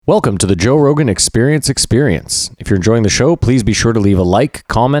Welcome to the Joe Rogan Experience. If you're enjoying the show, please be sure to leave a like,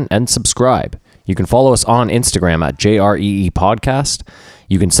 comment, and subscribe. You can follow us on Instagram at JREE Podcast.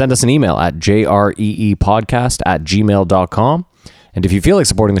 You can send us an email at jreepodcast@gmail.com. And if you feel like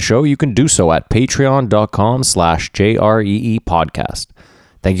supporting the show, you can do so at patreon.com/JREE Podcast.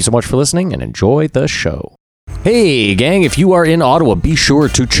 Thank you so much for listening and enjoy the show. Hey, gang, if you are in Ottawa, be sure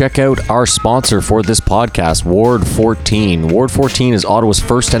to check out our sponsor for this podcast, Ward 14. Ward 14 is Ottawa's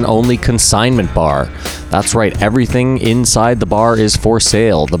first and only consignment bar. That's right, everything inside the bar is for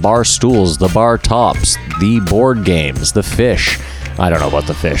sale. The bar stools, the bar tops, the board games, the fish. I don't know about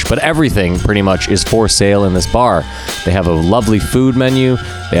the fish, but everything pretty much is for sale in this bar. They have a lovely food menu.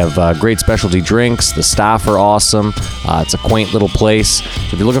 They have great specialty drinks. The staff are awesome. It's a quaint little place. So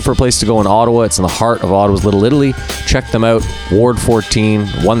if you're looking for a place to go in Ottawa, it's in the heart of Ottawa's Little Italy. Check them out. Ward 14,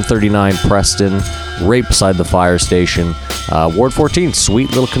 139 Preston, right beside the fire station. Ward 14,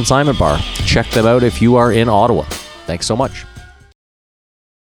 sweet little consignment bar. Check them out if you are in Ottawa. Thanks so much.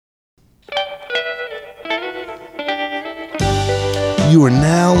 You are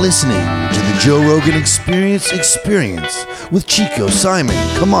now listening to the Joe Rogan Experience with Chico, Simon,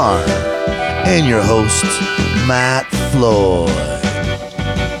 Kamar, and your host, Matt Floyd.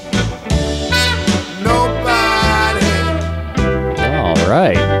 Nobody. All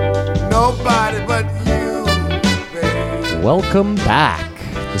right. Nobody but you, baby. Welcome back.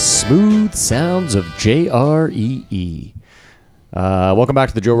 The smooth sounds of JREE. Welcome back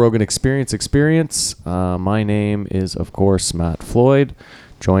to the Joe Rogan Experience. My name is, of course, Matt Floyd,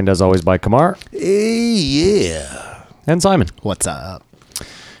 joined as always by Kamar. Hey, yeah. And Simon. What's up?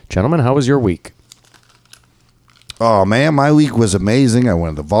 Gentlemen, how was your week? Oh, man, my week was amazing. I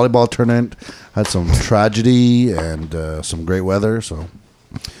went to the volleyball tournament, had some tragedy and some great weather, so...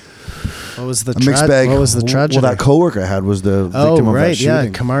 What was the mixed bag. What was the tragedy? Well, that coworker I had was the victim of that shooting. Yeah.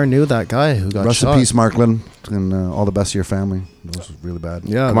 Kamar knew that guy who got Rest shot. in peace, Markland, and all the best to your family. That was really bad.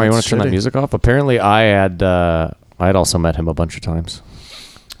 Yeah, Kamar, you want that's to turn that shitty. music off? Apparently, I had also met him a bunch of times,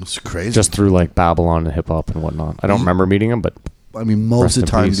 It's crazy. just through like Babylon and hip hop and whatnot. I don't remember meeting him, but I mean, most Rest of the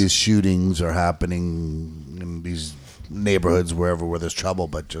in time, peace. these shootings are happening in these neighborhoods, where there's trouble,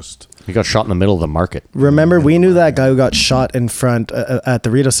 but just... he got shot in the middle of the market. Remember, we knew that guy who got shot in front at the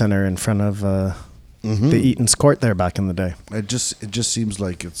Rito Center in front of the Eaton's Court there back in the day. It just seems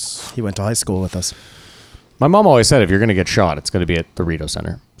like it's... He went to high school with us. My mom always said if you're going to get shot, it's going to be at the Rito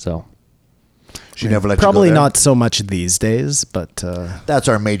Center. So She never let Probably you go there. not so much these days, but That's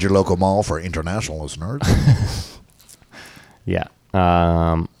our major local mall for international listeners. yeah.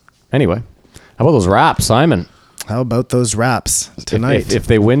 Anyway, how about those Raps, Simon? how about those Raps tonight? If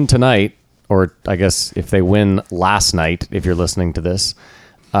they win tonight, or I guess if they win last night, if you're listening to this,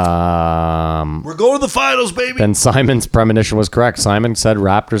 We're going to the finals, baby. then Simon's premonition was correct. Simon said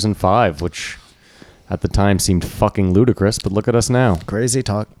Raptors in 5, which at the time seemed fucking ludicrous, but look at us now. Crazy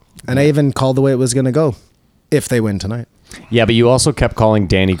talk. And I even called the way it was going to go if they win tonight. Yeah, but you also kept calling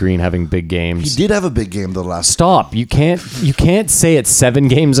Danny Green having big He games. did have a big game the last... Stop. You can't say it's 7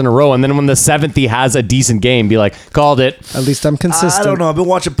 games in a row, and then when the 7th he has a decent game, be like, called it. At least I'm consistent. I don't know. I've been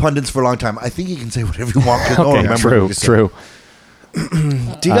watching pundits for a long time. I think you can say whatever you want. 'Cause no one Okay, remembers what true, you said. true.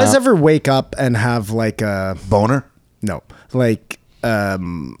 Do you guys ever wake up and have like a... Boner? No. Like, I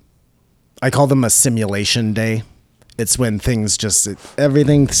call them a simulation day. It's when things just...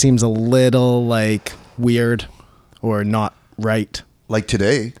 everything seems a little like weird or not right. Like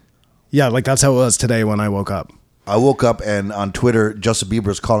today. Yeah, like that's how it was today when I woke up. I woke up and on Twitter, Justin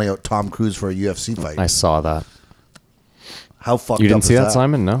Bieber's calling out Tom Cruise for a UFC fight. I saw that. How fucked You up didn't is see that,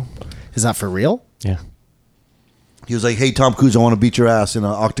 Simon? No? Is that for real? Yeah. He was like, hey, Tom Cruise, I want to beat your ass in an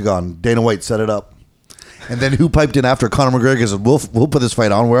octagon. Dana White, set it up. And then who piped in after? Conor McGregor said, we'll put this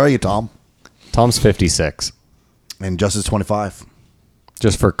fight on. Where are you, Tom? Tom's 56. And Justin's 25.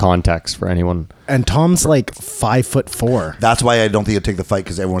 Just for context for anyone. And Tom's like 5'4". That's why I don't think he'll take the fight,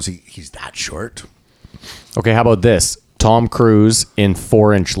 because everyone see he's that short. Okay, how about this? Tom Cruise in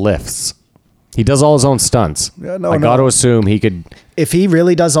 4-inch lifts. He does all his own stunts. Yeah, no, I got to assume he could. If he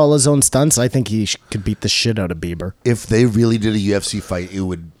really does all his own stunts, I think he could beat the shit out of Bieber. If they really did a UFC fight, it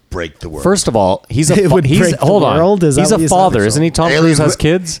would break the world. First of all, he's a It would break the hold on. world? Is that He's what a you said? father, isn't he? Tom Cruise has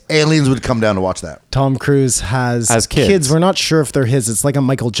kids. Aliens would come down to watch that. Tom Cruise has kids. We're not sure if they're his. It's like a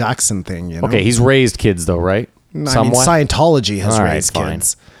Michael Jackson thing, you know? Okay, he's raised kids though, right? I mean, Scientology has All right, raised fine.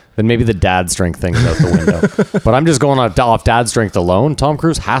 kids. Then maybe the dad strength thing is out the window. But I'm just going off dad strength alone. Tom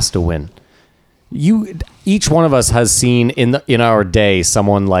Cruise has to win. Each one of us has seen in our day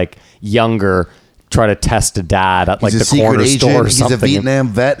someone like younger try to test a dad at like He's the a corner secret store agent. or He's something. a Vietnam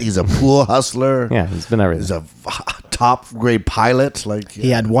vet. He's a pool hustler. Yeah, he's been everything. He's a top grade pilot. Like He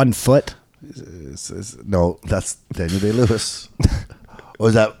had 1 foot. no, that's Daniel Day-Lewis.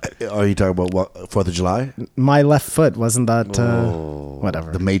 Was that? Are you talking about what, 4th of July? My left foot, wasn't that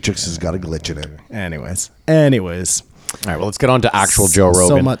whatever. The Matrix has got a glitch in it. Anyways. All right, well, let's get on to actual Joe Rogan.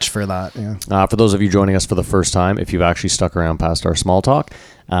 So much for that. Yeah. For those of you joining us for the first time, if you've actually stuck around past our small talk,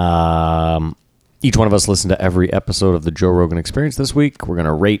 each one of us listened to every episode of the Joe Rogan Experience this week. We're going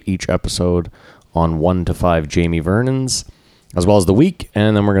to rate each episode on 1 to 5 Jamie Vernon's, as well as the week,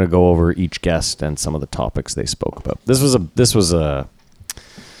 and then we're going to go over each guest and some of the topics they spoke about. This was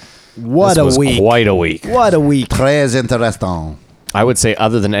Week. Quite a week. What a week. Très intéressant. I would say,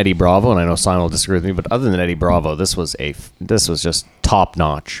 other than Eddie Bravo, and I know Simon will disagree with me, but other than Eddie Bravo, this was just top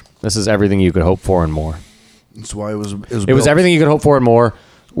notch. This is everything you could hope for and more. That's why it was Everything you could hope for and more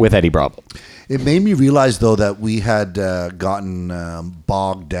with Eddie Bravo. It made me realize, though, that we had gotten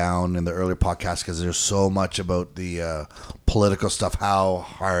bogged down in the earlier podcast because there's so much about the political stuff, how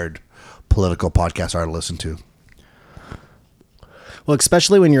hard political podcasts are to listen to. Well,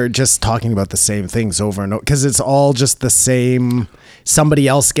 especially when you're just talking about the same things over and over, because it's all just the same. Somebody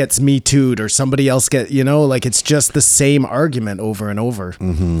else gets Me Too'd or somebody else like it's just the same argument over and over.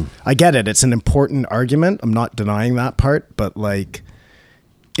 Mm-hmm. I get it. It's an important argument. I'm not denying that part, but like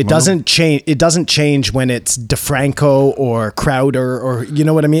it doesn't change. It doesn't change when it's DeFranco or Crowder or you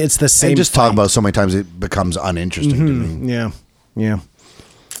know what I mean? It's the same. And just talk about it so many times it becomes uninteresting to me. Yeah.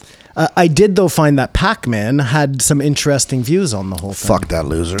 I did, though, find that Pac-Man had some interesting views on the whole thing. Fuck that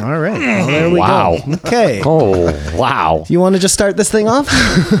loser. All right. Well, there we Wow. go. Okay. Oh, wow. You want to just start this thing off?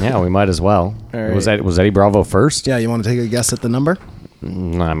 Yeah, we might as well. right. Was Eddie Bravo first? Yeah, you want to take a guess at the number?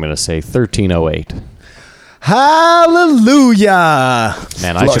 I'm going to say 1308. Hallelujah.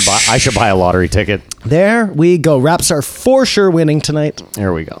 Man, I should buy a lottery ticket. There we go. Raps are for sure winning tonight.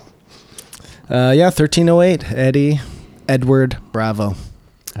 There we go. 1308. Edward Bravo.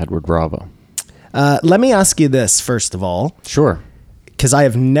 Edward Bravo. Let me ask you this, first of all, Sure. because I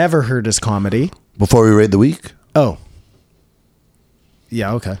have never heard his comedy. Before we rate the week, Oh.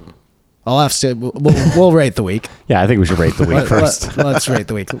 Yeah, okay. I'll have to. We'll rate the week. Yeah, I think we should rate the week first. Let's rate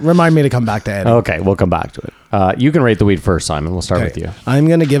the week. Remind me to come back to Eddie. Okay, we'll come back to it. You can rate the week first, Simon. We'll start with you. I'm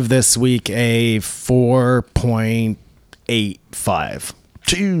going to give this week a 4.85.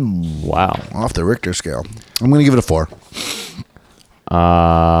 Wow. off the Richter scale, I'm going to give it a 4.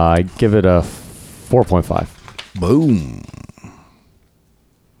 I'd give it a 4.5. Boom.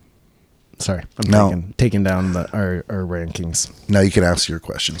 Sorry, I'm No. taking down our rankings. Now you can ask your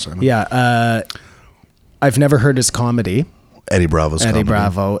question, Simon. Yeah, I've never heard his comedy. Eddie Bravo's Eddie comedy.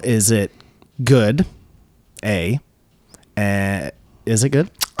 Bravo. Is it good? Is it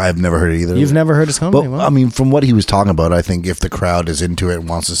good? I've never heard it either. You've never heard his comedy? But Wow. I mean, from what he was talking about, I think if the crowd is into it and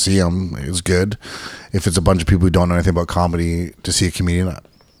wants to see him, it's good. If it's a bunch of people who don't know anything about comedy to see a comedian,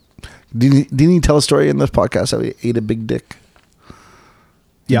 didn't he tell a story in this podcast how he ate a big dick?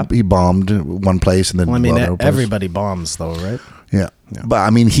 Yeah. He bombed one place and then. Well, I mean, another place. everybody bombs, though, right? Yeah. But I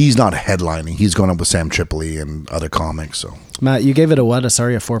mean, he's not headlining. He's going up with Sam Tripoli and other comics. So Matt, you gave it a what? A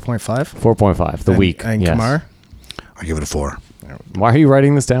 4.5? 4.5. The week. And yes. Kamar? I give it a 4 Why are you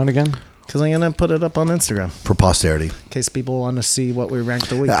writing this down again? Because I'm going to put it up on Instagram for posterity. in case people want to see what we ranked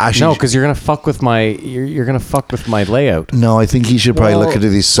the week. Actually, No, because you're gonna fuck with my you're gonna fuck with my layout. no, I think he should probably Well, look into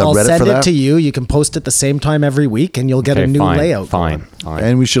the I'll subreddit send for it that. to you. You can post it the same time every week, and you'll get a Okay, new fine, layout. Fine. going.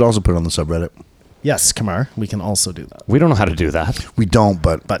 And we should also put it on the subreddit. Yes, Kamar, we can also do that. We don't know how to do that. We don't,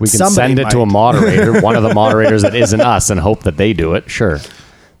 but But We can somebody send it to a might. moderator, one of the moderators that isn't us, and hope that they do it. Sure,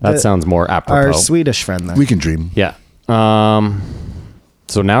 that sounds more apropos. Our Swedish friend there. we can dream. Yeah.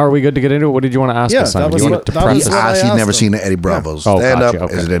 So now are we good to get into it? What did you want to ask Yeah, us, Simon? that Do you was want to what- that preface was it? what I Asked, he'd asked never him. seen Eddie Bravo's Oh, stand gotcha, up.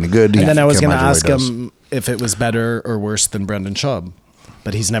 okay. Is it any good? and then I was Can't going to imagine ask what he him if it was better or worse than Brendan Schaub.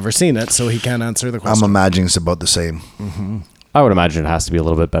 But he's never seen it, so he can't answer the does. question. I'm imagining it's about the same. I would imagine it has to be a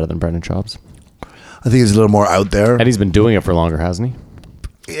little bit better than Brendan Schaub's. I think it's a little more out there. Eddie's been doing it for longer, hasn't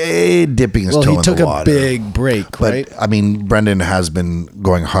he? Dipping his well, toe he in took the a water. big break, But right? I mean, Brendan has been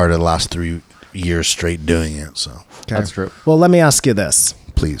going hard the last 3 years straight doing it. So Okay. That's true. Well, let me ask you this.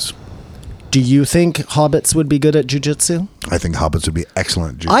 please, Do you think hobbits would be good at jiu-jitsu? I think hobbits would be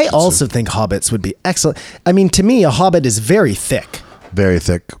excellent. At I jiu-jitsu. also think hobbits would be excellent. I mean, to me, a hobbit is very thick. very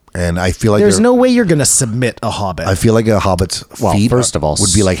thick, and I feel like There's no way you're going to submit a hobbit. I feel like a hobbit's Well, feet first of all,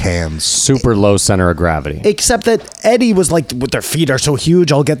 would be like hands. Super low center of gravity. Except that Eddie was like, with their feet are so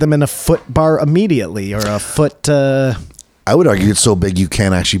huge, I'll get them in a foot bar immediately, or a foot. I would argue it's so big you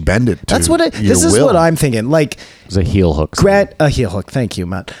can't actually bend it. That's to what your this is will. what I'm thinking. Like, It was a heel hook. a heel hook. Thank you,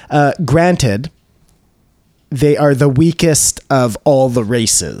 Matt. Granted, they are the weakest of all the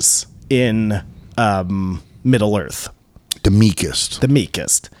races in Middle Earth. The meekest. The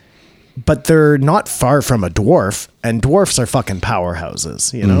meekest. But they're not far from a dwarf, and dwarfs are fucking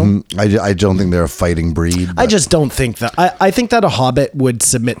powerhouses, you know? I don't think they're a fighting breed. I just don't think that. I think that a hobbit would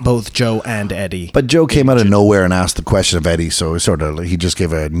submit both Joe and Eddie. But Joe came out of nowhere and asked the question of Eddie, so he just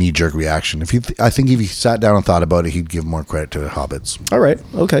gave a knee-jerk reaction. I think if he sat down and thought about it, he'd give more credit to the hobbits. All right.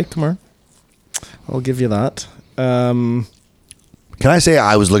 Okay, come on. I'll give you that. Can I say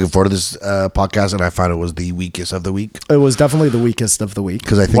I was looking forward to this podcast, and I found it was the weakest of the week? It was definitely the weakest of the week.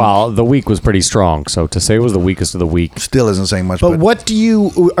 Because I think Well, the week was pretty strong, so to say it was the weakest of the week. still isn't saying much. But what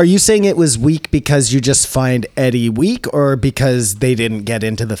are you saying it was weak because you just find Eddie weak, or because they didn't get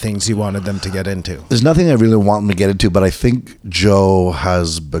into the things you wanted them to get into? There's nothing I really want them to get into, but I think Joe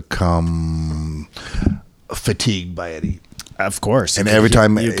has become fatigued by Eddie. Of course. And every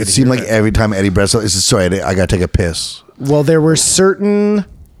time, it seemed like every time Eddie Breslow is sorry, I got to take a piss. Well,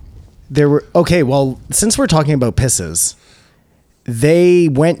 okay, well, since we're talking about pisses, they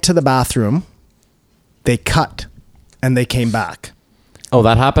went to the bathroom, they cut, and they came back. Oh,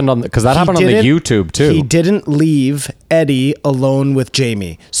 that happened on the YouTube too. He didn't leave Eddie alone with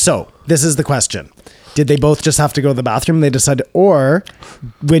Jamie. So this is the question. Did they both just have to go to the bathroom? They decided, or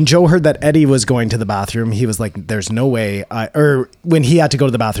when Joe heard that Eddie was going to the bathroom, he was like, there's no way or when he had to go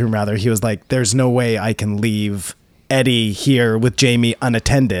to the bathroom rather, he was like, there's no way I can leave Eddie here with Jamie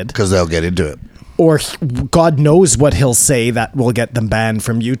unattended. Because they'll get into it. Or God knows what he'll say that will get them banned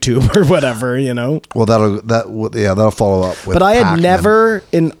from YouTube or whatever, you know? Well, that'll follow up with But I had Pac-Man. never,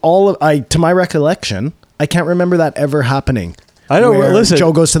 to my recollection, I can't remember that ever happening. I know, where listen.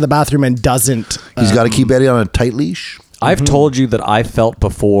 Joe goes to the bathroom and doesn't. He's got to keep Eddie on a tight leash. I've told you that I felt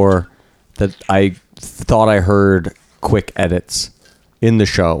before that I thought I heard quick edits in the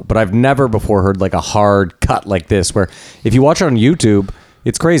show, but I've never before heard like a hard cut like this, where if you watch it on YouTube,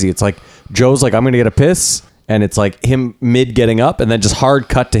 it's crazy. It's like Joe's like, I'm going to get a piss, and it's like him mid getting up, and then just hard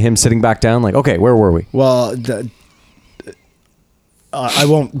cut to him sitting back down. Like, okay, where were we? Well, I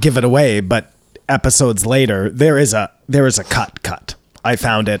won't give it away, but episodes later, there is a cut. I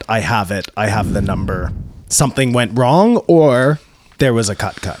found it. I have the number. Something went wrong, or there was a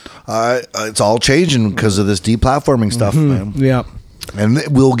cut. It's all changing because of this deplatforming stuff, man. Yeah. And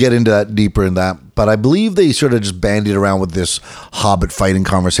we'll get into that deeper in that. But I believe they sort of just bandied around with this Hobbit fighting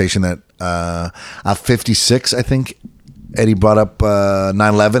conversation that at 56, I think, Eddie brought up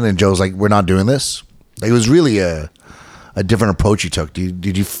 9/11, and Joe's like, we're not doing this. It was really a different approach he took.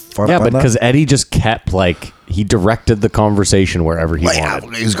 Did you find Yeah, but that? because Eddie just kept like, he directed the conversation wherever he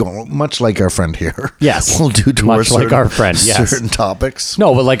wanted. He's going much like our friend here. Yes. We'll do towards Much like our friend, yes. certain topics.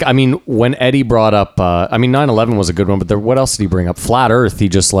 No, but like, I mean, when Eddie brought up, 9/11 was a good one, but what else did he bring up? Flat Earth, he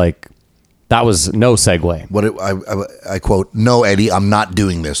just like, that was no segue. I quote, "No, Eddie, I'm not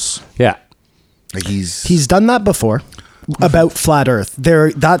doing this." Yeah. Like He's done that before about flat Earth.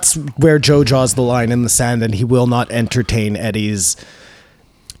 That's where Joe draws the line in the sand, and he will not entertain Eddie's.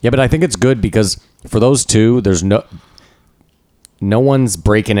 Yeah, but I think it's good because for those two, there's no one's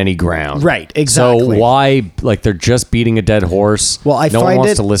breaking any ground. Right, exactly. So why, like, they're just beating a dead horse. Well, I no one find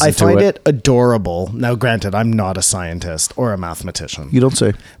wants it. to listen I find to it adorable. Now, granted, I'm not a scientist or a mathematician. You don't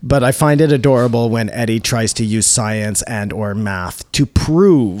say. But I find it adorable when Eddie tries to use science and or math to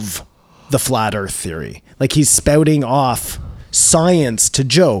prove the flat Earth theory. Like, he's spouting off science to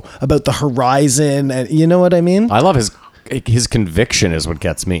Joe about the horizon, and you know what I mean? I love his conviction is what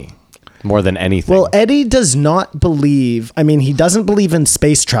gets me more than anything. Well, Eddie does not believe. I mean, he doesn't believe in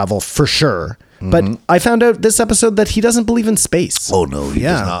space travel for sure. But I found out this episode that he doesn't believe in space. Oh no, he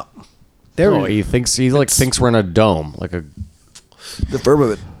does not. No, he thinks we're in a dome, like a The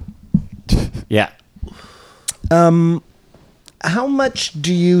firmament. yeah. How much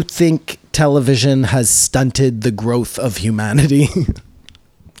do you think television has stunted the growth of humanity?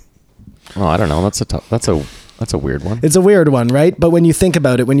 Oh, I don't know. That's a weird one. It's a weird one, right? But when you think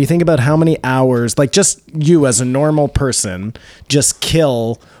about it, when you think about how many hours, like just you as a normal person, just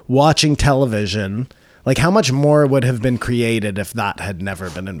kill watching television, like how much more would have been created if that had never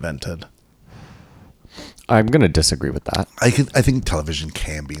been invented? I'm going to disagree with that. I think television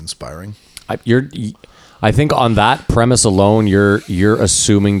can be inspiring. I think on that premise alone, you're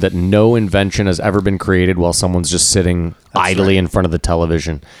assuming that no invention has ever been created while someone's just sitting idly in front of the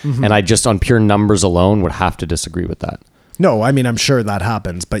television. Mm-hmm. And I just, on pure numbers alone, would have to disagree with that. No, I mean, I'm sure that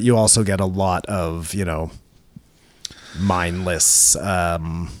happens, but you also get a lot of, mindless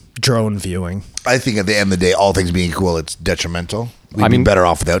drone viewing. I think at the end of the day, all things being equal, it's detrimental. We'd be better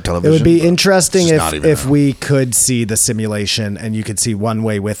off without It television. would be interesting It's not even if out. we could see the simulation and you could see one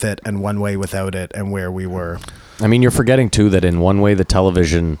way with it and one way without it and where we were. I mean, you're forgetting too that in one way the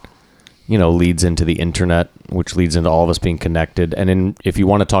television, leads into the internet, which leads into all of us being connected. And if you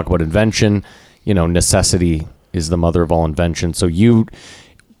want to talk about invention, necessity is the mother of all invention. So you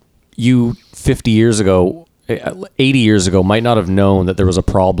 50 years ago, 80 years ago might not have known that there was a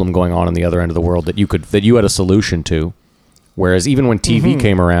problem going on the other end of the world that you had a solution to. Whereas even when TV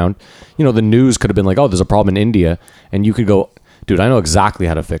came around, the news could have been like, oh, there's a problem in India. And you could go, dude, I know exactly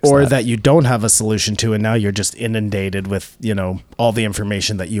how to fix that. Or that you don't have a solution to, and now you're just inundated with, all the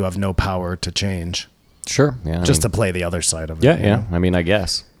information that you have no power to change. Sure. Yeah. To play the other side of it. Yeah. Yeah. I mean, I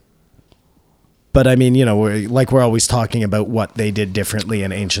guess. But I mean, we're always talking about what they did differently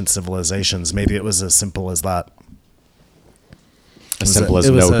in ancient civilizations. Maybe it was as simple as that. As simple as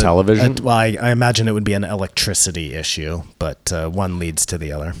no television? Well, I imagine it would be an electricity issue, but one leads to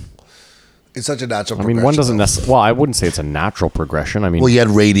the other. It's such a natural I mean, one doesn't necessarily. Well, I wouldn't say it's a natural progression. I mean, Well, you had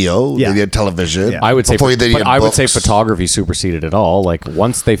radio, Yeah. then you had television. Yeah. I would say, Before then you but had I would say books. photography superseded it all. Like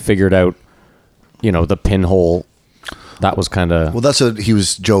once they figured out, the pinhole, that was kind of. Well, that's what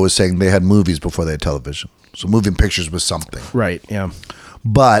Joe was saying. They had movies before they had television. So moving pictures was something. Right, yeah.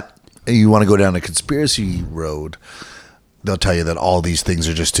 But you want to go down a conspiracy road, they'll tell you that all these things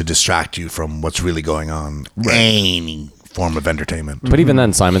are just to distract you from what's really going on. Any form of entertainment. But even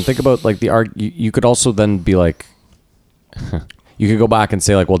then, Simon, think about like the art. You could also then be like, you could go back and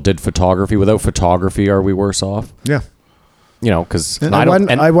say like, well, did photography? Without photography, are we worse off? Yeah. Because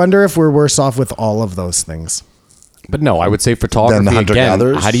I wonder if we're worse off with all of those things. But no, I would say photography Then the again.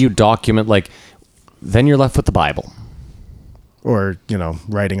 hunter-gatherers? How do you document? Like, then you're left with the Bible. Or,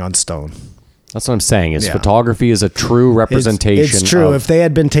 writing on stone. That's what I'm saying. Is Yeah. photography is a true representation. It's true. of- If they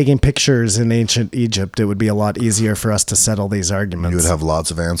had been taking pictures in ancient Egypt, it would be a lot easier for us to settle these arguments. You would have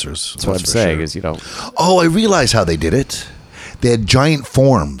lots of answers. That's what I'm for saying. sure. Is Oh, I realize how they did it. They had giant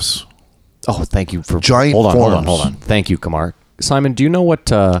forms. Oh, thank you for Giant Hold forms. on. Thank you, Kamar. Simon, do you know what?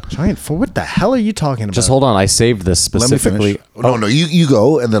 Giant for what the hell are you talking about? Just hold on. I saved this Let me specifically. finish. No, you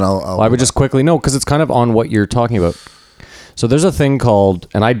go, and then I'll Well, I would just quickly because it's kind of on what you're talking about. So there's a thing called,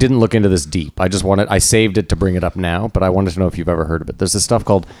 and I didn't look into this deep. I saved it to bring it up now, but I wanted to know if you've ever heard of it. There's this stuff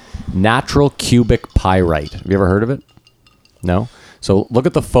called natural cubic pyrite. Have you ever heard of it? No? So look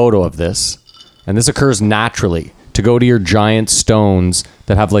at the photo of this, and this occurs naturally. To go to your giant stones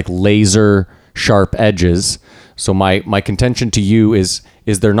that have like laser sharp edges. So my contention to you is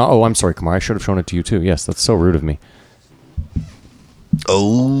there not? Oh, I'm sorry, Kamar. I should have shown it to you too. Yes, that's so rude of me.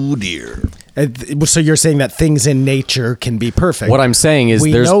 Oh dear. So you're saying that things in nature can be perfect. What I'm saying is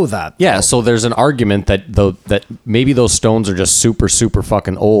we there's know that. Yeah, though. so there's an argument that maybe those stones are just super super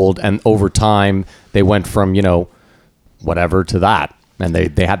fucking old, and over time they went from whatever to that, and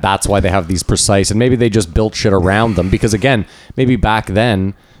they had that's why they have these precise, and maybe they just built shit around them because again maybe back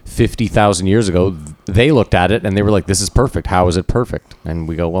then 50,000 years ago they looked at it and they were like, this is perfect. How is it perfect? And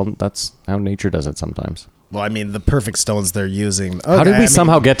we go, well, that's how nature does it sometimes. Well, I mean, the perfect stones they're using. How did we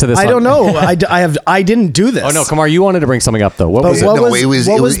somehow get to this? I don't know. I didn't do this. Oh no, Kamar, you wanted to bring something up though. What But was it? what No, was, it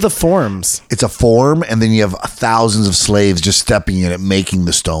what was- was the forms? It's a form, and then you have thousands of slaves just stepping in it, making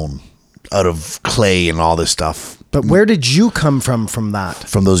the stone out of clay and all this stuff. But where did you come from that?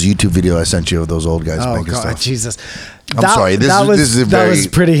 From those YouTube videos I sent you of those old guys Oh making God, stuff. Jesus! I'm sorry, this is a that very- was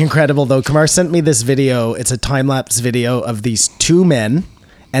pretty incredible though. Kamar sent me this video. It's a time lapse video of these two men,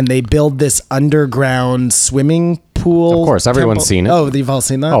 and they build this underground swimming pool. Of course, everyone's temple. seen it. Oh, you've all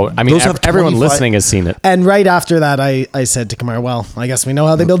seen that. Oh, I mean, Those have everyone 25 listening has seen it. And right after that, I said to Kamar, "Well, I guess we know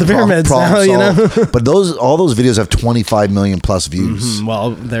how they build the pyramids Problem now." You know. solved. But all those videos have 25 million plus views.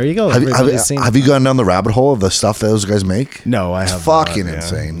 Well, there you go. Have Everybody's seen. you gone down the rabbit hole of the stuff that those guys make? No, I It's have fucking not, yeah.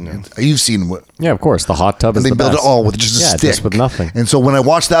 insane. You've seen what? Yeah, of course. The hot tub is And they the build best. it all with just a yeah, stick. just with nothing. And so when I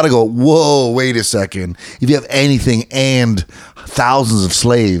watch that, I go, whoa, wait a second. If you have anything and thousands of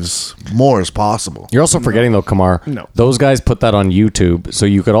slaves, more is possible. You're also forgetting though, Kamar. No. Those guys put that on YouTube, so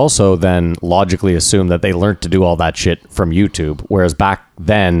you could also then logically assume that they learned to do all that shit from YouTube. Whereas back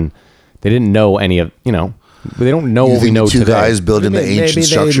then, they didn't know any of they don't know You what we think know the two today. guys building the Maybe ancient they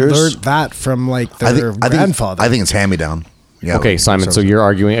structures? learned that from like I their think, grandfather. I think it's hand-me-down. Yeah. Okay, Simon. So you're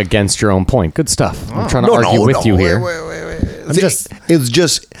arguing against your own point. Good stuff. I'm trying to No, argue with you wait, here. wait. I'm just- It's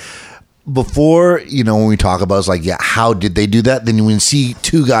just before, when we talk about it's like, yeah, how did they do that? Then when you see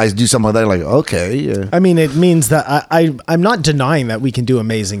two guys do something like that, like, okay, yeah. I mean, it means that I'm not denying that we can do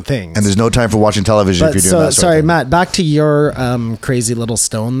amazing things. And there's no time for watching television but if you're doing that. sorry, Matt. Back to your crazy little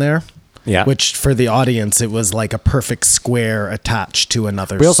stone there. Yeah. Which for the audience, it was like a perfect square attached to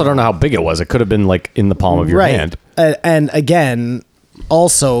another. We also don't know how big it was. It could have been like in the palm of your hand. And again,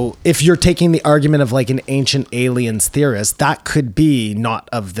 also, if you're taking the argument of like an ancient aliens theorist, that could be not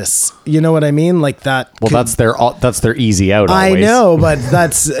of this. You know what I mean? Like that. Well, that's their easy out. I Always. know, but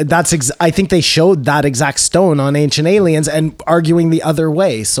I think they showed that exact stone on Ancient Aliens and arguing the other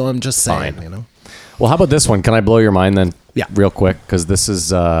way. So I'm just saying, Fine. you know. Well, how about this one? Can I blow your mind then? Yeah. Real quick, because this is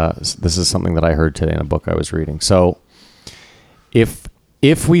something that I heard today in a book I was reading. So,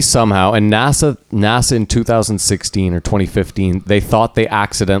 if we somehow, and NASA in 2016 or 2015, they thought they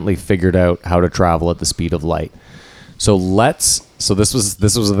accidentally figured out how to travel at the speed of light. So this was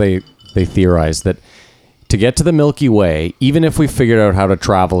they theorized that to get to the Milky Way, even if we figured out how to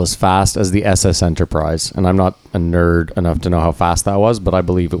travel as fast as the SS Enterprise, and I'm not a nerd enough to know how fast that was, but I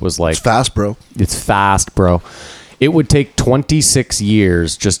believe it was like It's fast, bro. It's fast, bro. It would take 26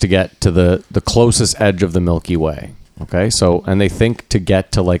 years just to get to the closest edge of the Milky Way. Okay, so, and they think to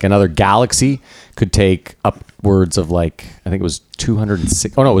get to like another galaxy could take upwards of like, I think it was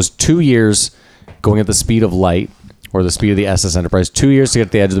 206. Oh no, it was 2 years going at the speed of light, or the speed of the SS Enterprise. 2 years to get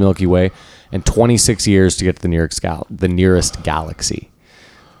to the edge of the Milky Way, and 26 years to get to the nearest galaxy.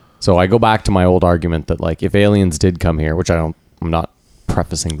 So I go back to my old argument that like if aliens did come here, which I'm not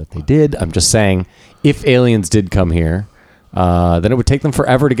prefacing that they did. I'm just saying if aliens did come here, then it would take them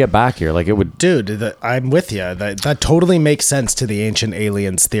forever to get back here. Like it would. Dude, I'm with you. That totally makes sense to the ancient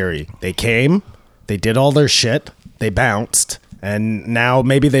aliens theory. They came, they did all their shit, they bounced, and now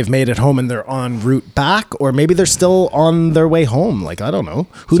maybe they've made it home and they're en route back, or maybe they're still on their way home. Like, I don't know.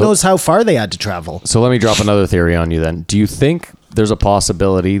 Who knows how far they had to travel? So let me drop another theory on you then. Do you think there's a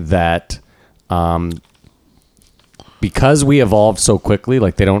possibility that because we evolved so quickly,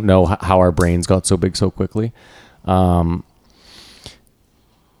 like they don't know how our brains got so big so quickly,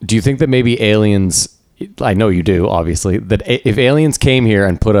 do you think that maybe aliens, I know you do, obviously, that if aliens came here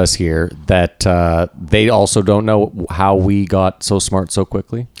and put us here, that they also don't know how we got so smart so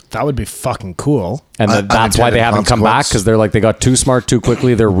quickly? That would be fucking cool. And that's why they haven't come back, because they're like, they got too smart too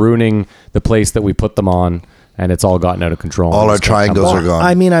quickly. They're ruining the place that we put them on, and it's all gotten out of control. All our triangles are gone.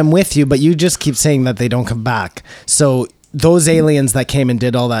 I mean, I'm with you, but you just keep saying that they don't come back. So those aliens that came and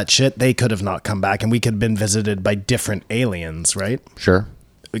did all that shit, they could have not come back, and we could have been visited by different aliens, right? Sure.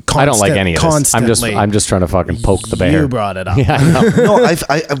 I don't like any of this. I'm just trying to fucking poke the bear. You brought it up. Yeah, I know. No,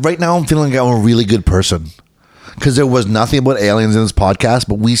 I right now I'm feeling like I'm a really good person. Because there was nothing about aliens in this podcast,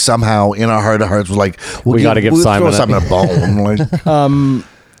 but we somehow, in our heart of hearts, was like, we got to give Simon a bone. Like,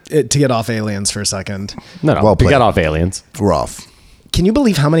 To get off aliens for a second. No, Well we played. got off aliens. we're off. Can you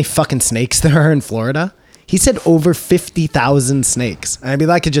believe how many fucking snakes there are in Florida? He said over 50,000 snakes. I mean,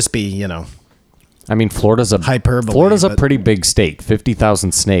 that could just be, you know. I mean, Florida's a Hyperbole, a but- pretty big state.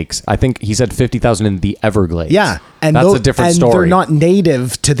 50,000 snakes. I think he said 50,000 in the Everglades. Yeah. And that's a different story. They're not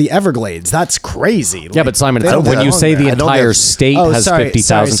native to the Everglades. That's crazy. Yeah, but Simon, they don't when you belong say the there. entire state Oh, has sorry,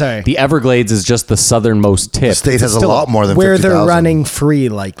 50,000, sorry. the Everglades is just the southernmost tip. The state It's has a still lot more than Where 50,000. they're running free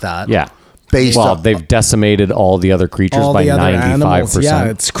like that. Yeah. Based well, on- they've decimated all the other creatures All by the other 95%. animals. Yeah,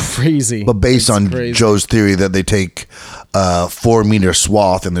 it's crazy. But based It's on crazy. Joe's theory that they take a 4-meter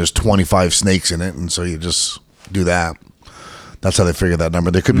swath and there's 25 snakes in it, and so you just do that. That's how they figure that number.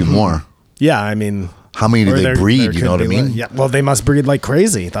 There could be more. Yeah, I mean. How many do or they there breed? You could know what I be mean? Yeah, well, they must breed like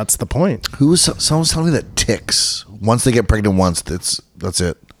crazy. That's the point. Someone was telling me that ticks, once they get pregnant once, that's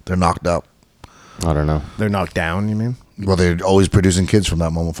it. They're knocked up. I don't know. They're knocked down, you mean? Well, they're always producing kids from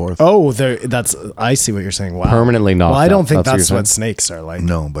that moment forth. Oh, I see what you're saying. Wow. Permanently knocked Well, I don't up. think That's what that's you're what saying? snakes are like.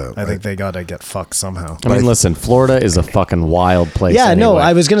 No, but I think they got to get fucked somehow. I mean, listen, Florida is a fucking wild place. Yeah, no, anyway.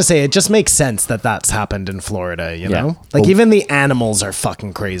 I was going to say it just makes sense that that's happened in Florida, you Yeah. know? Like even the animals are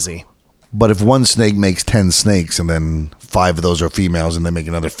fucking crazy. But if one snake makes 10 snakes and then 5 of those are females and they make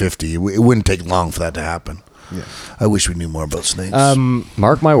another 50, it wouldn't take long for that to happen. Yeah. I wish we knew more about snakes.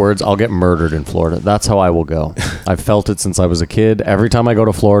 Mark my words, I'll get murdered in Florida. That's how I will go. I've felt it since I was a kid. Every time I go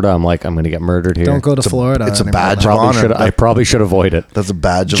to Florida, I'm like, I'm going to get murdered here. Don't go to Florida. it's a anymore. badge of honor. I probably should avoid it. That's a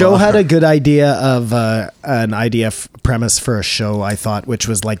badge of Joe honor. had a good idea of an premise for a show, I thought, which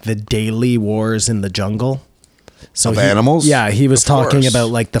was like the daily wars in the jungle. So Of animals? Yeah, he was Of talking course. about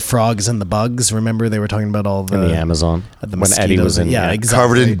like the frogs and the bugs. Remember they were talking about all In the Amazon. the When Eddie was in. yeah, exactly.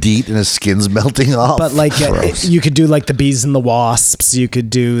 Covered in DEET and his skin's melting off. But like Gross. you could do like the bees and the wasps. You could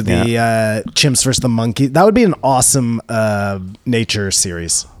do the chimps versus the monkey. That would be an awesome nature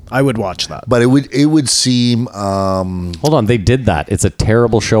series. I would watch that. But it would seem Hold on, they did that. It's a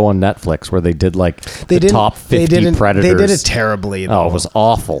terrible show on Netflix where they did like They the didn't. top 50 predators. They did it terribly. Though. Oh, it was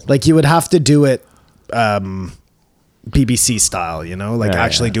awful. Like you would have to do it BBC style, you know, like Yeah,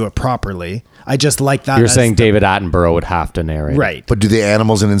 actually yeah. do it properly. I just like that. You're as saying the- David Attenborough would have to narrate. right? But do the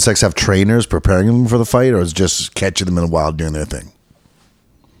animals and insects have trainers preparing them for the fight, or is it just catching them in the wild doing their thing?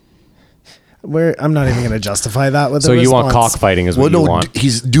 I'm not even going to justify that with So a you want response. cockfighting is Well, what you no, want.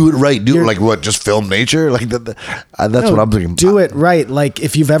 he's do it right. Do it like what? Just film nature? Like that's what I'm thinking. Do it right. Like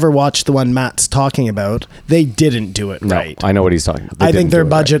if you've ever watched the one Matt's talking about, they didn't do it No, right. I know what he's talking about. They I think didn't their do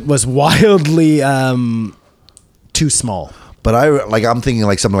it right. budget was wildly too small. But I'm thinking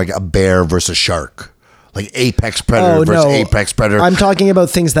like something like a bear versus a shark. Like apex predator versus apex predator. I'm talking about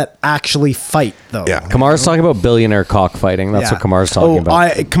things that actually fight, though. Yeah. Kamar's talking about billionaire cockfighting. That's Yeah. what Kamar's talking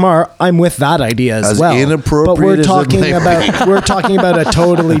about. Kamar, I'm with that idea as, As well. inappropriate but we're as it talking may about we're talking about a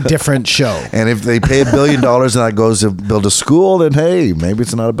totally different show. And if they pay $1 billion and that goes to build a school, then hey, maybe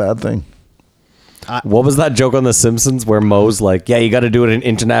it's not a bad thing. What was that joke on The Simpsons where Moe's like, yeah, you got to do it in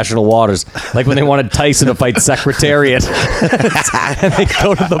international waters. Like when they wanted Tyson to fight Secretariat. And they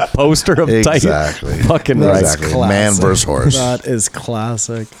go to the poster of Exactly. Tyson. Fucking That's right. Exactly. Man versus horse. That is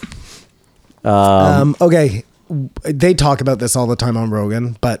classic. Okay, they talk about this all the time on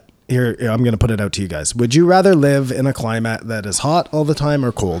Rogan, but here I'm going to put it out to you guys. Would you rather live in a climate that is hot all the time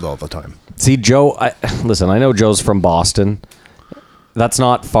or cold all the time? See, Joe, listen, I know Joe's from Boston. That's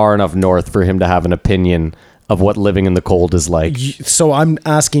not far enough north for him to have an opinion of what living in the cold is like. So I'm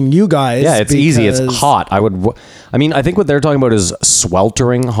asking you guys. Yeah, it's easy. It's because hot. I mean, I think what they're talking about is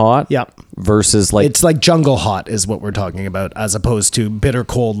sweltering hot. Yep. Versus like It's like jungle hot is what we're talking about, as opposed to bitter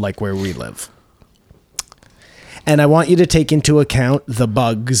cold like where we live. And I want you to take into account the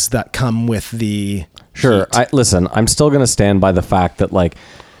bugs that come with the Sure. Listen, I'm still going to stand by the fact that like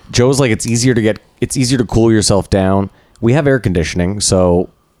Joe's like it's easier to cool yourself down. We have air conditioning, so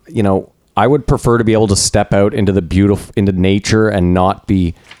I would prefer to be able to step out into into nature and not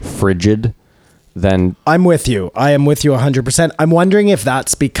be frigid than I'm with you. I am with you 100%. I'm wondering if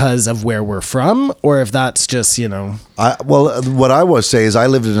that's because of where we're from or if that's just, What I was say is I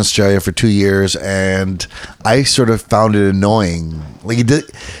lived in Australia for 2 years and I sort of found it annoying.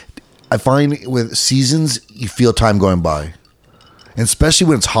 I find with seasons, you feel time going by. And especially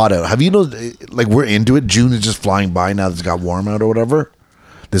when it's hot out. Have you like we're into it. June is just flying by now that it's got warm out or whatever.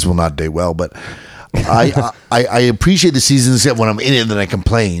 This will not date well, but I appreciate the season except when I'm in it, then I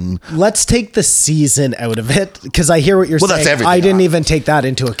complain. let's take the season out of it because I hear what you're Well, saying. that's everything. I didn't even take that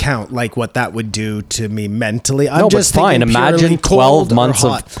into account, like what that would do to me mentally. I'm no, but just fine. thinking Imagine purely 12 cold or months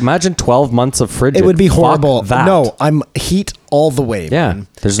hot. imagine 12 months of frigid. It would be Fuck horrible. that. No, I'm heat all the way. Yeah, man.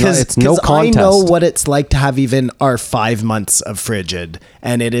 it's no 'Cause contest. I know what it's like to have even our 5 months of frigid,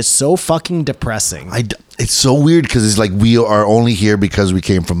 and it is so fucking depressing. It's so weird because it's like we are only here because we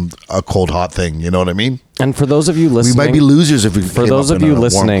came from a cold, hot thing. You know what I mean? And for those of you We listening, might be losers if we For came those up of in you a warm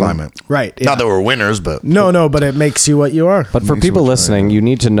listening- climate. Right, yeah. Not that we're winners, but No, but it makes you what you are. But for Makes people me try. listening, you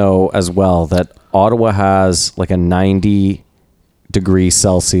need to know as well that Ottawa has like a 90 degree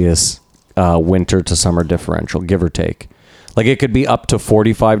Celsius winter to summer differential, give or take. Like it could be up to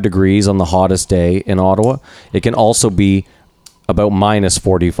 45 degrees on the hottest day in Ottawa. It can also be about minus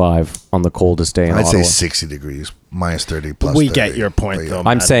 45 on the coldest day in I'd Ottawa. say 60 degrees, minus 30 plus. We 30. get your point, But, though.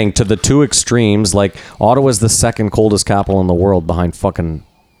 I'm saying to the two extremes, like Ottawa's the second coldest capital in the world behind fucking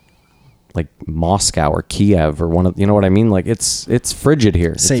like Moscow or Kiev or one of, you know what I mean? Like it's frigid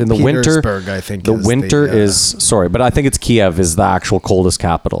here. It's St. in the winter. Petersburg, I think, the is winter the, is sorry, but I think it's Kiev is the actual coldest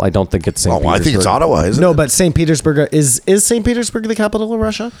capital. I don't think it's St. Oh, I think it's Ottawa, isn't No, it? but St. Petersburg is St. Petersburg the capital of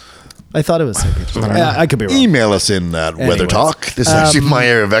Russia? I thought it was St. Petersburg. I could be wrong. Email us in Weather Anyways. Talk. This is actually my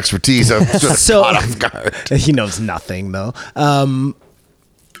area of expertise. I'm sort of So- caught off guard. He knows nothing though.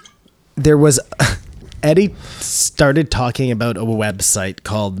 There was Eddie started talking about a website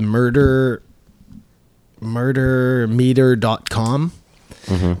called murdermeter.com,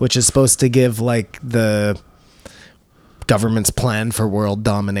 which is supposed to give like the government's plan for world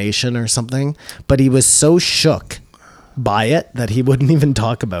domination or something. But he was so shook by it that he wouldn't even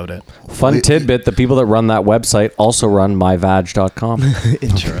talk about it. Fun tidbit, the people that run that website also run myvag.com.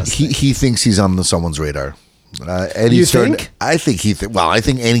 Interesting. He thinks he's on someone's radar. Eddie's You starting- think? I think I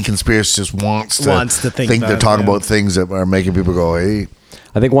think any conspiracist wants to think they're that, talking yeah. about things that are making people go, hey.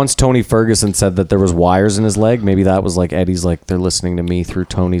 I think once Tony Ferguson said that there was wires in his leg, maybe that was like Eddie's like they're listening to me through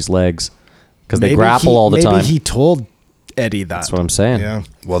Tony's legs because they Maybe grapple all the time. Maybe he told Eddie that. That's what I'm saying. Yeah.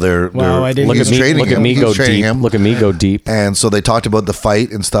 Well, they're I didn't Look he's at me. training Look at him. me He's go training deep. him. Look at me go deep. And so they talked about the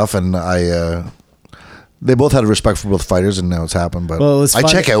fight and stuff, and they both had respect for both fighters, and now it's happened. But Well, it was I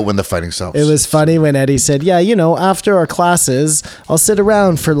funny. check out when the fighting stops. It was funny when Eddie said, yeah, after our classes, I'll sit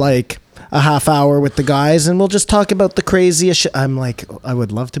around for like a half hour with the guys and we'll just talk about the craziest shit. I'm like, I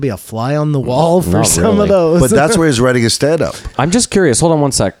would love to be a fly on the wall for Not some really. of those. But that's where he's writing his stand up. I'm just curious. Hold on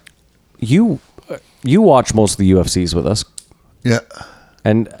one sec. You watch most of the UFCs with us, Yeah,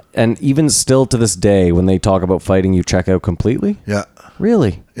 and even still to this day, when they talk about fighting, you check out completely. yeah,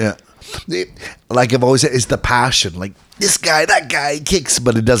 Really? yeah. Like I've always said, it's the passion. Like this guy, that guy kicks,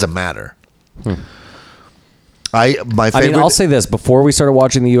 but it doesn't matter. My favorite. I mean, I'll say this: before we started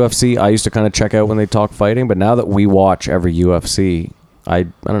watching the UFC, I used to kind of check out when they talk fighting. But now that we watch every UFC, I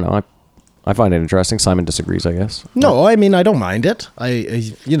don't know. I find it interesting. Simon disagrees, I guess. No, I mean I don't mind it.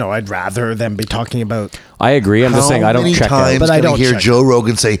 I'd rather them be talking about. I agree. I'm just saying I don't check out. But I I don't don't hear check Joe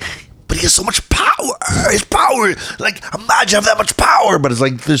Rogan say, "But he has so much power. His power, like imagine have that much power." But it's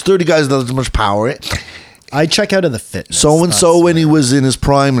like there's 30 guys that have that much power. I check out of the fitness. So and so That's- when he was in his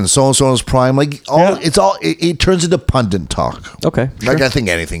prime, and so in his prime. Like it turns into pundit talk. Okay, Like sure. I think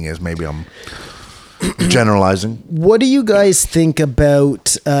anything is. Maybe I'm generalizing. What do you guys think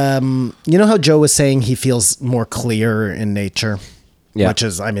about? You know how Joe was saying he feels more clear in nature. Yeah. Which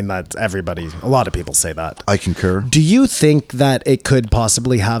is, I mean, that's everybody. A lot of people say that. I concur. Do you think that it could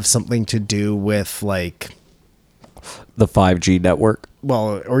possibly have something to do with like, The 5G network.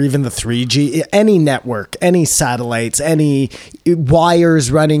 well, or even the 3G, any network, any satellites, any wires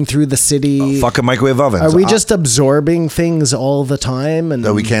running through the city? Fucking microwave ovens. Are we just absorbing things all the time? And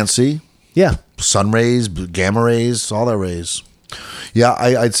that we can't see? Yeah. Sun rays, gamma rays, all that rays. Yeah,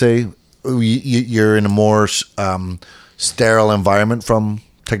 I'd say you're in a more sterile environment from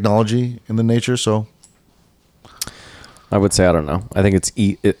technology in the nature. So I would say I don't know. I think it's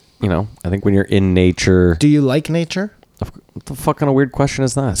I think when you're in nature, Do you like nature? what the fuck kind of weird question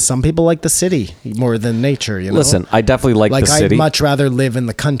is that? Some people like the city more than nature. You know. Listen, I definitely like the city. I'd much rather live in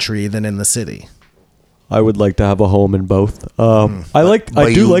the country than in the city. I would like to have a home in both. I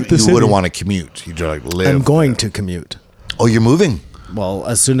but do like the city. You wouldn't want to commute. You'd like live. I'm going to commute. Oh, you're moving. Well,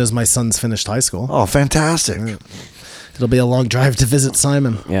 as soon as my son's finished high school, Oh, fantastic. it'll be a long drive to visit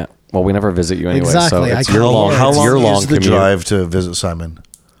Simon. Yeah. Well, we never visit you anyway, Exactly, so I it's can't- your long. How it's long your long is the commute. drive to visit Simon?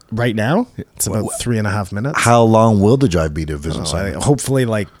 Right now, it's about 3.5 minutes. How long will the drive be to visit So Simon? hopefully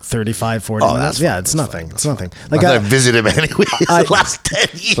like 35, 40 minutes. that's Yeah, fine, it's that's nothing. fine, It's nothing. Like I visit him anyway. I- the last 10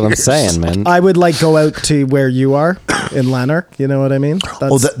 years. That's what I'm saying, man. I would like go out to where you are in Lanark. You know what I mean?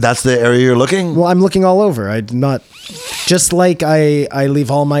 Oh, that's the area you're looking? Well, I'm looking all over. I'd not just like I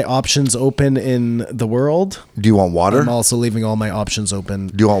leave all my options open in the world. Do you want water? I'm also leaving all my options open.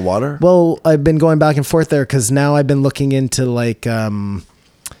 Do you want water? Well, I've been going back and forth there because now I've been looking into like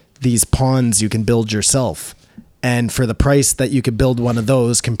these ponds you can build yourself. And for the price that you could build one of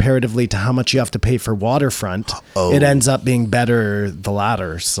those comparatively to how much you have to pay for waterfront, it ends up being better the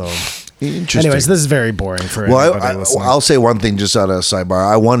latter. So Interesting. anyways, this is very boring for Well, everybody listening. I'll say one thing just out of sidebar.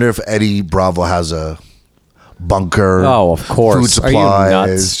 I wonder if Eddie Bravo has a bunker. Oh, of course. Food Are you supplies.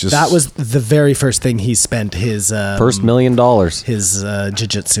 nuts? Just, That was the very first thing he spent his First $1 million. his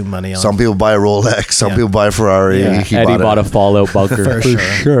jiu-jitsu money on. some people buy a Rolex. Some Yeah. people buy a Ferrari. Yeah, He Eddie bought a Fallout bunker For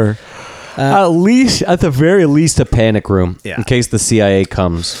sure. at the very least, a panic room Yeah. in case the CIA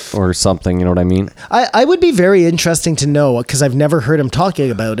comes or something. You know what I mean? I would be very interesting to know, because I've never heard him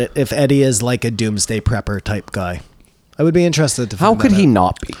talking about it, if Eddie is like a doomsday prepper type guy. I would be interested to How find could that he out.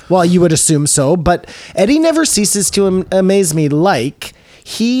 not be? Well, you would assume so, but Eddie never ceases to amaze me. Like,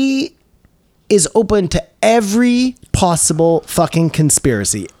 he is open to every possible fucking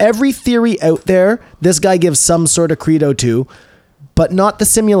conspiracy. Every theory out there, this guy gives some sort of credo to, but not the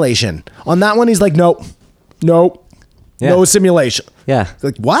simulation. On that one, he's like, nope, Yeah. no simulation. Yeah,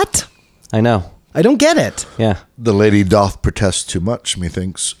 Like, what? I know. I don't get it. Yeah. The lady doth protest too much,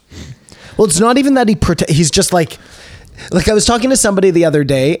 methinks. Well, it's not even that he's just like I was talking to somebody the other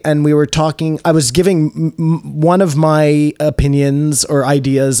day and we were talking, I was giving one of my opinions or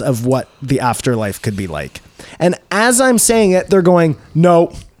ideas of what the afterlife could be like. And as I'm saying it, they're going,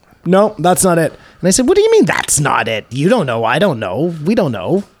 no, that's not it. And I said, what do you mean that's not it? You don't know. I don't know. We don't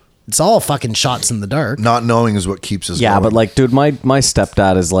know. It's all fucking shots in the dark. Not knowing is what keeps us Yeah, going. but like, dude, my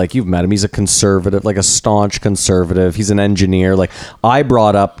stepdad is like, you've met him. He's a conservative, like a staunch conservative. He's an engineer. Like, I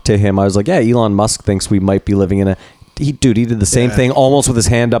brought up to him, I was like, yeah, Elon Musk thinks we might be living in a. He did the same thing, almost with his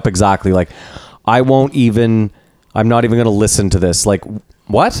hand up exactly. Like, I'm not even going to listen to this. Like,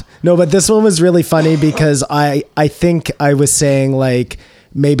 what? No, but this one was really funny because I think I was saying like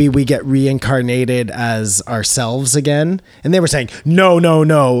maybe we get reincarnated as ourselves again. And they were saying,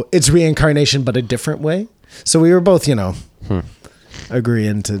 no, it's reincarnation, but a different way. So we were both,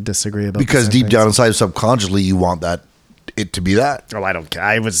 agreeing to disagree about because the same deep down things. inside, subconsciously, you want it to be that. Well, I don't care.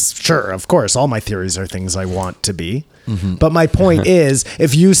 I was sure, of course, all my theories are things I want to be. But my point is,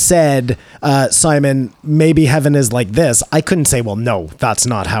 if you said, Simon, maybe heaven is like this, I couldn't say, well, no, that's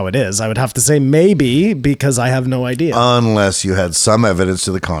not how it is. I would have to say maybe because I have no idea. Unless you had some evidence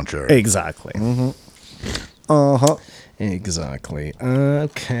to the contrary. Exactly. Uh-huh. Exactly.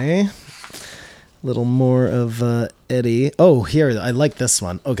 Okay. little more of Eddie. Oh, here, I like this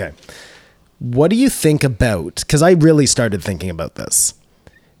one. Okay. What do you think about, because I really started thinking about this,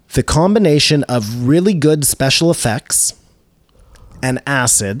 the combination of really good special effects and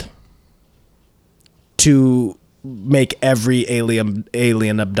acid to make every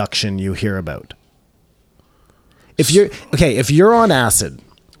alien abduction you hear about? If you're on acid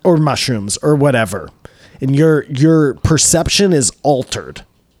or mushrooms or whatever, and your perception is altered,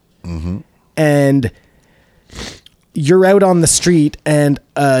 and you're out on the street and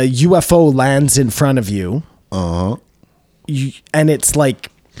a UFO lands in front of you, and it's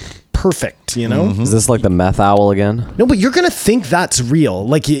like perfect, you know? Is this like the meth owl again? No, but you're going to think that's real.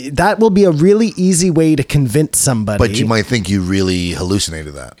 Like, that will be a really easy way to convince somebody. But you might think you really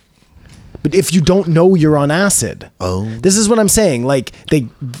hallucinated that. But if you don't know you're on acid. Oh. This is what I'm saying. Like,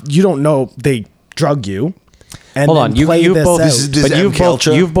 you don't know they drug you. And Hold on, you've both, This is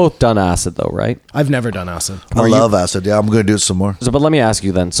you've both done acid though, right? I've never done acid. I love acid. Yeah, I'm going to do it some more. So, but let me ask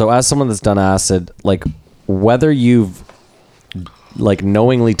you then. So, as someone that's done acid, like whether you've like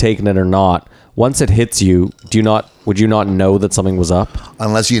knowingly taken it or not, once it hits you, would you not know that something was up?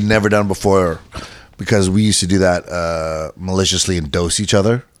 Unless you'd never done it before, because we used to do that maliciously and dose each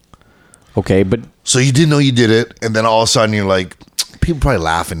other. Okay, but So you didn't know you did it, and then all of a sudden you're like, people probably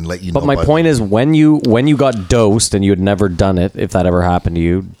laugh and let you know. But my point is, when you got dosed and you had never done it, if that ever happened to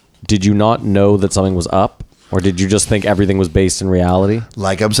you, did you not know that something was up, or did you just think everything was based in reality?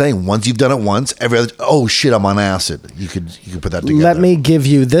 Like I'm saying, once you've done it once, every other, oh shit, I'm on acid. You could put that together. Let me give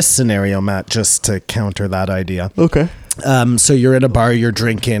you this scenario, Matt, just to counter that idea. Okay. So you're in a bar, you're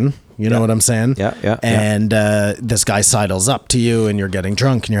drinking. You know what I'm saying? Yeah. And this guy sidles up to you and you're getting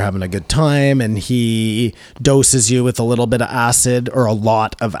drunk and you're having a good time, and he doses you with a little bit of acid or a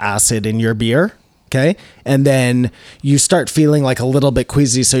lot of acid in your beer. Okay. And then you start feeling like a little bit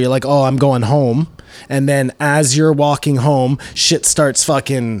queasy. So you're like, oh, I'm going home. And then as you're walking home, shit starts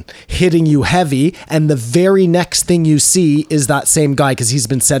fucking hitting you heavy. And the very next thing you see is that same guy, because he's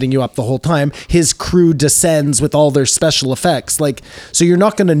been setting you up the whole time. His crew descends with all their special effects. Like, so you're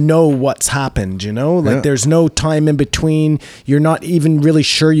not going to know what's happened, you know? Like, there's no time in between. You're not even really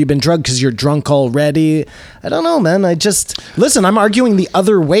sure you've been drugged because you're drunk already. I don't know, man. Listen, I'm arguing the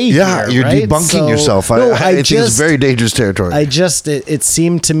other way Yeah, here, you're right? debunking yourself. I think it's very dangerous territory. It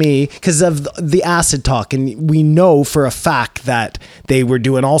seemed to me, because of the acid talk, and we know for a fact that they were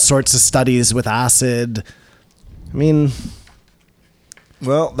doing all sorts of studies with acid. I mean,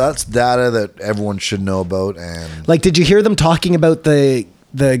 well, that's data that everyone should know about. And like, did you hear them talking about the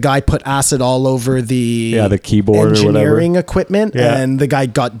guy put acid all over the keyboard engineering or equipment, and the guy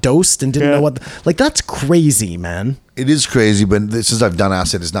got dosed and didn't know what? Like, that's crazy, man. it is crazy, but since I've done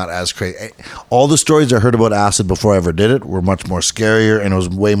acid, it's not as crazy. All the stories I heard about acid before I ever did it were much more scarier, and it was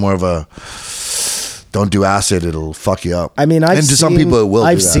way more of a don't do acid, it'll fuck you up. I mean, some people it will.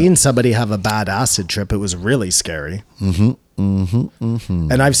 I've seen somebody have a bad acid trip. It was really scary. And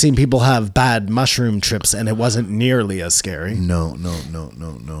I've seen people have bad mushroom trips, and it wasn't nearly as scary. No.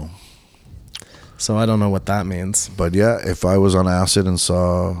 So I don't know what that means. But yeah, if I was on acid and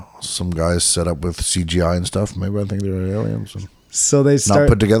saw some guys set up with CGI and stuff, maybe I think they were aliens. So they Not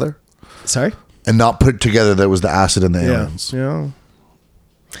put together? Sorry? And not put together that was the acid and the aliens. Yeah.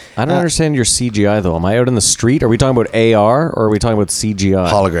 I don't understand your CGI though. Am I out in the street? Are we talking about AR or are we talking about CGI?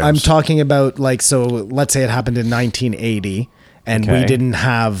 Holograms. I'm talking about, like, so let's say it happened in 1980 and we Okay. didn't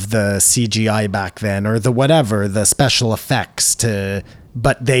have the CGI back then, or the whatever, the special effects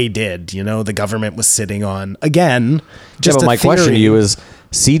but they did, the government was sitting on, again, just but a my question to theory. you is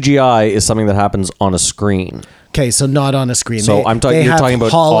CGI is something that happens on a screen. Okay, so not on a screen. So you're have talking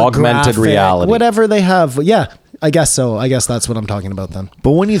about augmented holographic, reality. whatever they have. Yeah, I guess so. I guess that's what I'm talking about then.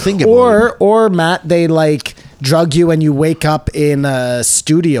 But when you think about it, Or Matt, they like drug you and you wake up in a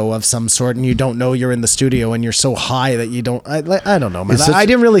studio of some sort and you don't know you're in the studio and you're so high that you don't. I don't know, man. I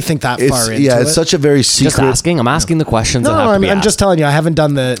didn't really think that far into it. it's such a very secret. Just asking. I'm asking the questions. No, that have to be I'm just asked. telling you. I haven't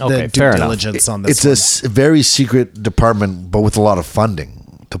done the Okay, due fair enough. diligence on this. It's a very secret department, but with a lot of funding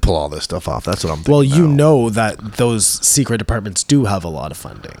to pull all this stuff off. That's what I'm thinking. Well, you now. know that those secret departments do have a lot of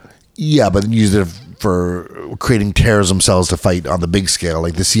funding. Yeah, but use it for creating terrorism cells to fight on the big scale,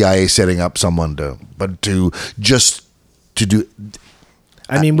 like the CIA setting up someone to do.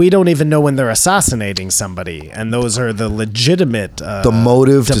 I mean, we don't even know when they're assassinating somebody, and those are the legitimate. The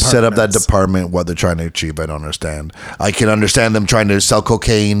motive to set up that departments. department, what they're trying to achieve, I don't understand. I can understand them trying to sell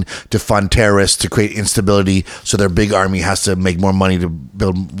cocaine to fund terrorists to create instability, so their big army has to make more money to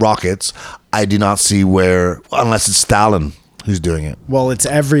build rockets. I do not see where, unless it's Stalin who's doing it. Well, it's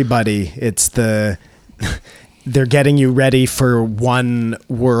everybody. It's they're getting you ready for one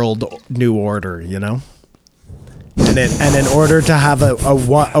world new order, you know? And in order to have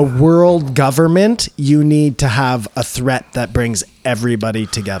a world government, you need to have a threat that brings everybody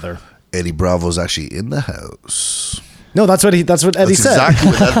together. Eddie Bravo's actually in the house. No, that's what Eddie said.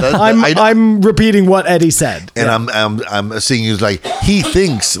 Exactly. I'm repeating what Eddie said. And I'm seeing you like he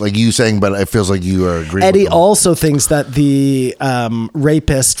thinks like you saying, but it feels like you are agreeing. Eddie with him. also thinks that the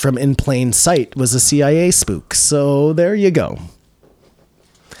rapist from In Plain Sight was a CIA spook. So there you go.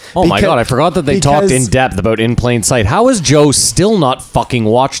 Oh my God, I forgot that they talked in because- depth about In Plain Sight. How has Joe still not fucking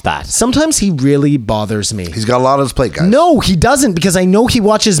watched that? Sometimes he really bothers me. He's got a lot on his plate, guys. No, he doesn't, because I know he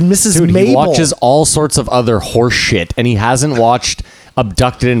watches Mrs. Dude, Mabel. he watches all sorts of other horse shit, and he hasn't watched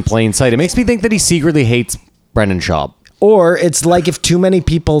Abducted in Plain Sight. It makes me think that he secretly hates Brendan Schaub. Or it's like if too many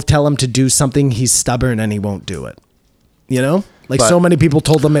people tell him to do something, he's stubborn and he won't do it. You know? Like But- so many people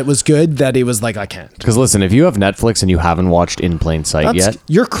told him it was good that he was like, I can't. Because listen, if you have Netflix and you haven't watched In Plain Sight That's- yet,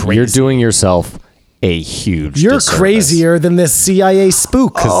 you're crazy. You're doing yourself a huge You're disservice. crazier than this CIA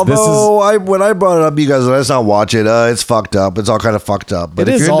spook. Although when I brought it up, you guys, let's not watch it. It's fucked up. It's all kind of fucked up. But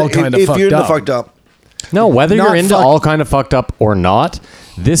It if is you're all into- kind of if you're fucked into up. fucked up, No, whether Not you're into fuck- all kind of fucked up or not,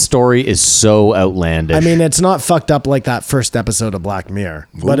 this story is so outlandish. I mean, it's not fucked up like that first episode of Black Mirror,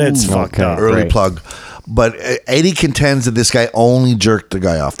 but it's fucked okay. up. early Great. plug. But Eddie contends that this guy only jerked the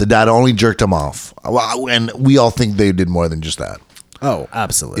guy off. The dad only jerked him off, and we all think they did more than just that. Oh,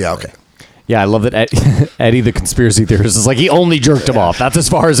 absolutely. Yeah, okay. yeah, I love that Eddie, the conspiracy theorist, is like, he only jerked him off. That's as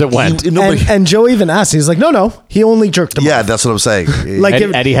far as it went. And Joe even asked, he's like, no, he only jerked him Yeah, off. that's what I'm saying. Like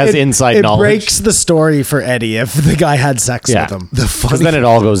Eddie has inside it knowledge. breaks the story for Eddie if the guy had sex Yeah. with him. Because then it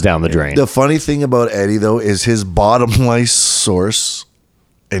all goes down the drain. The funny thing about Eddie, though, is his bottom line source,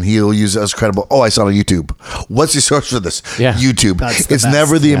 and he'll use it as credible. Oh, I saw it on YouTube. What's your source for this? Yeah. YouTube. That's the It's best.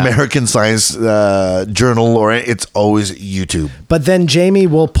 never the Yeah. American Science Journal, or it's always YouTube. But then Jamie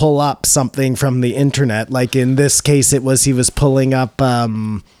will pull up something from the internet. Like in this case, it was he was pulling up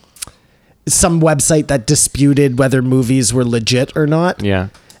some website that disputed whether movies were legit or not. yeah.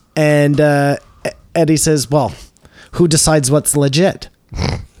 And Eddie says, well, who decides what's legit?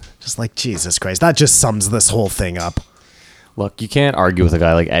 Just like, Jesus Christ. That just sums this whole thing up. Look, you can't argue with a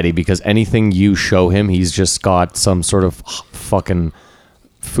guy like Eddie because anything you show him, he's just got some sort of fucking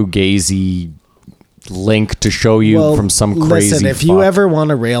fugazi link to show you from some crazy. Listen, if you ever want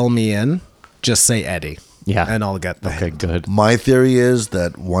to rail me in, just say Eddie. Yeah. And I'll get the Okay, good. My theory is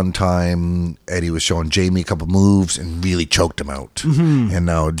that one time Eddie was showing Jamie a couple moves and really choked him out. Mm-hmm. And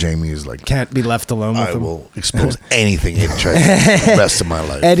now Jamie is like, Can't be left alone with I him. will expose anything interesting the rest of my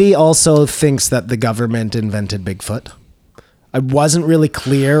life. Eddie also thinks that the government invented Bigfoot. I wasn't really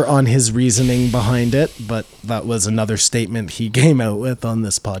clear on his reasoning behind it, but that was another statement he came out with on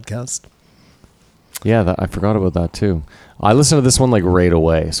this podcast. Yeah, I forgot about that too. I listened to this one like right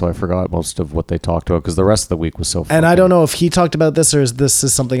away, so I forgot most of what they talked about because the rest of the week was so. And I don't know if he talked about this or this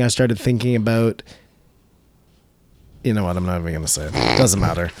is something I started thinking about. You know what? I'm not even going to say it. Doesn't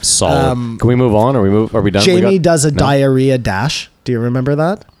matter. solid. Can we move on? Are we done? Jamie does a diarrhea dash. Do you remember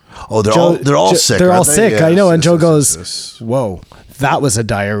that? Oh, they're all sick. They're all aren't they? sick. Yes, I know. And yes, Joe yes, goes, yes. "Whoa, that was a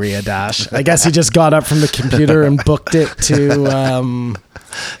diarrhea dash." I guess he just got up from the computer and booked it to.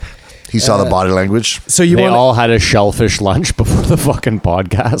 He saw the body language. So you They want all had a shellfish lunch before the fucking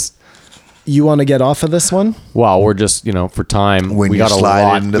podcast. to get off of this one? Wow, we're just for time. When we you got a slide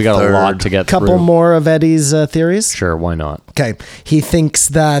lot. into We got a third. lot to get Couple through. more of Eddie's theories. Sure, why not? Okay. He thinks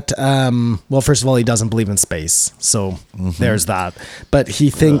that, well, first of all, he doesn't believe in space. So there's that. But he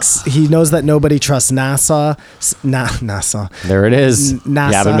thinks, he knows that nobody trusts NASA. NASA. There it is.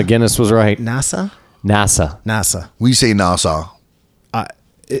 NASA. Gavin McGinnis was right. NASA? NASA. NASA. We say Nassau.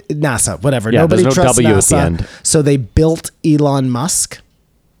 NASA, whatever. Yeah, Nobody there's no trusts W at the NASA. end. So they built Elon Musk,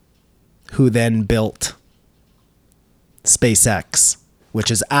 who then built SpaceX, which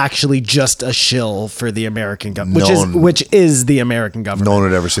is actually just a shill for the American government, which is the American government. No one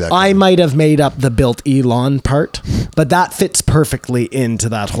would ever see that I coming. might have made up the built Elon part, but that fits perfectly into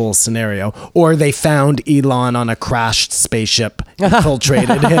that whole scenario. Or they found Elon on a crashed spaceship,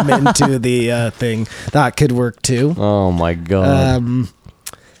 infiltrated him into the thing. That could work too. Oh my god.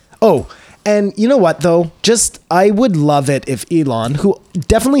 Oh, and you know what though? I would love it if Elon, who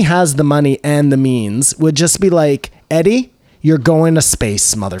definitely has the money and the means, would just be like, Eddie, you're going to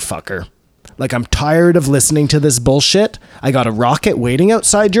space, motherfucker. Like, I'm tired of listening to this bullshit. I got a rocket waiting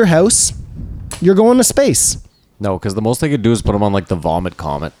outside your house. You're going to space. No, because the most they could do is put him on like the Vomit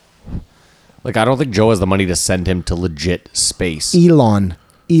Comet. Like, I don't think Joe has the money to send him to legit space. Elon.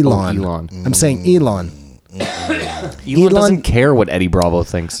 Elon. I'm saying Elon. Elon doesn't care what Eddie Bravo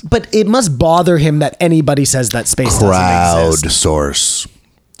thinks. But it must bother him that anybody says that space doesn't exist. Crowdsource.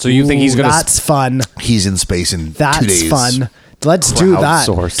 So you think he's going to... That's fun. He's in space in 2 That's days. fun. Let's do that.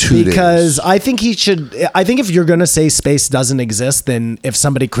 Crowdsource. 2 Because days. I think he should. I think if you're going to say space doesn't exist, then if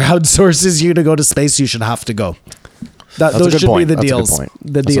somebody crowdsources you to go to space, you should have to go. That's a Those good should point. be the That's a good deals. point.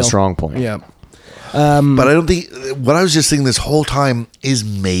 The That's deal. a strong point. Yeah. But I don't think what I was just thinking this whole time is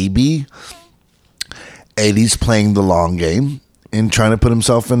maybe Eddie's playing the long game and trying to put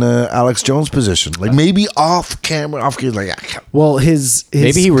himself in a Alex Jones position. Like maybe off camera, like Well, his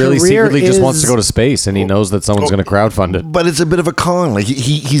Maybe he really career secretly just wants to is- go to space and he knows that someone's going to crowdfund it. but it's a bit of a con. Like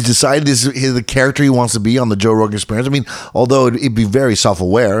he's decided this is the character he wants to be on the Joe Rogan Experience. I mean, although it'd be very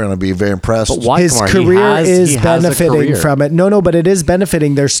self-aware and I'd be very impressed. But why? His Kamar, he career has is a benefiting career. from it. No, but it is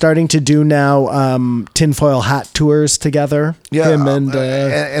benefiting. They're starting to do now tinfoil hat tours together. Yeah, Him and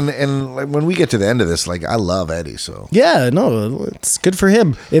and like when we get to the end of this, like I love Eddie, so yeah, no, it's good for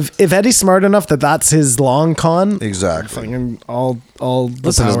him. If Eddie's smart enough that that's his long con, exactly. fucking all the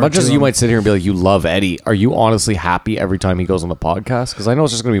Listen, as power much to as you him. might sit here and be like, you love Eddie, are you honestly happy every time he goes on the podcast? Because I know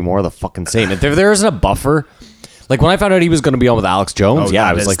it's just going to be more of the fucking same. If there isn't a buffer, like when I found out he was going to be on with Alex Jones, Oh, yeah, that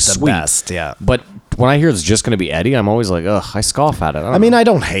I was is like, the sweet. best, yeah. But when I hear it's just going to be Eddie, I'm always like, ugh, I scoff at it. I mean, I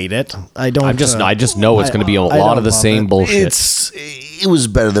don't hate it. I don't. I just know it's going to be a I lot don't of the love same it. bullshit. It was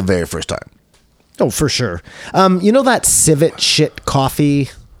better the very first time. Oh, for sure. You know that civet shit coffee?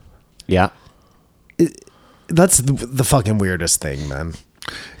 Yeah. That's the fucking weirdest thing, man.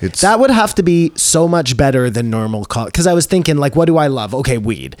 It's That would have to be so much better than normal coffee. Because I was thinking, like, what do I love? Okay,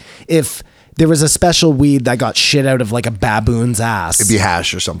 weed. If there was a special weed that got shit out of like a baboon's ass, it'd be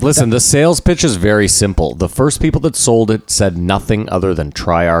hash or something. Listen, the sales pitch is very simple. The first people that sold it said nothing other than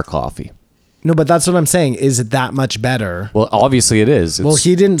try our coffee. no, but that's what I'm saying. Is it that much better? Well, obviously it is. Well,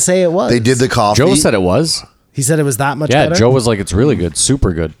 he didn't say it was. They did the coffee. Joe said it was. He said it was that much Yeah, better. Joe was like, it's really good,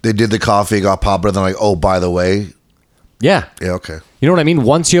 super good. They did the coffee, it got popular. Then like, oh, by the way, Yeah. yeah, okay. You know what I mean?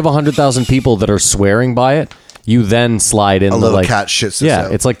 Once you have 100,000 people that are swearing by it, you then slide in A the little like cat shits this Yeah,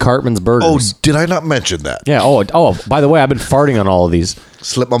 out. it's like Cartman's Oh, Burgers. did I not mention that? Yeah. Oh. By the way, I've been farting on all of these.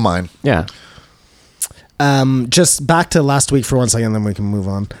 Slipped my mind. Yeah. Just back to last week for 1 second, then we can move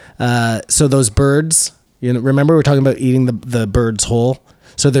on. So those birds, you know, remember we were talking about eating the birds whole?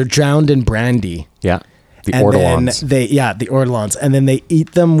 So they're drowned in brandy. Yeah. The And ortolans. then the ortolans, and then they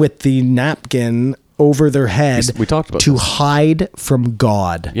eat them with the napkin over their head. We talked about to this. hide from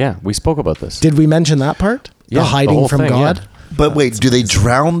God. Yeah, we spoke about this. Did we mention that part? Yeah, the the hiding whole from thing, God. yeah. But wait, do they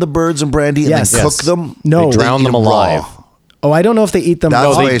drown the birds in brandy and Yes. then cook Yes. them? No, They drown eat them them alive. raw. Oh, I don't know if they eat them.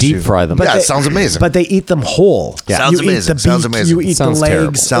 That's No, my they issue. deep fry them. Yeah, they- it sounds amazing. But they eat them whole. Yeah. Sounds You eat amazing. the Sounds beak, amazing. You eat Sounds the legs.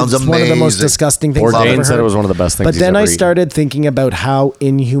 terrible. Sounds it's one of the most amazing. disgusting things I've Bourdain ever said heard. it was one of the best things But he's then ever I eaten. started thinking about how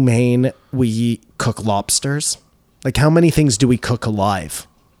inhumane we cook lobsters. Like, how many things do we cook alive?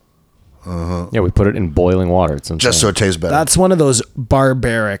 Yeah, we put it in boiling water. It's insane. just so it tastes better. That's one of those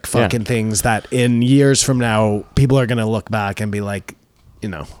barbaric fucking Yeah. things that in years from now, people are going to look back and be like, you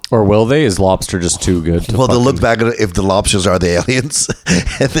know. Or will they? Is lobster just too good? To Well, they'll fucking- look back at it if the lobsters are the aliens.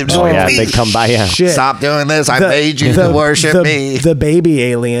 And they're just Oh like, yeah, "Please, they come by. Yeah. Shit. stop doing this. I made you to worship me. The baby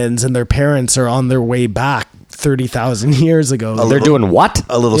aliens and their parents are on their way back 30,000 years ago. They're doing what?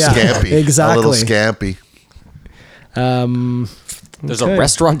 A little Yeah, scampy. exactly. A little scampy. There's Okay. a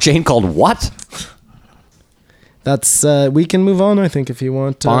restaurant chain called what? That's we can move on. I think if you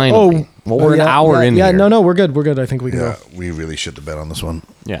want. Finally. Well, we're an hour in Yeah, here. no, we're good. We're good. I think we can Yeah, go. we really shit the bed on this one.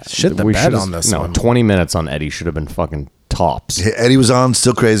 Yeah, Shit the we bed should've- on this No, one. 20 minutes on Eddie should have been fucking tops. Hey, Eddie was on,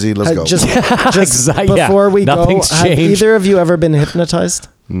 still crazy. Let's go. Just Exactly, yeah. before we go, Nothing's have changed. either of you ever been hypnotized?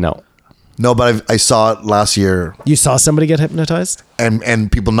 No. No, but I saw it last year, You saw somebody get hypnotized?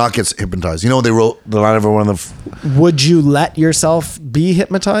 and people not get hypnotized. You know, they wrote the line over one of the. Would you let yourself be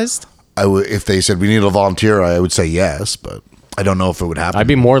hypnotized? I would if they said we need a volunteer, I would say yes, but I don't know if it would happen. I'd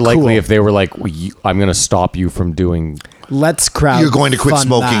be more likely Cool. if they were like, I'm going to stop you from doing Let's crowd. You're going to quit fund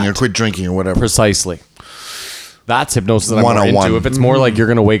smoking that. or quit drinking or whatever. precisely. That's hypnosis that I'm more 101. into. If it's more like you're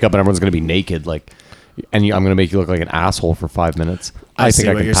going to wake up and everyone's going to be naked, like, and I'm going to make you look like an asshole for 5 minutes, I see think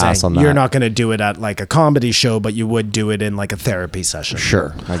I what can you're pass saying. on that. You're not going to do it at like a comedy show, but you would do it in like a therapy session.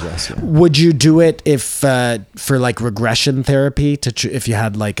 Sure, I guess. Yeah. Would you do it if for like regression therapy if you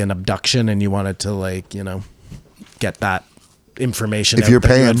had like an abduction and you wanted to like, you know, get that information If out you're that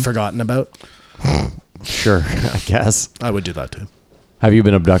you had paying. forgotten about? Sure, I guess. I would do that too. Have you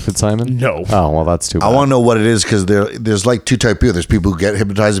been abducted, Simon? No. Oh, well, that's too bad. I want to know what it is because there's like two type of people. There's people who get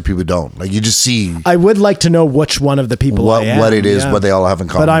hypnotized and people who don't. Like you just see I would like to know which one of the people what I am, what it is, yeah. what they all have in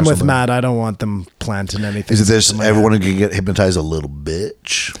common. But I'm or with something. Matt. I don't want them planting anything. Is it this into my everyone head. who can get hypnotized a little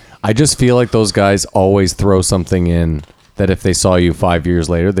bitch? I just feel like those guys always throw something in that if they saw you 5 years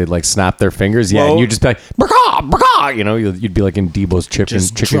later, they'd like snap their fingers. Yeah, Well- and you'd just be like, "Brah, brah," you know, you'd be like in Debo's chicken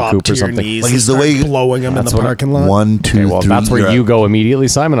drop coop to or your something. knees Like, and it's the start way- blowing them in That's the what- parking lot. 1, 2, Okay, well, 3. that's where you're you out. go immediately,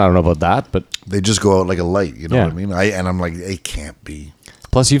 Simon. I don't know about that, but They just go out like a light. You know Yeah. what I mean? And I'm like, it can't be.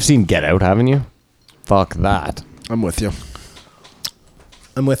 plus you've seen Get Out, haven't you? Fuck that. I'm with you.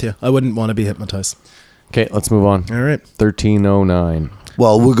 I'm with you. I wouldn't want to be hypnotized. Okay, let's move on. All right. 1309.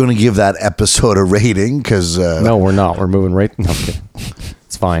 Well, we're going to give that episode a rating because No, we're not. We're moving right. No, I'm kidding.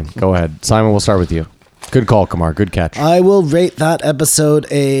 It's fine. Go ahead. Simon, we'll start with you. Good call, Kamar. Good catch. I will rate that episode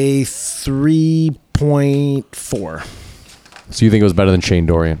a 3.4. So you think it was better than Shane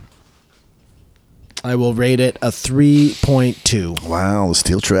Dorian? I will rate it a 3.2. wow, the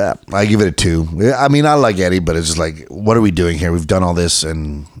steel trap. I give it a 2. I mean, I like Eddie, but it's just like, what are we doing here? We've done all this,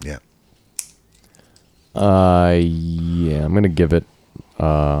 and yeah. Yeah, I'm gonna give it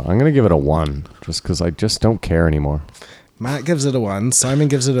a 1, just because I just don't care anymore. Matt gives it a 1. Simon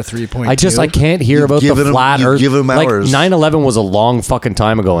gives it a 3.2. I can't hear about the given him- flat you've Earth. given him Like hours. 9/11 was a long fucking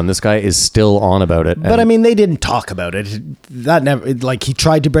time ago, and this guy is still on about it. But I mean, they didn't talk about it. That never, like, he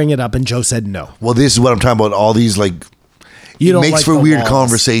tried to bring it up and Joe said no. Well, this is what I'm talking about. All these, like, You it don't makes like for the weird laws.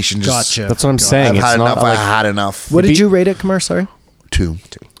 conversation. Just, Gotcha. that's what I'm saying. I've It's had not enough. like, I had enough. What did Be- you rate it, Kamar? Sorry. 2.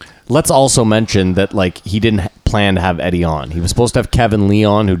 let's also mention that like he didn't plan to have Eddie on. He was supposed to have Kevin Lee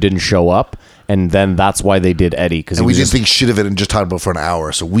on, who didn't show up, and then that's why they did Eddie because And we didn't think shit of it and just talked about it for an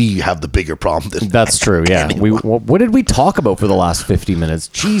hour. So we have the bigger problem than That's true. Yeah. What did we talk about for the last 50 minutes?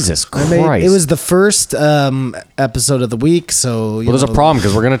 Jesus Christ. I mean, it was the first episode of the week, so Well, there's a problem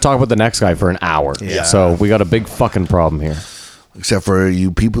because we're going to talk about the next guy for an hour. Yeah. So we got a big fucking problem here. Except for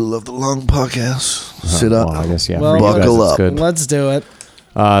you people who love the long podcast. Sit up. Well, I guess, yeah. Well, for you guys, buckle it's up. Good. Let's do it.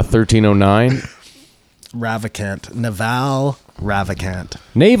 1309. Ravikant. Naval Ravikant.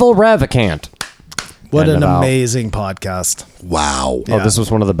 Naval Ravikant. What Yeah, an Naval. amazing podcast. Wow. Oh, this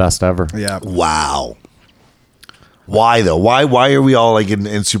was one of the best ever. Yeah. Wow. Why though? Why are we all like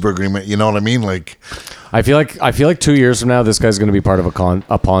in super agreement? You know what I mean? Like, I feel like 2 years from now, this guy's going to be part of a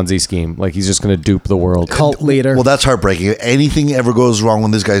Ponzi scheme. Like he's just going to dupe the world. Cult leader. well, that's heartbreaking. If anything ever goes wrong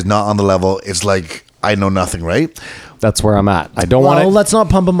when this guy's not on the level, it's like I know nothing, right? That's where I'm at. I don't want well, to. let's not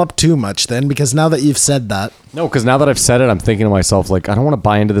pump him up too much then, because now that you've said that, No, because now that I've said it, I'm thinking to myself, like, I don't want to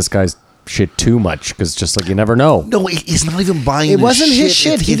buy into this guy's shit too much because just like you never know. No, he's not even buying. it wasn't his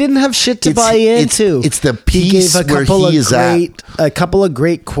shit. He didn't have shit to buy into. It's the He piece gave where he is a couple of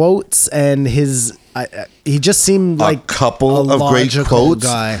great quotes, and he just seemed at. like A couple a of great logical quotes.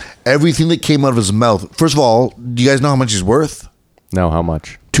 guy. Everything that came out of his mouth. First of all, do you guys know how much he's worth? No, how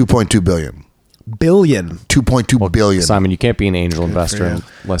much? 2.2 billion. Billion. 2.2 billion. Simon, you can't be an angel investor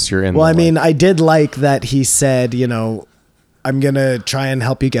unless you're in. Well, the, I mean, like- I did like that he said, I'm gonna try and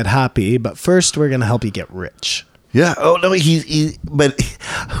help you get happy, but first we're gonna help you get rich. Yeah. Oh no, but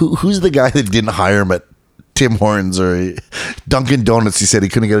who's the guy that didn't hire him at Tim Hortons or Dunkin' Donuts? He said he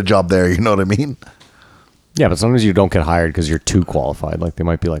couldn't get a job there. You know what I mean? yeah, but sometimes you don't get hired because you're too qualified. Like they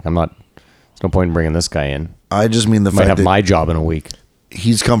might be like, I'm not. There's no point in bringing this guy in. I just mean the Might fact have that my job in a week.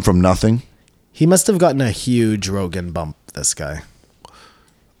 he's come from nothing. He must have gotten a huge Rogan bump, this guy.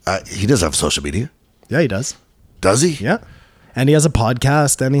 He does have social media, Yeah, he does. does he? Yeah. And he has a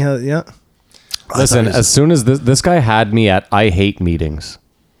podcast, and he has, yeah. Listen, he was- as soon as this guy had me at, I hate meetings.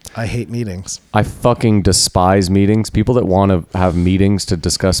 I hate meetings. I fucking despise meetings. People that want to have meetings to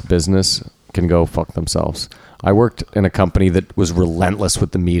discuss business can go fuck themselves. I worked in a company that was relentless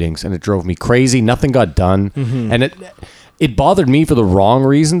with the meetings, and it drove me crazy. Nothing got done, and it bothered me for the wrong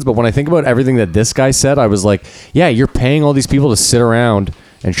reasons. But when I think about everything that this guy said, I was like, yeah, you're paying all these people to sit around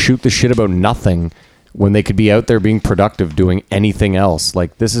and shoot the shit about nothing when they could be out there being productive doing anything else.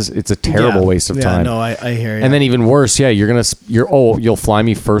 Like it's a terrible Yeah. waste of Yeah, time. no, I hear you. And then even worse, yeah, you'll fly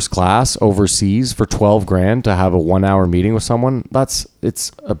me first class overseas for $12,000 to have a 1 hour meeting with someone.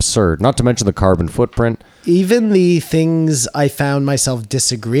 It's absurd. Not to mention the carbon footprint. Even the things I found myself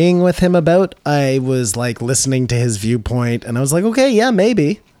disagreeing with him about, I was like listening to his viewpoint, and I was like, okay, yeah,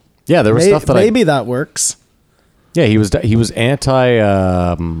 maybe. Yeah, there was stuff that maybe that works. Yeah, he was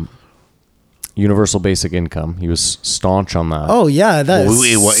anti universal basic income. He was staunch on that. Oh yeah, that's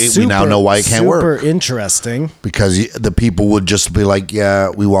Well, we now know why it can't work. Super interesting. Because the people would just be like, yeah,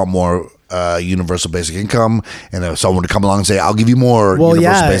 we want more universal basic income, and if someone would come along and say, I'll give you more Well,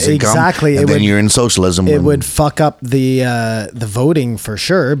 universal yeah, basic income, exactly. and It then would- you're in socialism. It when- would fuck up the voting for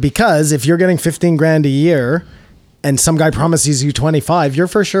sure, because if you're getting $15,000 a year and some guy promises you 25, you're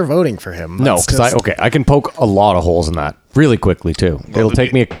for sure voting for him. No, That's because I can poke a lot of holes in that really quickly too. It'll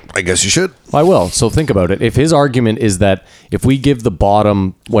take me. I guess you should. I will. So think about it. If his argument is that if we give the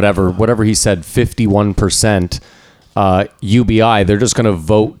bottom whatever he said, 51% UBI, they're just going to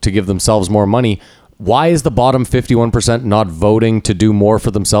vote to give themselves more money. Why is the bottom 51% not voting to do more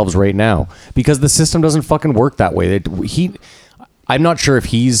for themselves right now? Because the system doesn't fucking work that way. I'm not sure if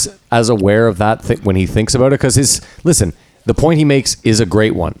he's as aware of that when he thinks about it. Because the point he makes is a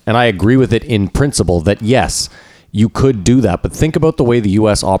great one, and I agree with it in principle. That yes, you could do that, but think about the way the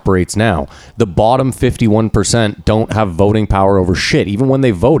U.S. operates now. The bottom 51% don't have voting power over shit. Even when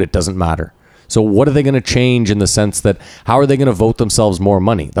they vote, it doesn't matter. So what are they going to change in the sense that how are they going to vote themselves more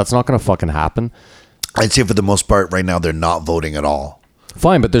money? That's not going to fucking happen. I'd say for the most part right now, they're not voting at all.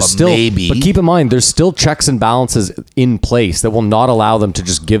 Fine, but there's but keep in mind, there's still checks and balances in place that will not allow them to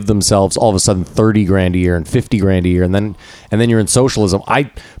just give themselves all of a sudden 30 grand a year and 50 grand a year. And then you're in socialism. I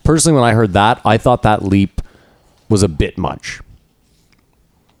personally, when I heard that, I thought that leap was a bit much.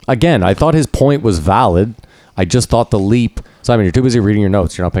 Again, I thought his point was valid. I just thought the leap. Simon, you're too busy reading your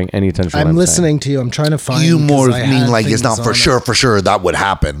notes. You're not paying any attention to what I'm listening saying. to you. I'm trying to find. You more mean like it's not for sure that would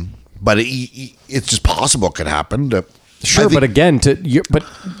happen, but it's just possible it could happen. Sure, but again, but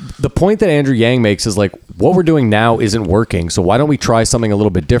the point that Andrew Yang makes is like what we're doing now isn't working. So why don't we try something a little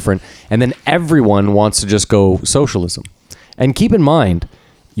bit different? And then everyone wants to just go socialism. And keep in mind,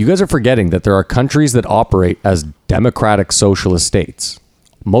 you guys are forgetting that there are countries that operate as democratic socialist states.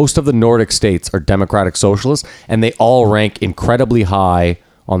 Most of the Nordic states are democratic socialists, and they all rank incredibly high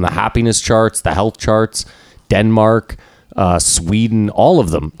on the happiness charts, the health charts. Denmark, Sweden, all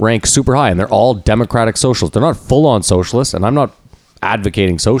of them rank super high, and they're all democratic socialists. They're not full-on socialists, and I'm not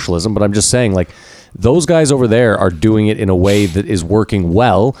advocating socialism, but I'm just saying, like, those guys over there are doing it in a way that is working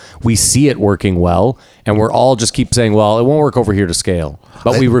well. We see it working well, and we're all just keep saying, well, it won't work over here to scale,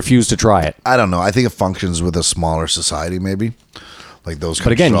 but we refuse to try it. I don't know. I think it functions with a smaller society, maybe. Like those.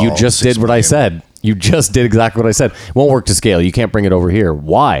 But again, you just did what I said. You just did exactly what I said. It won't work to scale. You can't bring it over here.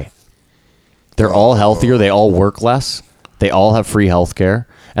 Why? They're all healthier. They all work less. They all have free healthcare.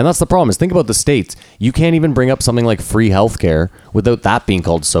 And that's the problem is think about the states. You can't even bring up something like free healthcare without that being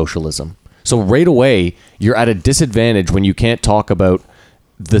called socialism. So right away, you're at a disadvantage when you can't talk about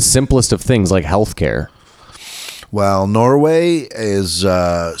the simplest of things like healthcare. Well, Norway is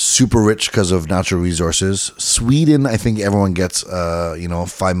super rich because of natural resources. Sweden, I think everyone gets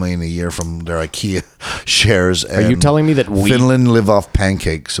 $5 million a year from their IKEA shares. And are you telling me that Finland live off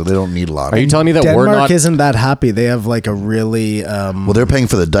pancakes, so they don't need a lot? Are you telling me that Denmark isn't that happy? They have like a really well, they're paying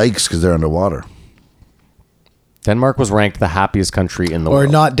for the dikes because they're underwater. Denmark was ranked the happiest country in the world.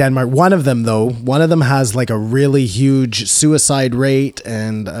 Or not Denmark. One of them, though. One of them has like a really huge suicide rate,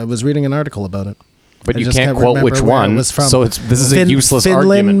 and I was reading an article about it. But you can't quote which one, so this is a useless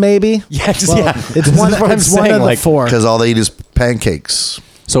Finland, argument. Maybe? Yes, well, yeah. It's one of the four. Because all they eat is pancakes.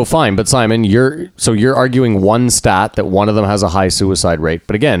 So fine, but Simon, you're arguing one stat that one of them has a high suicide rate.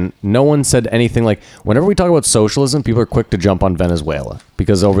 But again, no one said anything like, whenever we talk about socialism, people are quick to jump on Venezuela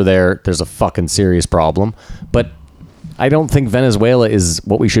because over there's a fucking serious problem. But I don't think Venezuela is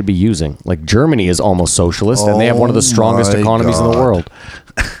what we should be using. Like Germany is almost socialist, and they have one of the strongest economies in the world.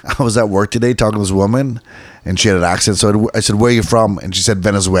 I was at work today talking to this woman, and she had an accent. So I said, "Where are you from?" And she said,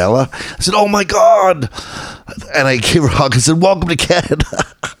 "Venezuela." I said, "Oh my God!" And I gave her a hug and said, "Welcome to Canada."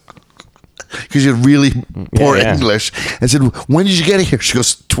 Because you had really poor English. I said, "When did you get here?" She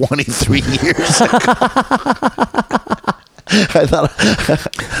goes, 23 years. I thought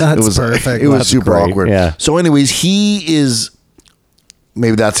it was perfect. It was super awkward. Yeah. So, anyways,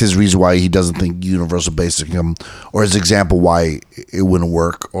 maybe that's his reason why he doesn't think universal basic income, or his example why it wouldn't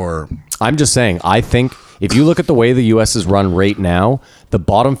work. Or I'm just saying, I think if you look at the way the U.S. is run right now, the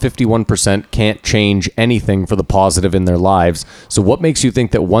bottom 51% can't change anything for the positive in their lives. So what makes you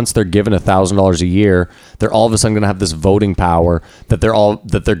think that once they're given $1,000 a year, they're all of a sudden going to have this voting power that they're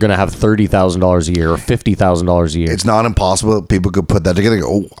going to have $30,000 a year or $50,000 a year? It's not impossible. People could put that together. And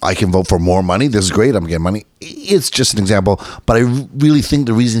go, oh, I can vote for more money. This is great. I'm getting money. It's just an example. But I really think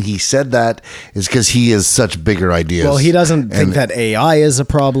the reason he said that is because he has such bigger ideas. Well, he doesn't think that AI is a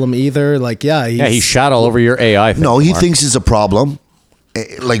problem either. Like, he shot all over your AI thing. No, he thinks it's a problem.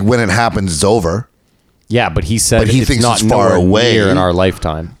 Like when it happens, it's over. Yeah, but he said he it's thinks not it's far away in our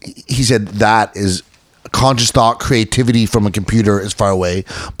lifetime. He said that is conscious thought, creativity from a computer is far away.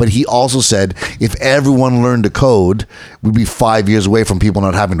 But he also said if everyone learned to code, we'd be 5 years away from people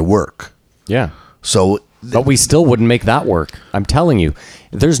not having to work. Yeah. So, but we still wouldn't make that work. I'm telling you,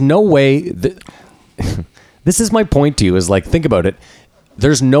 there's no way that. This is my point to you. Is like, think about it.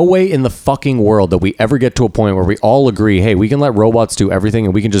 There's no way in the fucking world that we ever get to a point where we all agree, hey, we can let robots do everything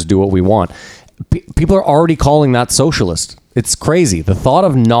and we can just do what we want. People are already calling that socialist. It's crazy. The thought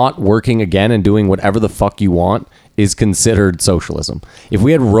of not working again and doing whatever the fuck you want is considered socialism. If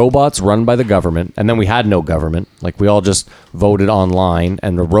we had robots run by the government and then we had no government, like we all just voted online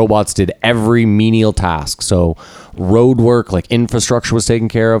and the robots did every menial task. So road work, like infrastructure was taken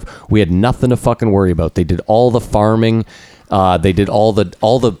care of. We had nothing to fucking worry about. They did all the farming. They did all the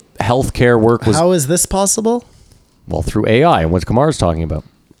healthcare work was How is this possible? well through AI and what Kamar's talking about.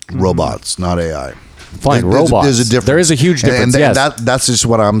 Robots, not AI. Fine, robots. There's a difference. There is a huge difference. And yes. that's just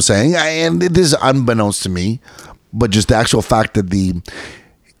what I'm saying. And it is unbeknownst to me, but just the actual fact that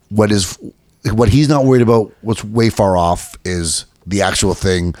what he's not worried about, what's way far off, is the actual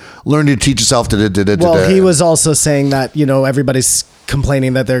thing. Learn to teach yourself to. Well, he was also saying that, everybody's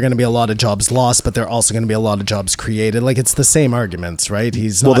complaining that there are going to be a lot of jobs lost, but there are also going to be a lot of jobs created. Like, it's the same arguments, right?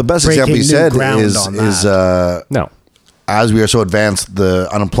 He's not the best example he breaking new said ground is on that. No. as we are so advanced, the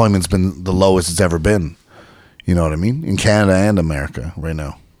unemployment's been the lowest it's ever been. You know what I mean? In Canada and America right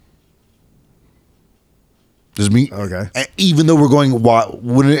now. Just me. Okay. Even though we're going,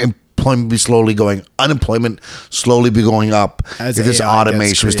 wouldn't unemployment be slowly be going up As if this AI gets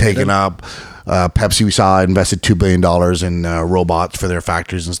automation was created? taken up? Pepsi, we saw, invested $2 billion in robots for their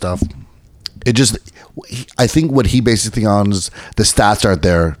factories and stuff. I think what he basically on is the stats aren't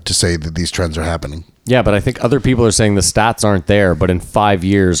there to say that these trends are happening. Yeah, but I think other people are saying the stats aren't there, but in 5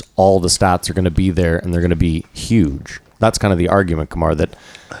 years, all the stats are going to be there and they're going to be huge. That's kind of the argument, Kamar, that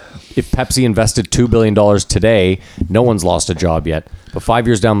if Pepsi invested $2 billion today, no one's lost a job yet. But 5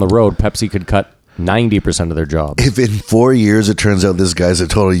 years down the road, Pepsi could cut 90% of their jobs. If in 4 years it turns out this guy's a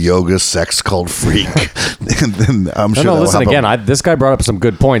total yoga sex cult freak, then I'm sure. No, that'll listen happen. again. This guy brought up some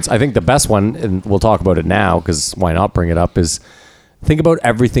good points. I think the best one, and we'll talk about it now because why not bring it up, is think about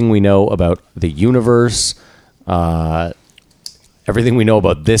everything we know about the universe, everything we know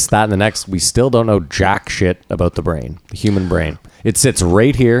about this, that, and the next. We still don't know jack shit about the brain, the human brain. It sits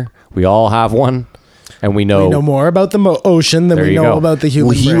right here. We all have one. And we know more about the ocean than There we you know go. about the human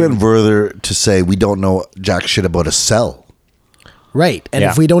Well, he brain. went further to say we don't know jack shit about a cell. Right. And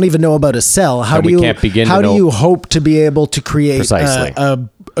Yeah. if we don't even know about a cell, how Then do we you can't begin to how do know- you hope to be able to create Precisely.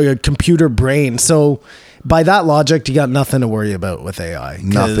 a computer brain? So by that logic, you got nothing to worry about with AI. 'Cause,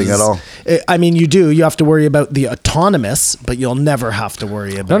 Nothing at all. I mean, you have to worry about the autonomous, but you'll never have to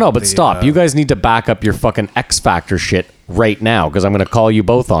worry about No, but the, stop. You guys need to back up your fucking X Factor shit right now because I'm going to call you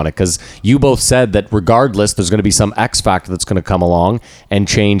both on it because you both said that regardless, there's going to be some X Factor that's going to come along and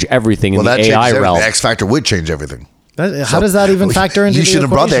change everything in Well, the that AI changes everything. realm. The X factor would change everything. How does that even factor into You the should have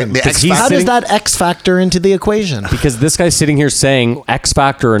brought equation? the X he's How factor. does that X factor into the equation? Because this guy's sitting here saying X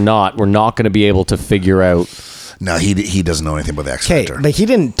Factor or not, we're not going to be able to figure out. No, he doesn't know anything about the X Okay, factor. but he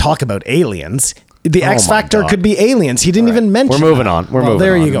didn't talk about aliens. The X my factor God. could be aliens. He didn't even mention. We're moving that. on. We're Well, moving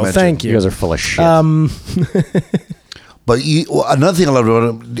there on. you go. Mention. Thank You you. guys are full of shit. But another thing I love about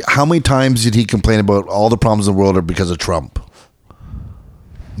him, how many times did he complain about all the problems in the world are because of Trump?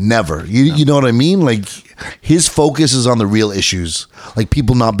 Never. You know what I mean? Like, his focus is on the real issues. Like,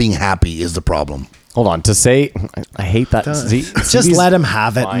 people not being happy is the problem. Hold on. To say, I hate that. Just let him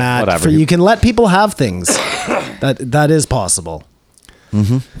have it, Fine, Matt. whatever. For you can let people have things. That is possible.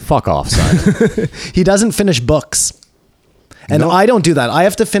 Fuck off, son. He doesn't finish books. And I don't do that. I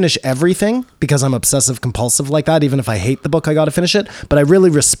have to finish everything because I'm obsessive compulsive like that. Even if I hate the book, I got to finish it. But I really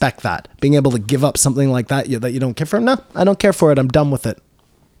respect that. Being able to give up something like that that you don't care for. No, I don't care for it. I'm done with it.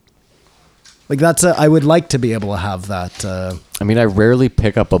 Like I would like to be able to have that. I mean, I rarely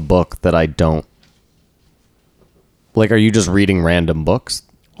pick up a book that I don't. Like, are you just reading random books?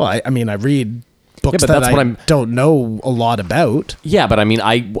 Well, I mean, I read books but that that's what I I'm- don't know a lot about. Yeah, but I mean,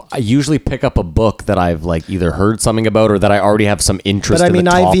 I usually pick up a book that I've like either heard something about or that I already have some interest But I in mean,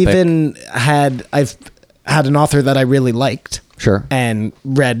 the topic. I've had an author that I really liked. Sure. And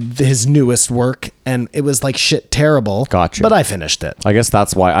read his newest work, and it was like shit terrible. Gotcha. But I finished it. I guess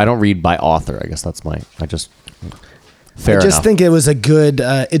that's why I don't read by author. I guess that's fair I just enough. think it was a good.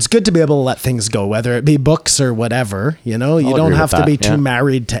 It's good to be able to let things go, whether it be books or whatever. You know, you I'll don't agree have with to be that, too yeah.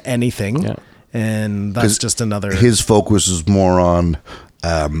 married to anything. Yeah. And that's just another. His focus is more on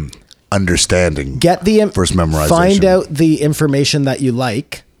understanding. Get the first memorization. Find out the information that you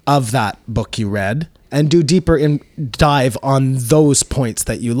like of that book you read, and do deeper dive on those points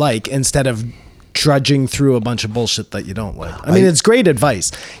that you like instead of trudging through a bunch of bullshit that you don't like. I mean, it's great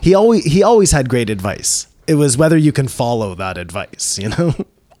advice. He always had great advice. It was whether you can follow that advice, you know?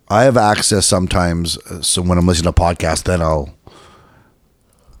 I have access sometimes, so when I'm listening to podcasts, then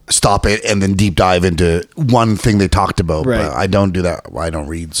stop it and then deep dive into one thing they talked about. Right. But I don't do that. I don't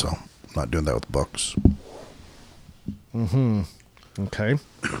read, so I'm not doing that with books. Okay.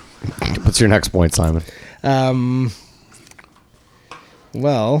 What's your next point, Simon?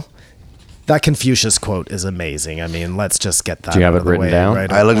 Well, that Confucius quote is amazing. I mean, let's just get that. Do you have out it of the written way down?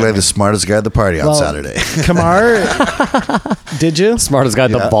 right I look away. like the smartest guy at the party on Well, Saturday. Kamar, did you? Smartest guy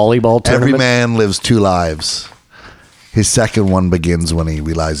at the Yeah. volleyball tournament. Every man lives 2 lives. His second one begins when he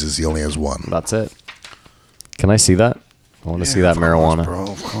realizes he only has one. That's it. Can I see that? I want to see that marijuana. Bro,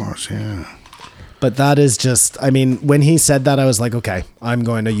 of course, yeah. But that is just, I mean, when he said that, I was like, okay, I'm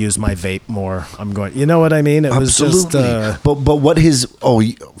going to use my vape more. I'm going, you know what I mean? It was just, but what his,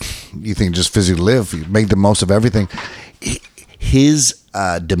 you think just physically live, you make the most of everything. His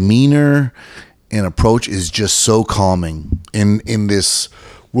demeanor and approach is just so calming in this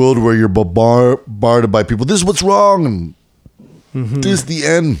world where you're bombarded by people. This is what's wrong, and this is the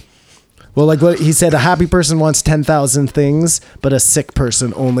end. well, like what he said, a happy person wants 10,000 things, but a sick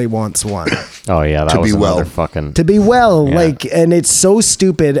person only wants one. Oh yeah, that To was be another well. fucking. To be well, Yeah. like, and it's so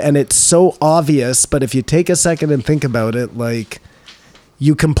stupid and it's so obvious, but if you take a second and think about it, like,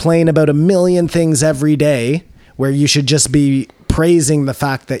 you complain about a million things every day where you should just be praising the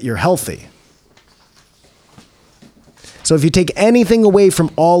fact that you're healthy. So if you take anything away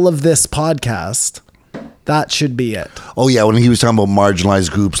from all of this podcast, that should be it. Oh yeah, when he was talking about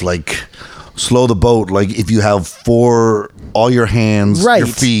marginalized groups, like slow the boat. Like if you have all your hands, Right. your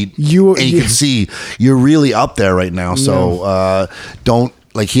feet, You- and you can see, you're really up there right now. So don't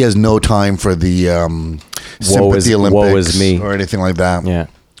like. He has no time for the sympathy Olympics woe is me. or anything like that. Yeah.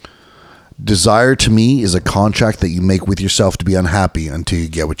 Desire to me is a contract that you make with yourself to be unhappy until you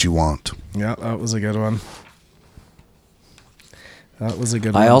get what you want. Yeah, that was a good one. That was a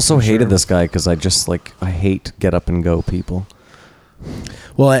good one. I also for hated sure. this guy because I just I hate get up and go people.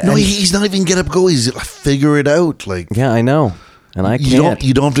 Well, No, and- he's not even get up, go. He's figure it out. Like Yeah, I know, and I you can't.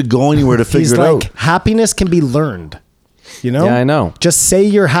 don't have to go anywhere to he's figure it like, out. happiness can be learned. You know? Yeah, I know. Just say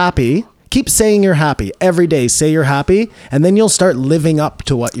you're happy. Keep saying you're happy every day. Say you're happy, and then you'll start living up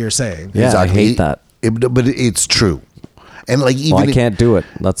to what you're saying. Yeah, I hate that. But it's true, and like even Well, I can't do it.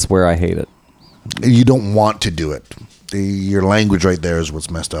 That's where I hate it. you don't want to do it. Your language right there is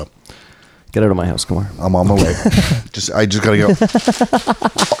what's messed up. Get out of my house, Kumar. I'm on my way. I just gotta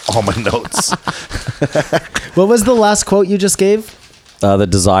go. All my notes. What was the last quote you just gave? The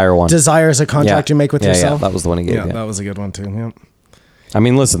desire one. Desire is a contract Yeah. you make with Yeah, yeah, yourself. that was the one he gave, yeah. that was a good one too. Yeah. I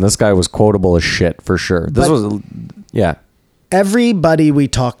mean, listen, this guy was quotable as shit for sure. This But- was, yeah. Everybody we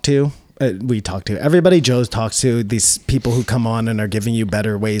talk to, everybody Joe talks to, these people who come on and are giving you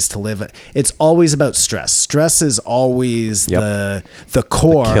better ways to live. It's always about stress. Stress is always Yep. the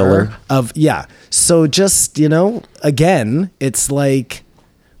core killer. of, So just, again, it's like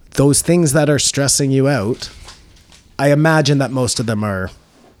those things that are stressing you out. I imagine that most of them are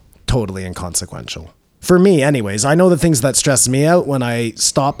totally inconsequential. For me, anyways. I know the things that stress me out, when I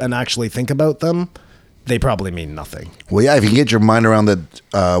stop and actually think about them, they probably mean nothing. Well, yeah, if you can get your mind around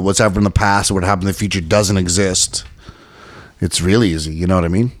that, what's happened in the past or what happened in the future doesn't exist, it's really easy. You know what I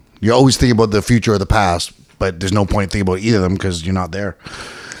mean? You always think about the future or the past, but there's no point thinking about either of them because you're not there.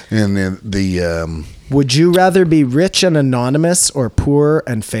 And the Would you rather be rich and anonymous or poor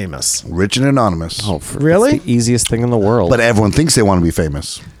and famous? rich and anonymous. Oh, Really? It's the easiest thing in the world. But everyone thinks they want to be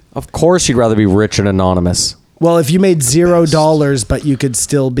famous. of course, you'd rather be rich and anonymous. Well, if you made $0, but you could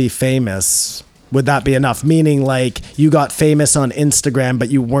still be famous, would that be enough? Meaning, like, you got famous on Instagram, but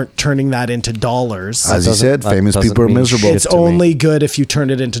you weren't turning that into dollars. As he said, that famous doesn't people are mean miserable. shit It's to me. only good if you turn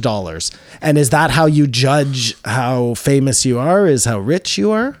it into dollars. And is that how you judge how famous you are? Is how rich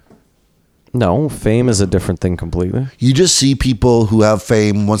you are? No, fame is a different thing completely. You just see people who have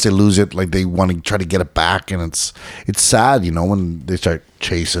fame, once they lose it, like they want to try to get it back, and it's sad, when they start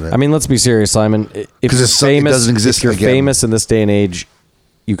chasing it. I mean, let's be serious, Simon. If 'Cause you're it's so- it famous, doesn't exist if you're again. famous in this day and age,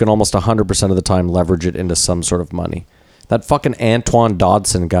 you can almost 100% of the time leverage it into some sort of money. That fucking Antoine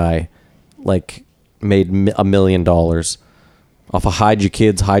Dodson guy, made $1 million off of hide your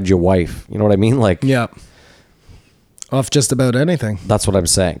kids, hide your wife. You know what I mean? Yeah. Off just about anything. That's what I'm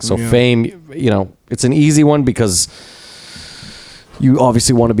saying. So fame, it's an easy one because you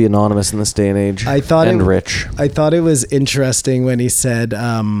obviously want to be anonymous in this day and age. And rich. I thought it was interesting when he said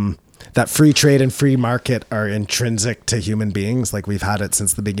that free trade and free market are intrinsic to human beings. Like, we've had it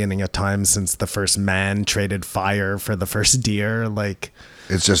since the beginning of time, since the first man traded fire for the first deer. Like,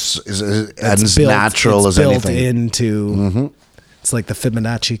 it's just as natural as built anything. into. It's like the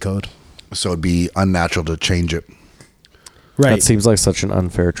Fibonacci code. So it'd be unnatural to change it. Right. That seems like such an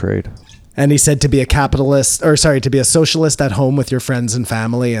unfair trade. And he said to be a capitalist, or sorry, to be a socialist at home with your friends and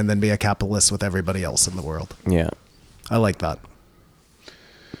family, and then be a capitalist with everybody else in the world. Yeah. I like that.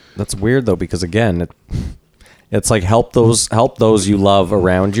 That's weird though, because again, it's like help those you love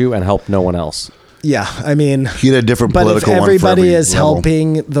around you and help no one else. Yeah, I mean, He had a different but if political one for everybody every is level.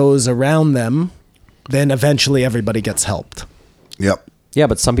 helping those around them, then eventually everybody gets helped. Yep. Yeah,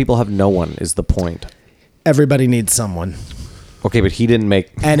 but some people have no one is the point. Everybody needs someone. Okay, but he didn't make...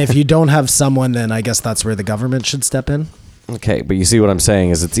 And if you don't have someone, then I guess that's where the government should step in. Okay, but you see what I'm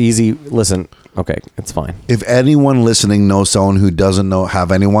saying is it's easy. Listen, okay, it's fine. If anyone listening knows someone who doesn't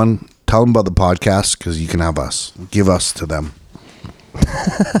have anyone, tell them about the podcast because you can have us. Give us to them.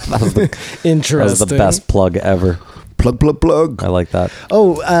 Interesting. That was the best plug ever. Plug. I like that.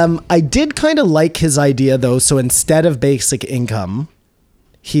 Oh, I did kind of like his idea though. So instead of basic income,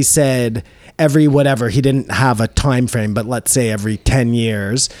 he said every whatever, he didn't have a time frame, but let's say every 10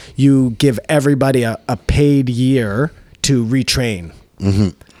 years, you give everybody a paid year to retrain. Mm-hmm.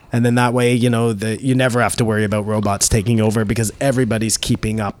 And then that way, you never have to worry about robots taking over because everybody's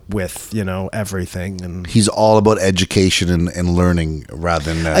keeping up with, everything. And He's all about education and learning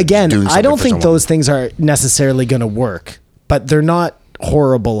rather than again, doing I don't something for think someone. those things are necessarily going to work, but they're not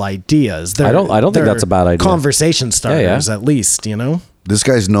horrible ideas. I don't think they're that's a bad idea. Conversation starters, at least, This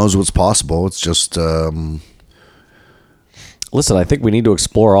guy knows what's possible. It's just Listen, I think we need to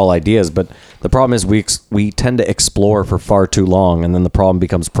explore all ideas, but the problem is we tend to explore for far too long, and then the problem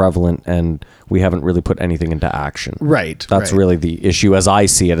becomes prevalent, and we haven't really put anything into action. Right. That's right. really the issue, as I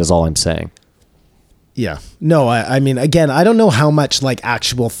see it, is all I'm saying. Yeah. No, I mean, again, I don't know how much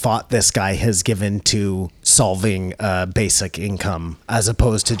actual thought this guy has given to solving basic income as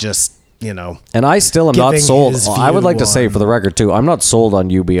opposed to just, And I still am not Giving sold. his I would like to view say, on- for the record, too, I'm not sold on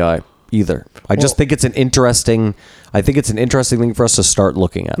UBI either. I just think it's an interesting thing for us to start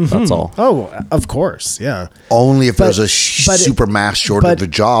looking at. That's all. Oh, of course. Yeah. only if there's a but- super mass shortage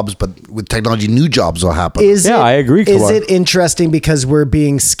of jobs, but with technology, new jobs will happen. I agree, Is Kumar. it interesting because we're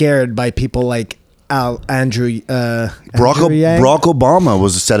being scared by people like Andrew Yang? Barack Obama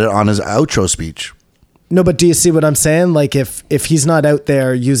said it on his outro speech. No, but do you see what I'm saying? If he's not out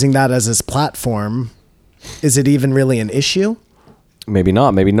there using that as his platform, is it even really an issue? Maybe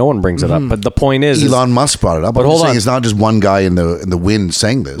not. Maybe no one brings it up. But the point is, Elon Musk brought it up. But But hold I'm saying on. it's not just one guy in the wind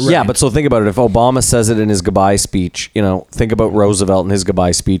saying this. yeah. But so think about it. If Obama says it in his goodbye speech, think about Roosevelt in his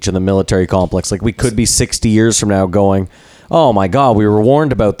goodbye speech in the military complex. We could be 60 years from now going, oh my God, we were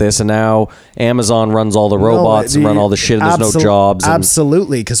warned about this, and now Amazon runs all the robots and run all the shit, and there's no jobs. And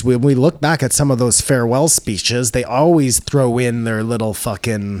Absolutely, because when we look back at some of those farewell speeches, they always throw in their little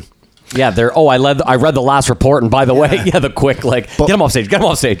fucking... yeah, I read the last report, and by the way, the quick get him off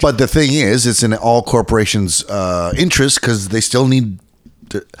stage. But the thing is, it's in all corporations' interest because they still need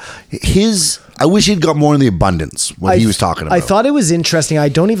I wish he'd got more in the abundance what he was talking about. I thought it was interesting. I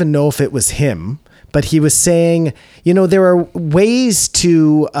don't even know if it was him, but he was saying, there are ways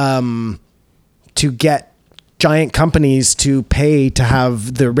to get giant companies to pay to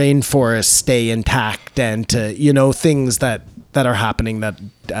have the rainforest stay intact and to, things that are happening that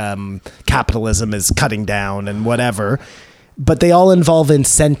capitalism is cutting down and whatever. But they all involve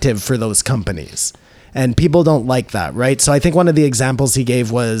incentive for those companies. And people don't like that, right? So I think one of the examples he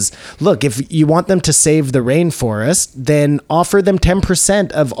gave was, look, if you want them to save the rainforest, then offer them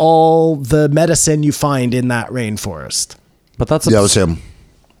 10% of all the medicine you find in that rainforest. But that's that was him.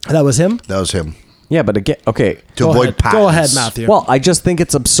 That was him? That was him. Yeah, but again, okay. To avoid patents. Go ahead, Matthew. Well, I just think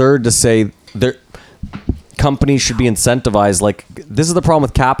it's absurd to say companies should be incentivized. This is the problem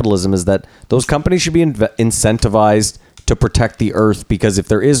with capitalism, is that those companies should be incentivized to protect the earth, because if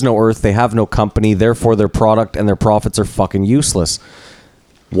there is no earth, they have no company, therefore their product and their profits are fucking useless.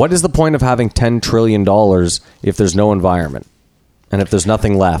 What is the point of having $10 trillion if there's no environment and if there's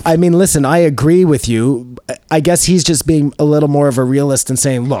nothing left? I mean, listen, I agree with you. I guess he's just being a little more of a realist and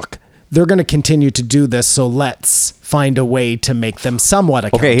saying, look, they're going to continue to do this, so let's find a way to make them somewhat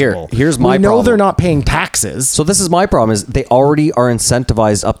accountable. Okay, here's my We know problem. they're not paying taxes. So this is my problem, is they already are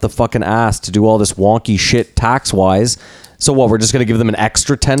incentivized up the fucking ass to do all this wonky shit tax-wise. So what, we're just going to give them an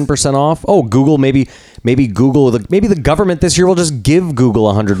extra 10% off? Oh, Google, maybe Google, maybe the government this year will just give Google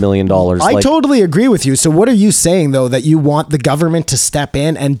 $100 million. I totally agree with you. So what are you saying, though, that you want the government to step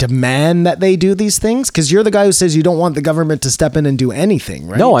in and demand that they do these things? Because you're the guy who says you don't want the government to step in and do anything,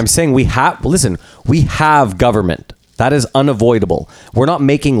 right? No, I'm saying we have government. That is unavoidable. We're not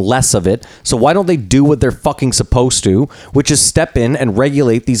making less of it. So why don't they do what they're fucking supposed to, which is step in and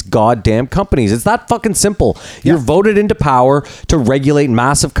regulate these goddamn companies? It's that fucking simple. You're voted into power to regulate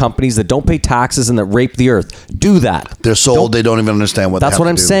massive companies that don't pay taxes and that rape the earth. Do that. They're sold. They don't even understand what That's what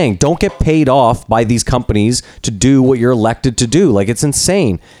I'm saying. Don't get paid off by these companies to do what you're elected to do. Like, it's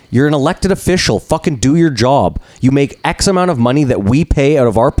insane. You're an elected official. Fucking do your job. You make X amount of money that we pay out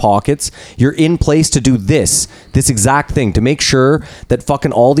of our pockets. You're in place to do this exact thing, to make sure that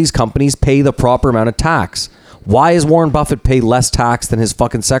fucking all these companies pay the proper amount of tax. Why is Warren Buffett pay less tax than his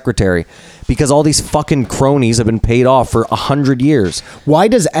fucking secretary? Because all these fucking cronies have been paid off for 100 years. Why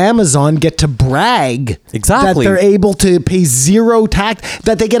does Amazon get to brag Exactly. that they're able to pay zero tax,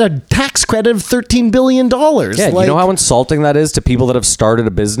 that they get a tax credit of $13 billion? Yeah, you know how insulting that is to people that have started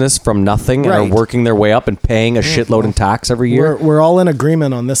a business from nothing and Right. are working their way up and paying a shitload in tax every year? We're all in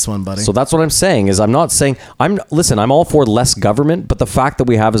agreement on this one, buddy. So that's what I'm saying is I'm not saying listen, I'm all for less government, but the fact that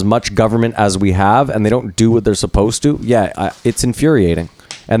we have as much government as we have and they don't do what they're supposed to, it's infuriating.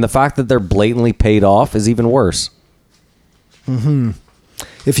 And the fact that they're blatantly paid off is even worse.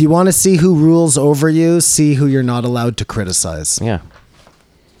 If you want to see who rules over you, see who you're not allowed to criticize. Yeah.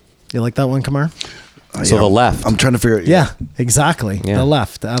 You like that one, Kamar? So the left. I'm trying to figure. Yeah, exactly. Yeah. The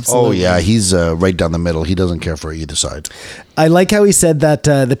left, absolutely. Oh yeah, he's right down the middle. He doesn't care for either side. I like how he said that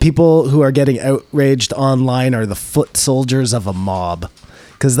the people who are getting outraged online are the foot soldiers of a mob.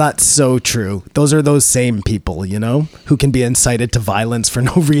 Because that's so true. Those are those same people, you know, who can be incited to violence for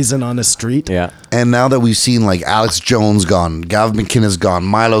no reason on a street. Yeah. And now that we've seen like Alex Jones gone, Gavin McKinnon gone,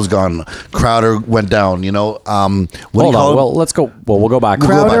 Milo's gone, Crowder went down, you know. Hold on. Well, let's go. Well, we'll go back.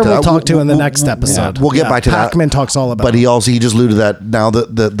 Crowder to we'll that. talk to in the next episode. We'll get back to that. Pac-Man talks all about But it. he just alluded that now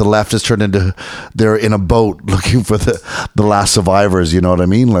the left has turned into, they're in a boat looking for the last survivors. You know what I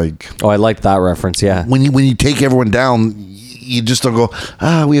mean? Like, Oh, I like that reference. Yeah. when you take everyone down, you just don't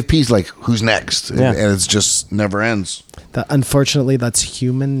go, we have peace. Like, who's next? Yeah. And it's just never ends. Unfortunately, that's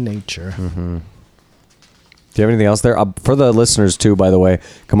human nature. Mm-hmm. Do you have anything else there? For the listeners, too, by the way,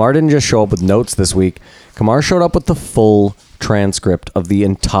 Kamar didn't just show up with notes this week. Kamar showed up with the full transcript of the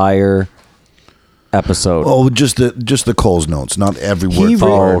entire episode. Oh, just the Cole's notes, not every word He for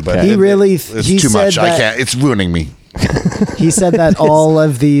re- word. But he really- it's he too said much. I that- can't. It's ruining me. He said that all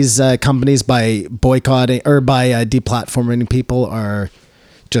of these companies, by boycotting or by deplatforming people, are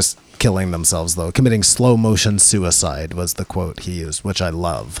just killing themselves, though. Committing slow motion suicide was the quote he used, which I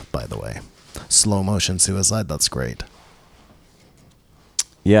love, by the way. Slow motion suicide, that's great.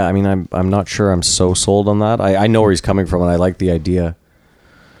 Yeah, I mean, I'm not sure I'm so sold on that. I know where he's coming from, and I like the idea.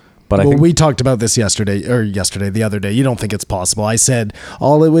 But I think we talked about this the other day. You don't think it's possible. I said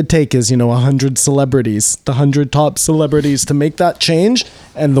all it would take is, 100 celebrities, the 100 top celebrities to make that change,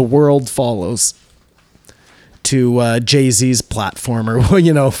 and the world follows to Jay-Z's platform or,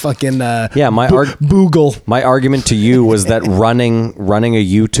 fucking Boogle. my argument to you was that running a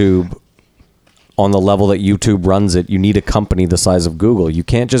YouTube on the level that YouTube runs it, you need a company the size of Google. You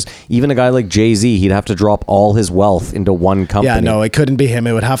can't just, even a guy like Jay-Z, he'd have to drop all his wealth into one company. Yeah, no, it couldn't be him.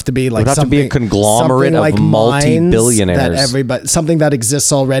 It would have to be like It would have to be a conglomerate something of like multi-billionaires. That something that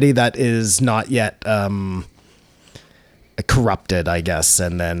exists already that is not yet corrupted, I guess,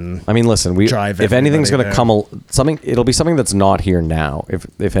 and then I mean, listen, drive if anything's going to everybody come, it'll be something that's not here now.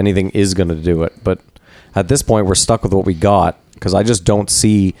 If anything is going to do it, but at this point, we're stuck with what we got because I just don't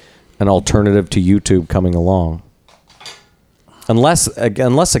see an alternative to YouTube coming along. Unless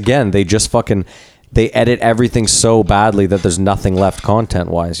again, they just they edit everything so badly that there's nothing left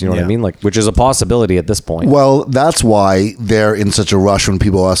content-wise. You know what I Yeah. mean? Like, which is a possibility at this point. Well, that's why they're in such a rush when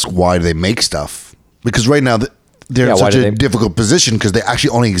people ask why do they make stuff. Because right now they're Yeah, in why such do a they- difficult position because they actually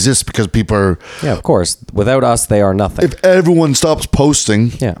only exist because people are. Yeah, of course. Without us, they are nothing. If everyone stops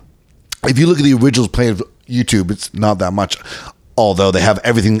posting, Yeah. if you look at the originals playing YouTube, it's not that much. Although they have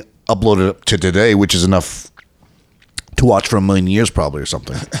everything uploaded up to today, which is enough to watch for 1 million years probably or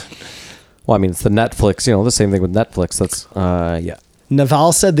something. Well, I mean, it's the Netflix. The same thing with Netflix. That's yeah.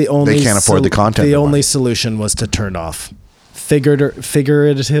 Naval said the only They can't afford the content The they only want. solution was to turn off,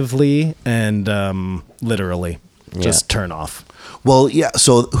 figuratively and literally, just turn off. Well, yeah.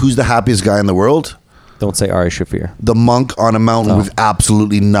 So who's the happiest guy in the world? Don't say Ari Shafir. The monk on a mountain with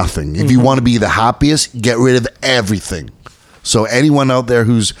absolutely nothing. If you want to be the happiest, get rid of everything. So anyone out there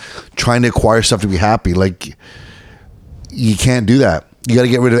who's trying to acquire stuff to be happy, like, you can't do that. You got to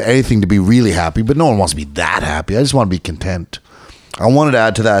get rid of anything to be really happy, but no one wants to be that happy. I just want to be content. I wanted to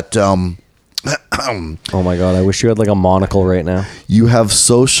add to that, Oh my God, I wish you had like a monocle right now. you have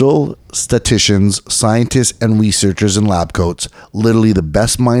social statisticians, scientists, and researchers in lab coats, literally the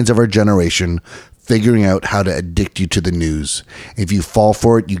best minds of our generation, figuring out how to addict you to the news. If you fall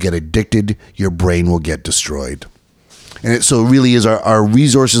for it, you get addicted, your brain will get destroyed. And it really is our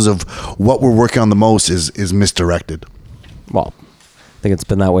resources of what we're working on the most is misdirected. Well, I think it's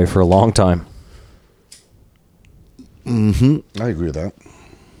been that way for a long time. I agree with that.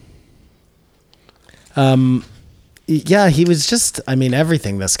 Yeah, he was just, I mean,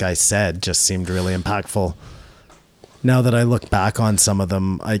 everything this guy said just seemed really impactful. Now that I look back on some of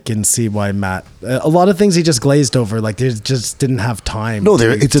them, I can see why Matt, a lot of things he just glazed over, like they just didn't have time. No,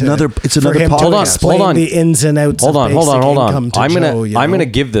 it's another podcast. Hold on. The ins and outs Hold on. I'm gonna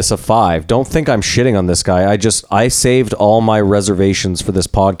Joe. give this a 5. Don't think I'm shitting on this guy. I saved all my reservations for this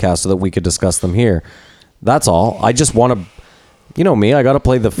podcast so that we could discuss them here. That's all. I just want to, you know me. I got to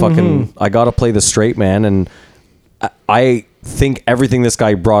play the fucking. I got to play the straight man, and I think everything this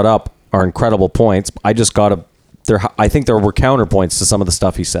guy brought up are incredible points. I just got to. I think there were counterpoints to some of the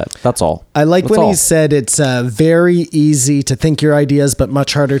stuff he said. That's all. I like That's when all. he said it's very easy to think your ideas, but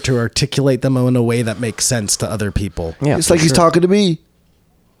much harder to articulate them in a way that makes sense to other people. Yeah, It's for like he's sure. talking to me.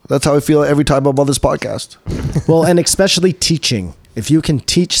 That's how I feel every time I'm on this podcast. Well, and especially teaching. If you can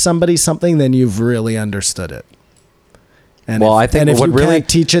teach somebody something, then you've really understood it. And Well, if, I think and if what you really- can't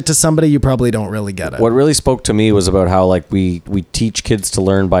teach it to somebody, you probably don't really get it. What really spoke to me was about how like we teach kids to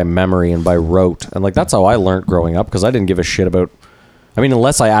learn by memory and by rote, and like that's how I learned growing up because I didn't give a shit about. I mean,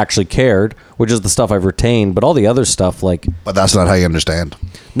 unless I actually cared, which is the stuff I've retained, but all the other stuff like But that's not how you understand.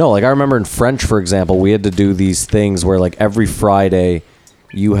 no, like I remember in French, for example, we had to do these things where like every Friday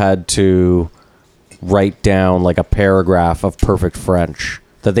you had to write down like a paragraph of perfect French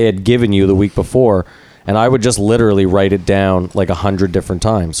that they had given you the week before. And I would just literally write it down like 100 different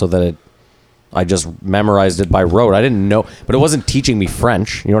times so that I just memorized it by rote. I didn't know, but it wasn't teaching me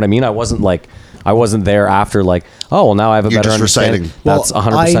French. You know what I mean? I wasn't there after like, oh, well, now I have a You're better just understanding. reciting. That's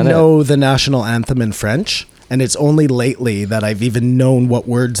 100% I it. know the national anthem in French, and it's only lately that I've even known what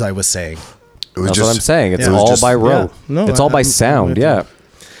words I was saying. It was That's what I'm saying. It's it was all just- by rote. yeah. No, it's all by I'm sound. with you. Yeah.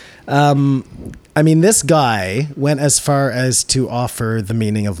 I mean, this guy went as far as to offer the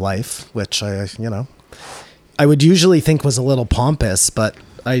meaning of life, which I would usually think was a little pompous, but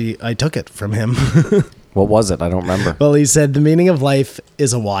I took it from him. What was it? I don't remember. Well, he said the meaning of life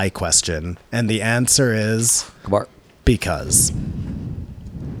is a why question, and the answer is Come on. because.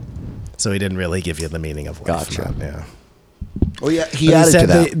 So he didn't really give you the meaning of life. Gotcha. Matt, yeah. Oh yeah, he But added to said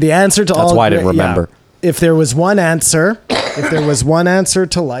that. the answer to all. That's why I didn't remember. If there was one answer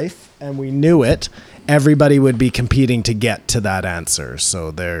to life, and we knew it, everybody would be competing to get to that answer.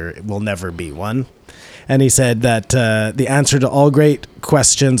 So there will never be one. And he said that the answer to all great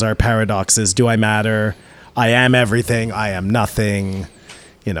questions are paradoxes. Do I matter? I am everything. I am nothing.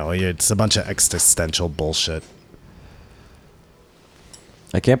 It's a bunch of existential bullshit.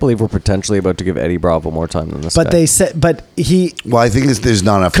 I can't believe we're potentially about to give Eddie Bravo more time than this But guy. they said, Well, I think there's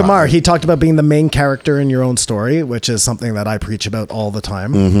not enough Kamar, time. he talked about being the main character in your own story, which is something that I preach about all the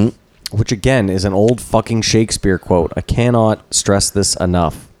time. Mm-hmm. Which again is an old fucking Shakespeare quote. I cannot stress this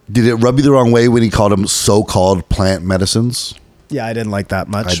enough. Did it rub you the wrong way when he called them so-called plant medicines? Yeah, I didn't like that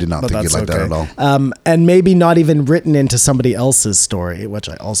much. I did not but think you that's liked that at all. And maybe not even written into somebody else's story, which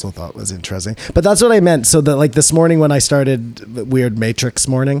I also thought was interesting. But that's what I meant. So that like this morning when I started Weird Matrix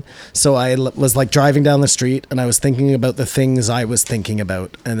morning, so I was like driving down the street and I was thinking about the things I was thinking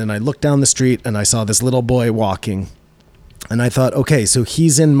about. And then I looked down the street and I saw this little boy walking. And I thought, okay, so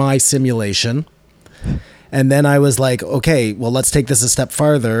he's in my simulation. And then I was like, okay, well, let's take this a step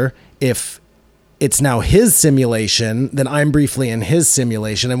farther. If it's now his simulation, then I'm briefly in his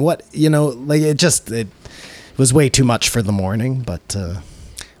simulation. And it was way too much for the morning, but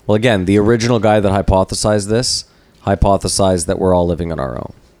Well, again, the original guy that hypothesized this hypothesized that we're all living on our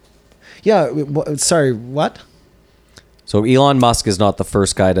own. yeah, sorry, what? So Elon Musk is not the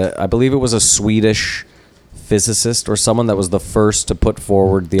first guy to, I believe it was a Swedish physicist or someone that was the first to put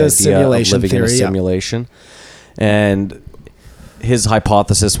forward the idea of simulation living in a theory, yeah. simulation. And his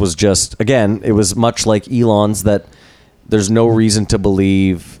hypothesis was just, again, it was much like Elon's, that there's no reason to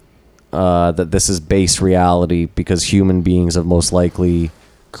believe that this is base reality because human beings have most likely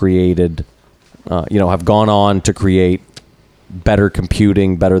created, have gone on to create better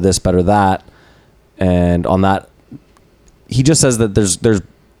computing, better this, better that. And on that, he just says that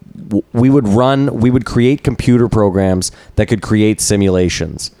we would create computer programs that could create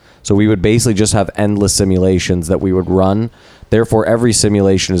simulations. So we would basically just have endless simulations that we would run. Therefore, every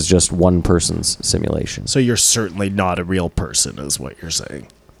simulation is just one person's simulation. So you're certainly not a real person, is what you're saying.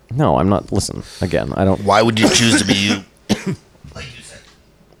 No, I'm not. Listen, again, I don't. Why would you choose to be you?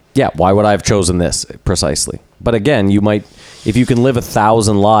 Yeah, why would I have chosen this precisely? But again, you might if you can live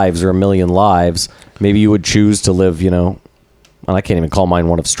 1,000 lives or 1,000,000 lives, maybe you would choose to live, and I can't even call mine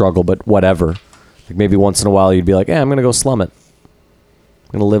one of struggle, but whatever. Like maybe once in a while you'd be like, I'm going to go slum it.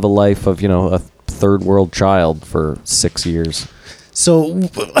 I'm going to live a life of, a third world child for 6 years. So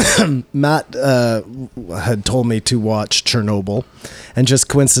Matt had told me to watch Chernobyl, and just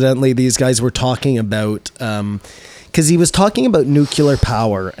coincidentally, these guys were talking about, because he was talking about nuclear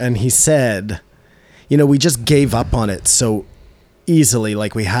power, and he said, we just gave up on it so easily.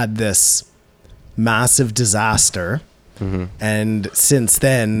 Like we had this massive disaster. Mm-hmm. And since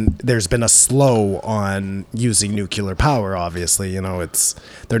then, there's been a slow on using nuclear power. Obviously,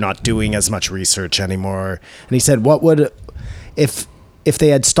 they're not doing as much research anymore. And he said, what would, if they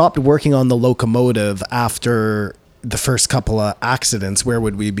had stopped working on the locomotive after the first couple of accidents, where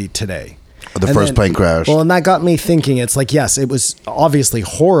would we be today? The first plane crash. Well, and that got me thinking. It's like, yes, it was obviously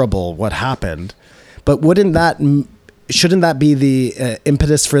horrible what happened, but shouldn't that be the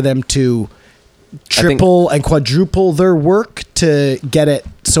impetus for them to triple and quadruple their work to get it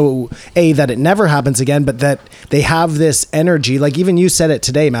so that it never happens again, but that they have this energy? Like even you said it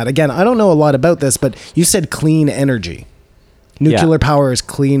today, Matt. Again, I don't know a lot about this, but you said clean energy. Nuclear power is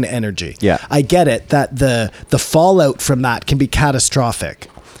clean energy. Yeah. I get it that the fallout from that can be catastrophic.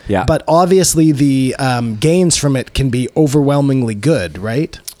 Yeah. But obviously the gains from it can be overwhelmingly good,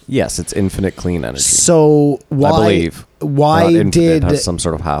 right? Yes, it's infinite clean energy. So why? I believe. Why Not infinite, did it has some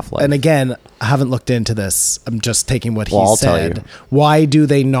sort of half-life? And again, I haven't looked into this. I'm just taking what I'll he tell said. you. Why do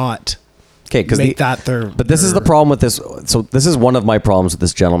they not? Okay, because But this is the problem with this. So this is one of my problems with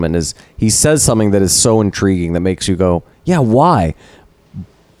this gentleman is he says something that is so intriguing that makes you go, yeah, why?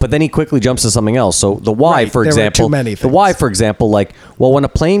 But then he quickly jumps to something else. So the why, Right, for there were example, too many the things. why, for example, like, well, when a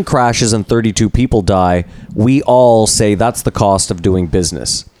plane crashes and 32 people die, we all say that's the cost of doing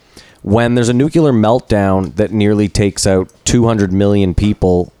business. When there's a nuclear meltdown that nearly takes out 200 million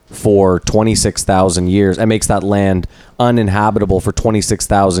people for 26,000 years and makes that land uninhabitable for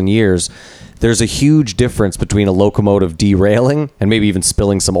 26,000 years, there's a huge difference between a locomotive derailing and maybe even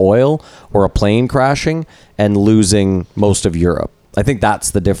spilling some oil or a plane crashing and losing most of Europe. I think that's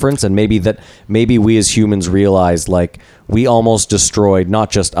the difference. And maybe we as humans realized like we almost destroyed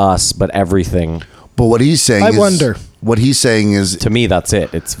not just us, but everything. But what he's saying what he's saying is, To me, that's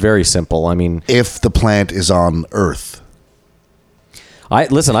it. It's very simple. I mean, if the plant is on Earth. I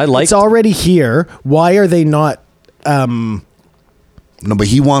like It's already here. Why are they not? No, but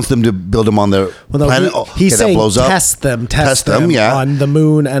he wants them to build them on the planet. He's that saying blows up. test them, yeah. on the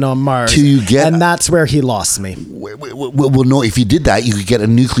moon and on Mars. Till you get- and that's where he lost me. Well, no, if you did that, you could get a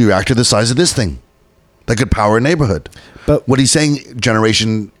nuclear reactor the size of this thing that could power a neighborhood. But what he's saying,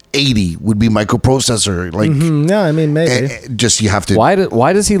 generation 80 would be microprocessor. Like, yeah, I mean, maybe just you have to.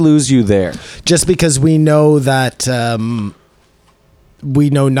 why does he lose you there? just because we know that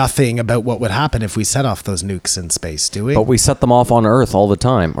we know nothing about what would happen if we set off those nukes in space, do we? But we set them off on Earth all the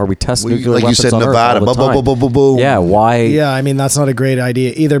time, or we test nuclear like you weapons said, on Nevada, Earth all the time. Yeah, why? Yeah, I mean, that's not a great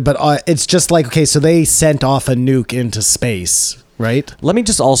idea either. But it's just like, okay, so they sent off a nuke into space, right? Let me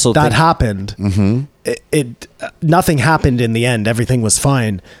just also That think, happened. Mm-hmm. Nothing happened in the end. Everything was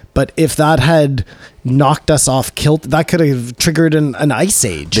fine. But if that had knocked us off kilt, that could have triggered an ice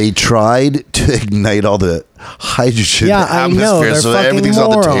age. They tried to ignite all the hydrogen Yeah, I know, atmosphere, they're so fucking everything's on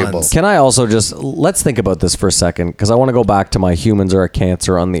the morons. table. Can I also just let's think about this for a second, because I want to go back to my humans are a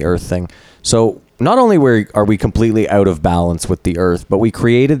cancer on the Earth thing. So not only are we completely out of balance with the Earth, but we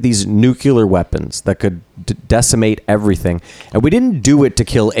created these nuclear weapons that could decimate everything, and we didn't do it to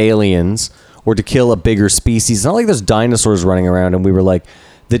kill aliens or to kill a bigger species. It's not like there's dinosaurs running around and we were like,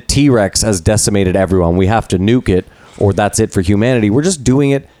 the T-Rex has decimated everyone, we have to nuke it, or that's it for humanity. We're just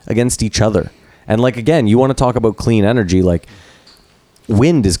doing it against each other. And like, again, you want to talk about clean energy, like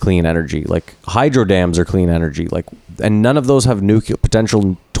wind is clean energy, like hydro dams are clean energy, like, and none of those have nuclear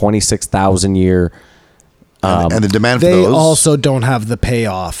potential 26,000 year. And the demand for They those. also don't have the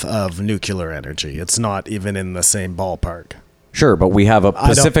payoff of nuclear energy. It's not even in the same ballpark. Sure, but we have a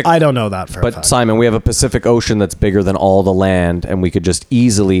Pacific. I don't know that for a But fact. Simon, we have a Pacific Ocean that's bigger than all the land, and we could just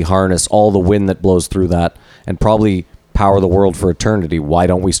easily harness all the wind that blows through that, and probably power the world for eternity. Why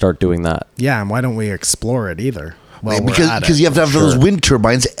don't we start doing that? Yeah, and why don't we explore it either? Well, because you have to have those wind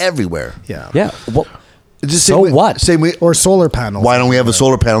turbines everywhere. Yeah. Yeah. Well, It's just So same way, what? Same way. Or solar panels. Why don't we have a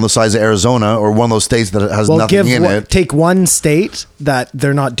solar panel the size of Arizona or one of those states that has nothing in it? Take one state that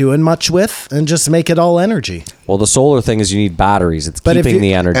they're not doing much with and just make it all energy. well, the solar thing is you need batteries. It's But if keeping you-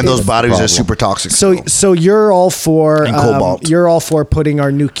 the energy. And those That's the batteries are problem. super toxic. So you're all for And cobalt. you're all for putting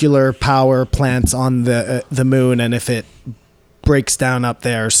our nuclear power plants on the moon, and if it breaks down up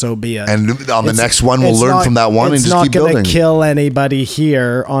there, so be it. And on the It's- next one, we'll it's learn from that one and it's just keep not building. gonna kill anybody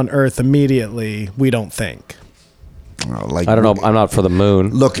here on Earth immediately. We don't think. Like, I don't know. I'm not for the moon.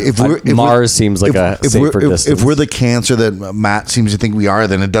 Look, if Mars seems like a safer distance. If we're the cancer that Matt seems to think we are,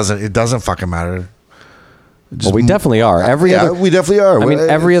 then it doesn't fucking matter. Well, we definitely are. Every other, we definitely are. I mean,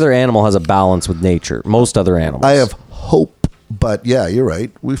 every other animal has a balance with nature. Most other animals. I have hope, but yeah, you're right.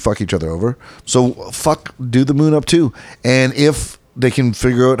 We fuck each other over. So do the moon up too. And if they can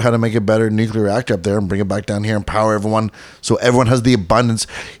figure out how to make a better nuclear reactor up there and bring it back down here and power everyone, so everyone has the abundance.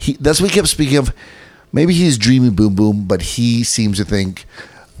 That's what he kept speaking of. Maybe he's dreaming boom boom, but he seems to think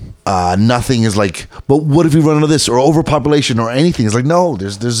nothing is like. But what if we run out of this or overpopulation or anything? It's like no,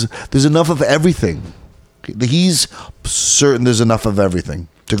 there's enough of everything. He's certain there's enough of everything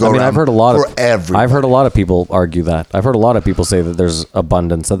to go around. I've heard a lot for everyone. I've heard a lot of people argue that. I've heard a lot of people say that there's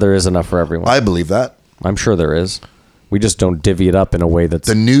abundance, that there is enough for everyone. I believe that. I'm sure there is. We just don't divvy it up in a way that's.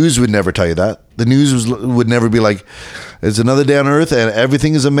 The news would never tell you that. The news would never be like, it's another day on Earth and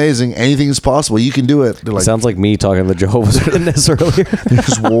everything is amazing. Anything is possible. You can do it. They're like, Sounds like me talking to the Jehovah's Witness earlier.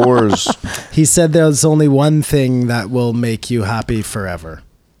 there's wars. He said there's only one thing that will make you happy forever: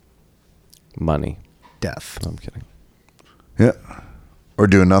 Money. death. No, I'm kidding. Yeah. Or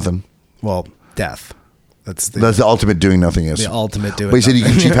doing nothing. Well, death. That's That's the ultimate doing nothing is. the ultimate doing. But he said you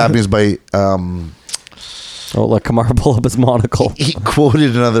nothing. can achieve happiness by, Oh, let Kamara pull up his monocle. he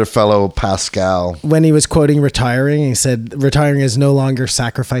quoted another fellow, Pascal. When he was quoting retiring, he said, "Retiring is no longer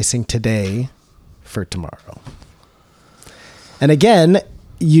sacrificing today for tomorrow." And again,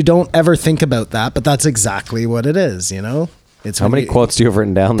 you don't ever think about that, but that's exactly what it is. You know, it's How when many you- quotes do you have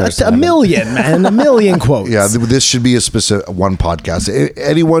written down there? That's a Simon? million, man. A million quotes. Yeah, this should be a specific one podcast.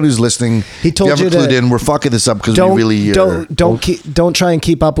 Anyone who's listening, He told if you you haven't to- clued in, we're fucking this up because we don't really don't try and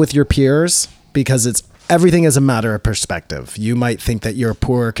keep up with your peers, because it's everything is a matter of perspective. You might think that you're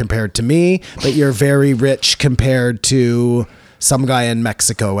poor compared to me, but you're very rich compared to some guy in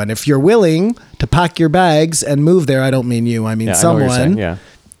Mexico. And if you're willing to pack your bags and move there, I don't mean you, I mean Yeah, I know what you're saying, someone. yeah.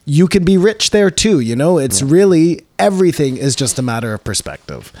 You can be rich there too. You know, it's really everything is just a matter of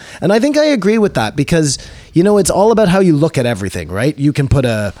perspective. And I think I agree with that because, you know, it's all about how you look at everything, right? You can put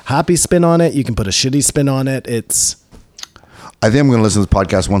a happy spin on it. You can put a shitty spin on it. I think I'm going to listen to this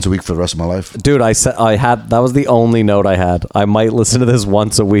podcast once a week for the rest of my life. Dude, that was the only note I had. I might listen to this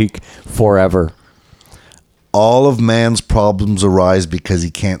once a week forever. All of man's problems arise because he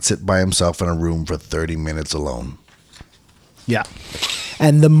can't sit by himself in a room for 30 minutes alone. Yeah.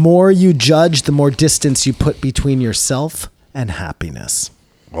 And the more you judge, the more distance you put between yourself and happiness.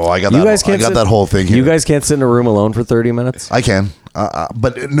 Oh, I got You that. guys can't I got sit- that whole thing here. You guys can't sit in a room alone for 30 minutes? I can,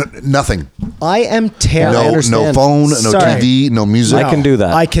 but nothing. I am terrible. I No understand. phone, no Sorry. TV, no music. I can do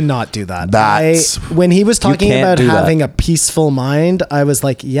that. I cannot do that. That's- when he was talking can't about do that. having a peaceful mind, I was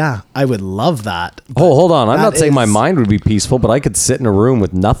like, yeah, I would love that. Oh, hold on. I'm that not saying my is- mind would be peaceful, but I could sit in a room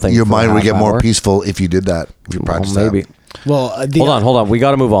with nothing. Your for a mind would half get more hour. peaceful if you did that. If you practiced Well, maybe. that. Well, Hold on. We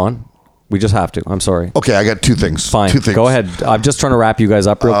got to move on. We just have to. I'm sorry. Okay, I got two things. Fine. Two things. Go ahead. I'm just trying to wrap you guys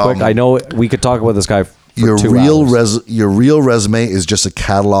up real quick. I know we could talk about this guy for Your 2 real hours. your real resume is just a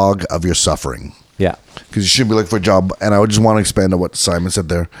catalog of your suffering. Yeah. Because you shouldn't be looking for a job. And I would just want to expand on what Simon said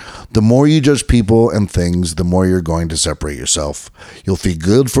there. The more you judge people and things, the more you're going to separate yourself. You'll feel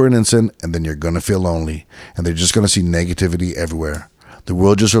good for an instant, and then you're going to feel lonely. And they're just going to see negativity everywhere. The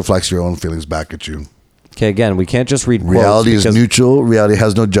world just reflects your own feelings back at you. Okay, again, we can't just read quotes Reality is because neutral. Reality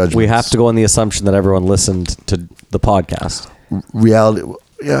has no judgment. we have to go on the assumption that everyone listened to the podcast. Reality.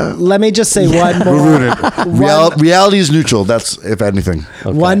 Yeah. let me just say one We're more. ruining it. Reality is neutral. That's, if anything.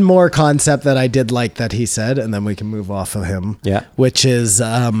 Okay. One more concept that I did like that he said, and then we can move off of him. Yeah. Which is,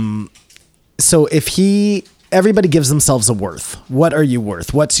 so if everybody gives themselves a worth. What are you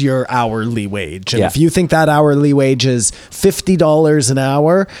worth? What's your hourly wage? And Yeah. if you think that hourly wage is $50 an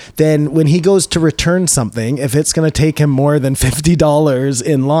hour, then when he goes to return something, if it's going to take him more than $50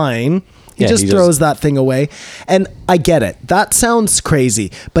 in line, he Yeah, just he throws that thing away. And I get it. That sounds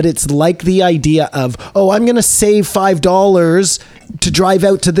crazy, but it's like the idea of, oh, I'm going to save $5 to drive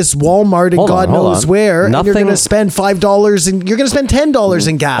out to this Walmart and Hold on, God hold knows on. where, and you're Nothing- going to spend $5 and you're going to spend $10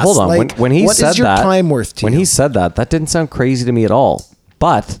 in gas. Hold on. Like, when he what said is your that, time worth to when you? he said that didn't sound crazy to me at all.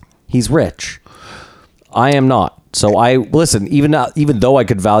 But he's rich. I am not. So I listen. Even though I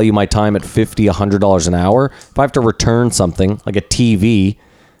could value my time at $50, $100 an hour, if I have to return something like a TV,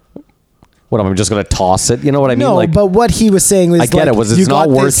 what am I just going to toss it? You know what I mean? No, Like, but what he was saying was, I get like, it, was it's you not got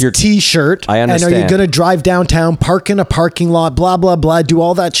worth this your T-shirt. I And are you understand. going to drive downtown, park in a parking lot, blah blah blah, do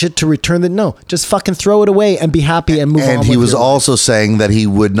all that shit to return the? No, just fucking throw it away and be happy and move on. And he with was your life. also saying that he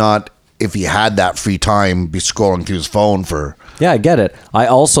would not if he had that free time, be scrolling through his phone for. Yeah, I get it. I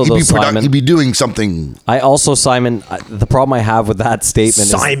also, though, Simon. He'd be doing something. I also, Simon. The problem I have with that statement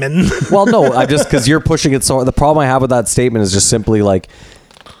Simon. is. Well, no, I just because you're pushing it so. The problem I have with that statement is just simply like,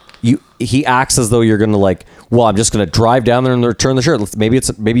 he acts as though you're going to like. Well, I'm just going to drive down there and return the shirt.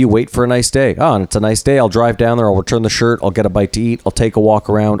 Maybe you wait for a nice day. Oh, and it's a nice day. I'll drive down there. I'll return the shirt. I'll get a bite to eat. I'll take a walk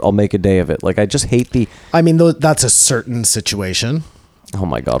around. I'll make a day of it. Like, I just hate the. I mean, that's a certain situation. Oh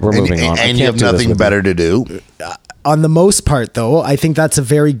my God, we're moving on. And you have nothing better to do. On the most part, though, I think that's a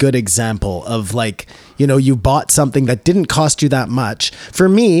very good example of like, you bought something that didn't cost you that much. For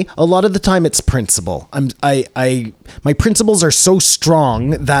me, a lot of the time it's principle. My principles are so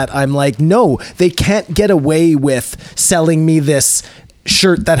strong that I'm like, no, they can't get away with selling me this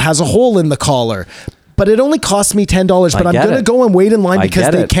shirt that has a hole in the collar. But it only cost me $10, but I'm going to go and wait in line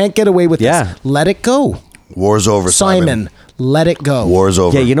because they can't get away with this. Let it go. War's over, Simon. Let it go. War's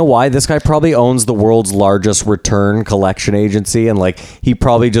over. Yeah, you know why? This guy probably owns the world's largest return collection agency, and like he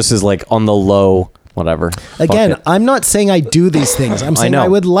probably just is like on the low, whatever. Again, I'm not saying I do these things. I'm saying I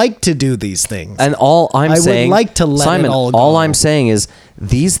would like to do these things. And all I'm saying, would like to let Simon, it all go. all I'm saying is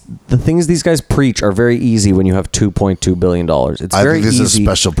the things these guys preach are very easy when you have $2.2 billion. It's I very think this easy. is a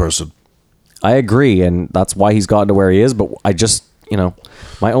special person. I agree, and that's why he's gotten to where he is. But I just,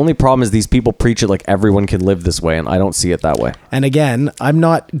 my only problem is these people preach it like everyone can live this way, and I don't see it that way. And again, I'm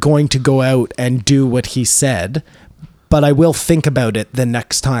not going to go out and do what he said, but I will think about it the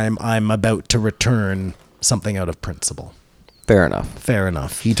next time I'm about to return something out of principle. Fair enough. Fair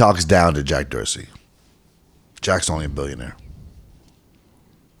enough. He talks down to Jack Dorsey. Jack's only a billionaire.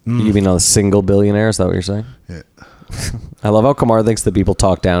 You mean a single billionaire? Is that what you're saying? Yeah. I love how Kamar thinks that people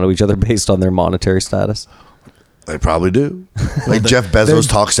talk down to each other based on their monetary status. They probably do. Like Jeff Bezos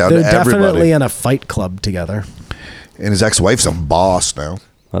talks down to They're definitely everybody. in a fight club together. And his ex-wife's a boss now.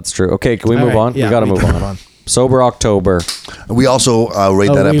 That's true. Okay, can we move on? Yeah, we got to we move can on. move on. Sober October. We also rate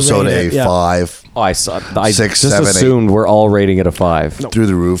that we episode rate a it, yeah. 5 Oh, I saw. I 6, just 7, 8. assumed we're all rating it a 5. through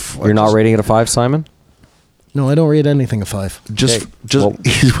the roof. You're not rating it a 5, Simon? No, I don't rate anything a 5. Just Well-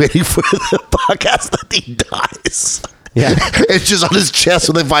 he's waiting for the podcast that he dies. Yeah. It's just on his chest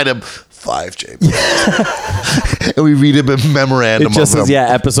when they find him. 5, James. And we read him a memorandum. It just of says, him.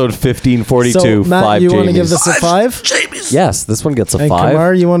 episode 1542, So, Matt, 5 you Jamies. want to give this a 5? James. Yes, this one gets a And 5.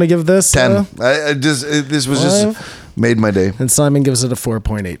 Kamar, you want to give this 10. This was just made my day. And Simon gives it a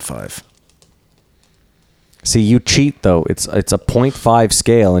 4.85. See, you cheat, though. It's a 0.5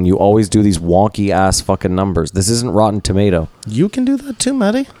 scale, and you always do these wonky-ass fucking numbers. This isn't Rotten Tomato. You can do that too,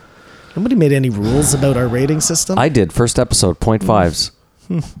 Matty. Nobody made any rules about our rating system. I did. First episode, 0.5s.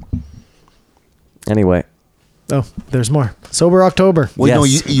 Anyway. Oh, there's more. Sober October. Well,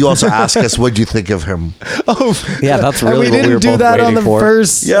 Yes. you also asked us what'd you think of him. Oh, Yeah, that's and really we what we didn't were do both that on waiting the for.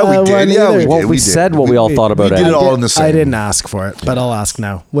 first Yeah, we did. one Yeah, either. we Well, did. we said what we all thought about we it. did it all in the same. I didn't ask for it, but I'll ask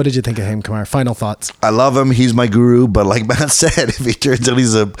now. What did you think of him, Kamar? Final thoughts. I love him. He's my guru. But like Matt said, if he turns out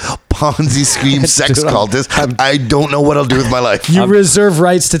he's a Ponzi scheme sex Dude, cultist, I don't know what I'll do with my life. You reserve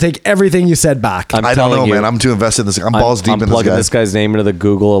rights to take everything you said back. I'm I don't know, telling you, man. I'm too invested in this. I'm balls deep I'm in this plugging guy. this guy's name into the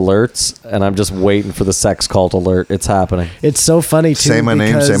Google alerts, and I'm just waiting for the sex cult alert. It's happening. It's so funny too. Say my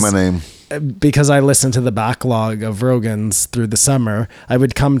name. Say because- my name. Because I listened to the backlog of Rogan's through the summer, I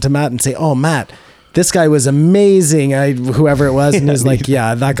would come to Matt and say, "Oh, Matt, this guy was amazing." Whoever it was, and he's like,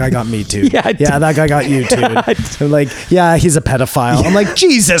 "Yeah, that guy got me too. Yeah, that guy got you too." I'm like, "Yeah, he's a pedophile." I'm like,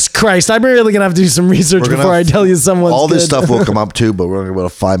 "Jesus Christ, I'm really gonna have to do some research We're gonna before I tell you someone's All this good." stuff will come up too, but we're only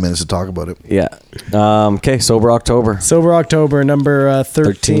about 5 minutes to talk about it. Yeah. Okay, Sober October. Sober October number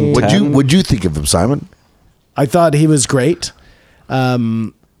 13. What'd you think of him, Simon? I thought he was great.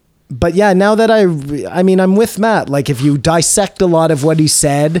 But yeah, now that I mean, I'm with Matt. Like, if you dissect a lot of what he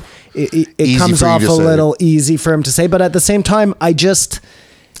said, it Easy comes for you off to a say. little easy for him to say. But at the same time,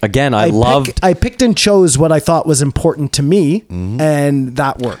 Again, I picked and chose what I thought was important to me, and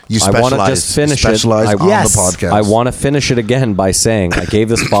that worked. You I want specialize. to just finish it. specialize on Yes. the podcast. I want to finish it again by saying I gave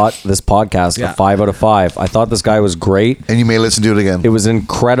this podcast Yeah. a 5 out of 5. I thought this guy was great. and you may listen to it again. It was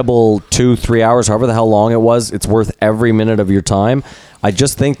incredible 2-3 hours, however the hell long it was. It's worth every minute of your time. I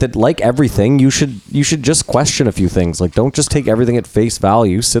just think that, like everything, you should just question a few things. Like, don't just take everything at face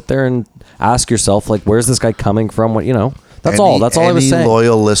value. Sit there and ask yourself, like, where's this guy coming from? What, That's all. That's all I was saying. Any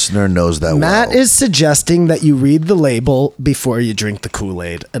loyal listener knows that. Matt well. is suggesting that you read the label before you drink the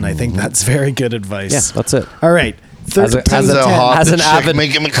Kool-Aid, and I think that's very good advice. Yeah, that's it. All right. As an chick avid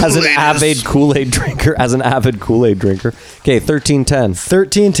making the as an Kool-Aid avid is- Kool-Aid drinker. Okay, 1310.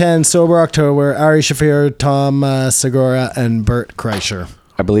 1310, Sober October, Ari Shafir, Tom Segura, and Bert Kreischer.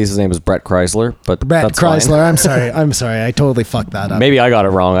 I believe his name is Brett Chrysler, but Brett that's fine. Chrysler. I'm sorry. I totally fucked that up. Maybe I got it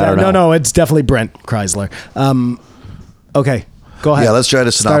wrong. I don't know. No, it's definitely Brent Chrysler. Okay, go ahead. Yeah, let's try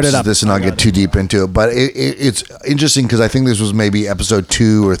to Start it synopsis up. this and not get too deep into it. But it's interesting because I think this was maybe episode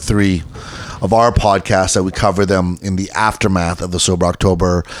 2 or 3 of our podcast that we cover them in the aftermath of the Sober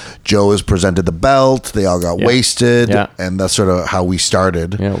October. Joe has presented the belt. They all got wasted. Yeah. And that's sort of how we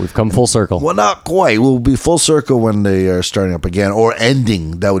started. Yeah, we've come full circle. Well, not quite. We'll be full circle when they are starting up again or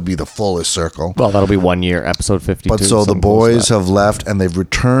ending. That would be the fullest circle. Well, that'll be 1 year, episode 52. But so the something close boys to that. have left and they've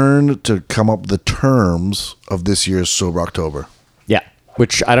returned to come up with the terms of this year's Sober October. Yeah,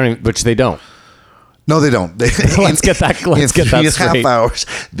 which they don't. No, they don't. Let's get that- let's in get that 3.5 straight. hours,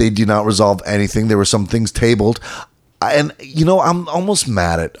 they do not resolve anything. There were some things tabled. And, I'm almost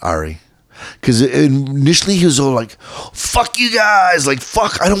mad at Ari. Because initially he was all like, fuck you guys. Like,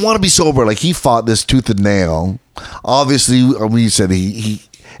 fuck, I don't want to be sober. Like, he fought this tooth and nail. Obviously, we said he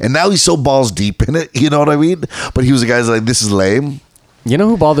and now he's so balls deep in it. You know what I mean? But he was the guy's like, this is lame. You know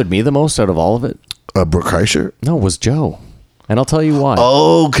who bothered me the most out of all of it? Brooke Kreischer. No, it was Joe. And I'll tell you why.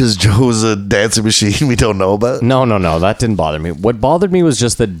 Oh, because Joe's a dancing machine we don't know about. No, that didn't bother me. What bothered me was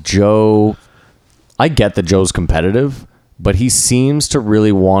just that Joe, I get that Joe's competitive, but he seems to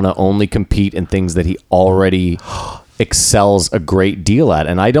really want to only compete in things that he already excels a great deal at.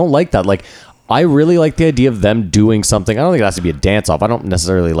 And I don't like that. Like, I really like the idea of them doing something. I don't think it has to be a dance-off. I don't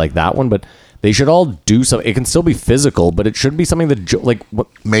necessarily like that one, but they should all do something. It can still be physical, but it should be something that,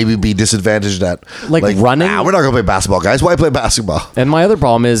 Maybe be disadvantaged at. Like running? Nah, we're not going to play basketball, guys. Why play basketball? And my other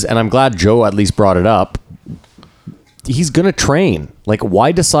problem is, and I'm glad Joe at least brought it up, he's going to train. Like,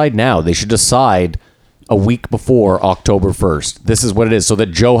 why decide now? They should decide a week before October 1st. This is what it is, so that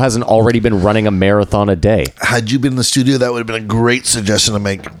Joe hasn't already been running a marathon a day. Had you been in the studio, that would have been a great suggestion to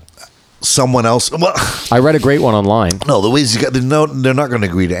make someone else. Well, I read a great one online. no, the ways you got, they're not going to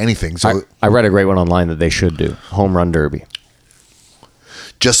agree to anything. So I read a great one online that they should do. Home run derby.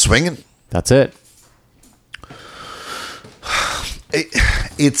 just swinging. That's it.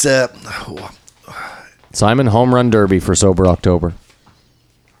 It's a. Simon, home run derby for Sober October.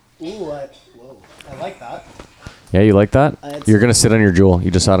 Ooh, I like that. Yeah, you like that? It's- You're going to sit on your jewel.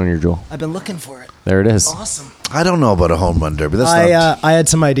 You just sat on your jewel. I've been looking for it. There it is. Awesome. I don't know about a home run derby. That's not. I had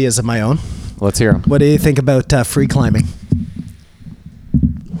some ideas of my own. Let's hear them. What do you think about free climbing?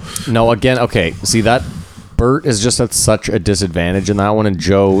 No, again, okay. See, that Bert is just at such a disadvantage in that one, and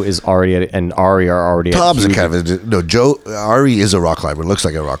Joe is already at, and Ari are already Tom's at a kind of a, no. Joe Ari is a rock climber. Looks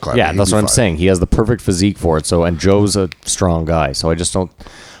like a rock climber. Yeah, He'd that's be what I'm fine. saying. He has the perfect physique for it. So, and Joe's a strong guy. So I just don't.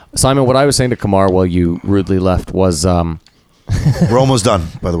 Simon, what I was saying to Kamar while you rudely left was, We're almost done.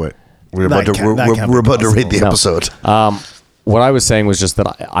 By the way, we're That about to can't- that can't be we're about to rate the possible. episode. what I was saying was just that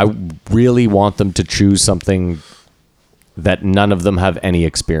I really want them to choose something that none of them have any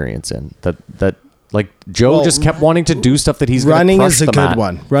experience in. That like Joe Well, just kept wanting to do stuff that he's Running gonna crush is a them good at.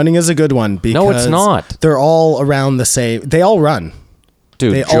 one. Running is a good one because No, it's not. They're all around the same. They all run.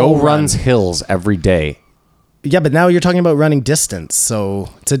 Dude, They Joe all run. runs hills every day. Yeah, but now you're talking about running distance, so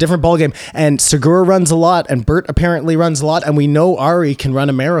it's a different ballgame. And Segura runs a lot, and Bert apparently runs a lot, and we know Ari can run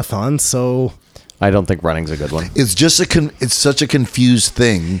a marathon, so I don't think running's a good one. It's just it's such a confused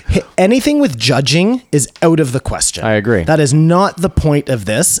thing. anything with judging is out of the question. I agree. That is not the point of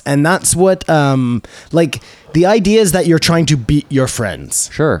this, and that's what like the idea is that you're trying to beat your friends.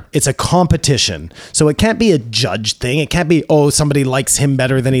 Sure. It's a competition. So it can't be a judge thing. It can't be, oh, somebody likes him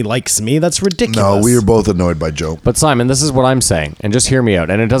better than he likes me. That's ridiculous. No, we were both annoyed by Joe. But Simon, this is what I'm saying, and just hear me out.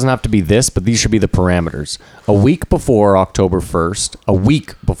 And it doesn't have to be this, but these should be the parameters. A week before October 1st,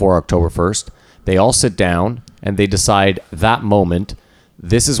 they all sit down and they decide that moment,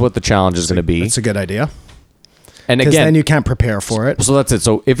 this is what the challenge is going to be. That's a good idea. And Because again, then you can't prepare for it. so that's it.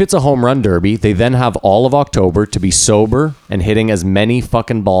 So if it's a home run derby, they then have all of October to be sober and hitting as many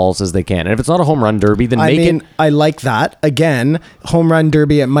fucking balls as they can. And if it's not a home run derby, then make it. I like that. Again, home run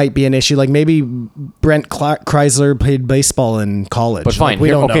derby, it might be an issue. Like maybe Brent Chrysler played baseball in college. But fine. Like, we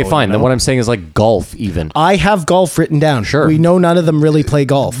Here- don't okay, know, fine. you Then know? what I'm saying is like golf, even. I have golf written down. Sure. We know none of them really play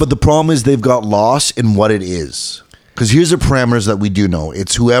golf. But the problem is they've got lost in what it is. Because here's the parameters that we do know.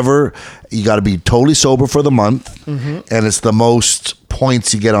 It's whoever, you got to be totally sober for the month, and it's the most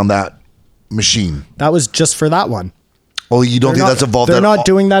points you get on that machine. that was just for that one. Oh, you don't think that's involved? They're at not all?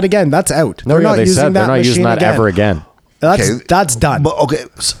 doing that again. That's out. No, They're yeah, not they using said that they're not using machine that ever again. That's done. But okay,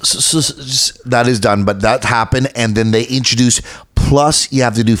 that is done. But that happened, and then they introduced. Plus, you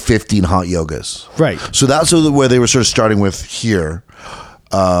have to do 15 hot yogas. Right. So that's where they were sort of starting with here.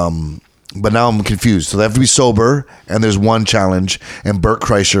 But now I'm confused. So they have to be sober, and there's one challenge, and Bert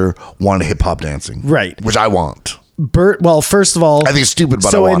Kreischer wanted hip hop dancing. Right. Which I want. Bert, well, first of all, I think it's stupid, but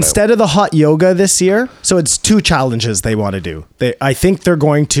I so want instead of the hot yoga this year, so it's 2 challenges they want to do. I think they're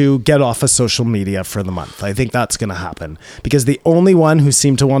going to get off of social media for the month. I think that's going to happen because the only one who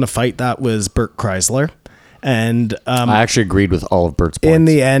seemed to want to fight that was Bert Kreisler. And I actually agreed with all of Bert's points. in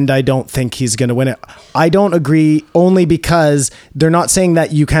the end, I don't think he's going to win it. I don't agree only because they're not saying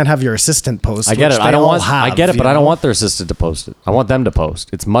that you can't have your assistant post. I get which it. they I don't all want. have, I get it, you but I don't know? want their assistant to post it. I want them to post.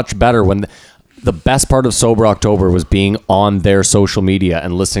 It's much better when the best part of Sober October was being on their social media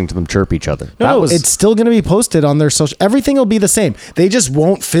and listening to them chirp each other. No, it's still going to be posted on their social. Everything will be the same. They just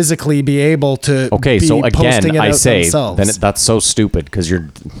won't physically be able to. okay. be So again, posting it I out say themselves. that's so stupid because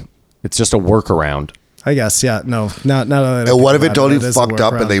it's just a workaround. I guess, yeah. No, not. And what if it totally fucked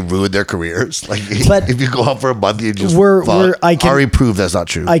up and they ruined their careers? Like, But if you go out for a month, you just I can already proved that's not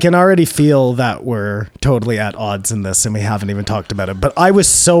true. I can already feel that we're totally at odds in this, and we haven't even talked about it. But I was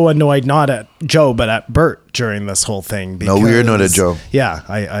so annoyed, not at Joe, but at Bert during this whole thing. No, we were annoyed at Joe. Yeah,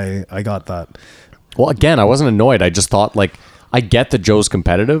 I got that. Well, again, I wasn't annoyed. I just thought, like, I get that Joe's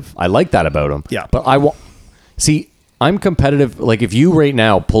competitive. I like that about him. Yeah. But I'm competitive. Like, if you right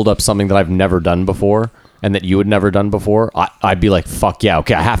now pulled up something that I've never done before and that you had never done before, I'd be like, fuck yeah,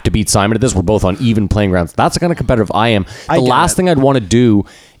 okay, I have to beat Simon at this. We're both on even playing grounds. That's the kind of competitive I am. The last thing I'd want to do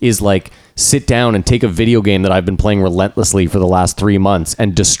is, like, sit down and take a video game that I've been playing relentlessly for the last 3 months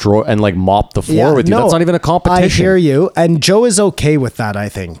and destroy and, like, mop the floor with you. That's not even a competition. I hear you. And Joe is okay with that, I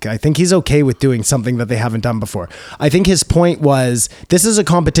think. I think he's okay with doing something that they haven't done before. I think his point was, this is a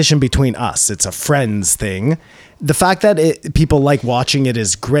competition between us. It's a friends thing. The fact that people like watching it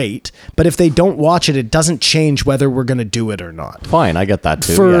is great, but if they don't watch it, it doesn't change whether we're going to do it or not. Fine, I get that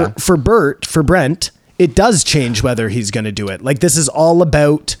too. For Brent, it does change whether he's going to do it. Like, this is all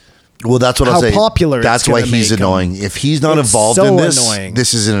about Well, that's what how I'm saying. popular it's That's why gonna he's make him. annoying. If he's not It's involved so in this, annoying.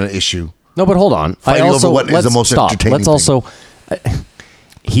 this isn't an issue. No, but hold on. Fighting over what is the let's most stop. entertaining Let's also.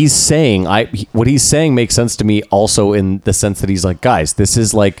 He's saying what he's saying makes sense to me. Also, in the sense that he's like, guys, this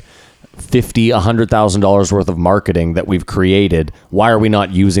is like $100,000 worth of marketing that we've created. Why are we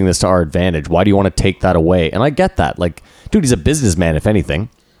not using this to our advantage? Why do you want to take that away? And I get that. Like, dude, he's a businessman, if anything.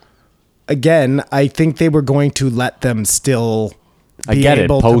 Again, I think they were going to let them still I be get it.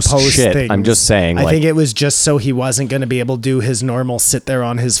 able Post to post shit. things. I'm just saying, I like- think it was just so he wasn't going to be able to do his normal sit there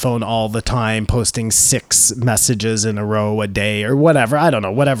on his phone all the time, posting 6 messages in a row a day or whatever. I don't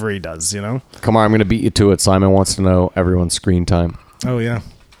know, whatever he does, you know? Come on, I'm going to beat you to it. Simon wants to know everyone's screen time. Oh, yeah.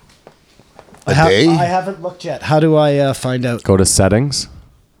 A day? I haven't looked yet. How do I find out? Go to settings.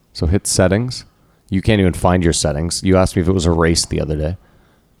 So hit settings. You can't even find your settings. You asked me if it was erased the other day.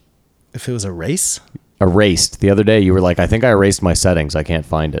 If it was a race? Erased. The other day you were like, I think I erased my settings. I can't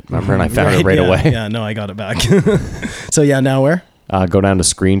find it. Remember? And I found it right yeah, away. Yeah, no, I got it back. So, yeah, now where? Go down to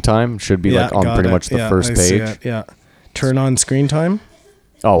screen time. Should be like on got pretty it. much the Yeah, first I see page. it. Yeah. Turn on screen time.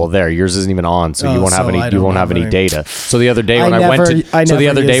 Oh well, there. Yours isn't even on, so you Oh, won't have so I any. You don't won't have have any any. data. So the other day I when I went never- to, I so the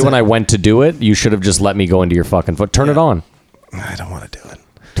never other day use when it. I went to do it, you should have just let me go into your fucking foot. Turn it on. I don't want to do it.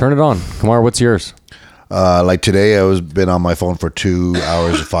 Turn it on. Kamar, what's yours? Like today, I was been on my phone for 2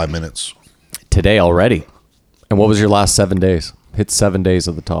 hours and 5 minutes. Today already. And what was your last 7 days? Hit 7 days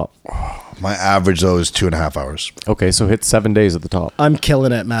at the top. My average though is 2.5 hours. Okay, so hit 7 days at the top. I'm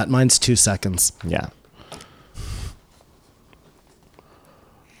killing it, Matt. Mine's 2 seconds. Yeah.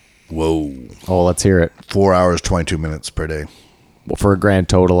 Whoa. Oh, let's hear it. 4 hours, 22 minutes per day. Well, for a grand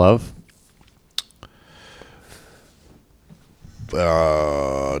total of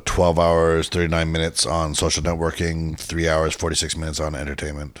 12 hours, 39 minutes on social networking, 3 hours, 46 minutes on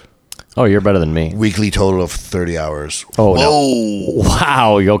entertainment. Oh, you're better than me. Weekly total of 30 hours. Oh, Whoa. no.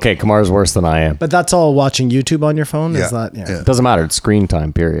 Wow. Okay, Kamar's worse than I am. But that's all watching YouTube on your phone? Yeah. Is that? Yeah. Yeah. Doesn't matter. It's screen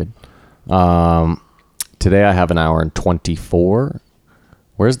time, period. Today I have an hour and 24.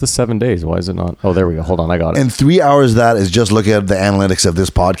 Where's the 7 days? Why is it not? Oh, there we go. Hold on. I got it. And 3 hours of that is just looking at the analytics of this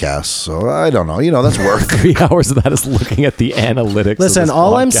podcast. So I don't know. You know, that's work. 3 hours of that is looking at the analytics. Listen, of this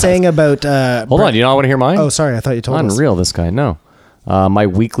all I'm podcast. saying about... Hold on. You don't want to hear mine? Oh, sorry. I thought you told us. Unreal, this guy. No. My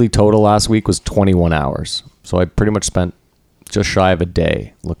weekly total last week was 21 hours. So I pretty much spent just shy of a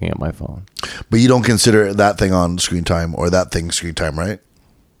day looking at my phone. But you don't consider that thing on screen time or that thing screen time, right?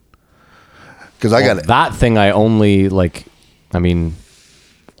 Because I got it. That thing I only, like, I mean...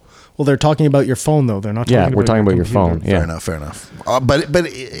 Well, they're talking about your phone though. They're not. Talking we're talking about your phone. computer. Yeah. Fair enough. But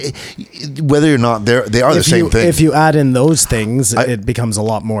whether or not they are the same thing. If you add in those things, it becomes a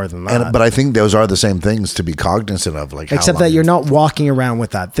lot more than that. But I think those are the same things to be cognizant of. Like, Except that you're not walking around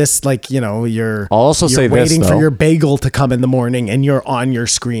with that. This, like, you're. I'll also say this, waiting for though. your bagel to come in the morning, and you're on your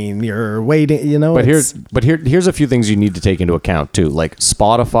screen. You're waiting. But here's a few things you need to take into account too. Like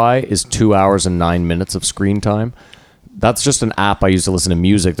Spotify is 2 hours and 9 minutes of screen time. That's just an app I use to listen to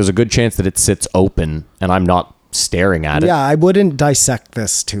music. There's a good chance that it sits open and I'm not staring at it. Yeah, I wouldn't dissect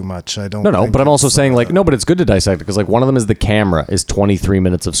this too much. I don't. No, think but I'm also it's, saying like, no, but it's good to dissect it because like one of them is the camera is 23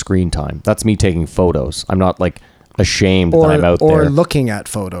 minutes of screen time. That's me taking photos. I'm not like ashamed that I'm out or there. looking at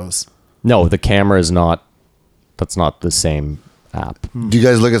photos. No, the camera is not, that's not the same app. Do you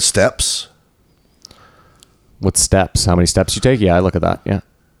guys look at steps? What steps? How many steps you take? Yeah, I look at that. Yeah.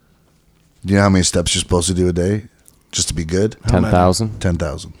 Do you know how many steps you're supposed to do a day just to be good? 10,000.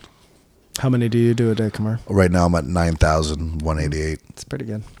 10,000. How many do you do a day, Kamar? Right now I'm at 9,188. It's pretty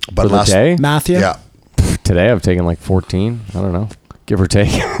good. But For the day? Matthew? Yeah. Today I've taken like 14. I don't know. Give or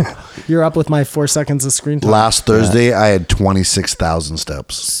take. You're up with my 4 seconds of screen time. Last Thursday I had 26,000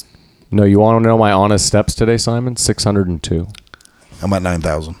 steps. No, you want to know my honest steps today, Simon? 602. I'm at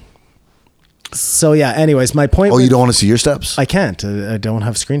 9,000. So yeah, anyways, my point Oh, was, you don't want to see your steps? I can't. I don't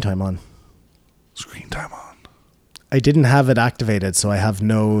have screen time on. Screen time on. I didn't have it activated, so I have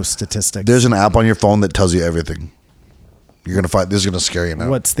no statistics. There's an app on your phone that tells you everything. You're going to find, this is going to scare you now.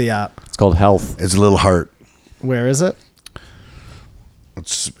 What's the app? It's called Health. It's a little heart. Where is it?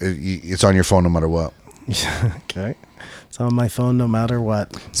 It's on your phone no matter what. Okay. It's on my phone no matter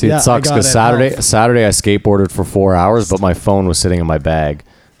what. See, Yeah, it sucks I got because it. Saturday I skateboarded for 4 hours, but my phone was sitting in my bag.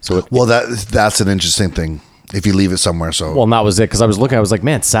 So Well, that's an interesting thing if you leave it somewhere. So and that was it because I was looking. I was like,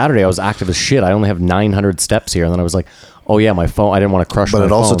 man, Saturday I was active as shit. I only have 900 steps here, and then I was like, oh yeah, my phone. I didn't want to crush. But my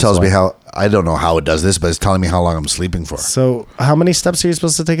it also phone, tells so me how, I don't know how it does this, but it's telling me how long I'm sleeping for. So how many steps are you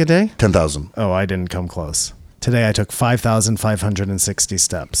supposed to take a day? 10,000. Oh, I didn't come close. Today I took 5,560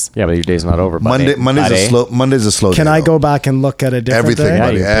 steps. Yeah, but your day's not over. Monday's a slow day. Can I though. go back and look at a different Everything, day?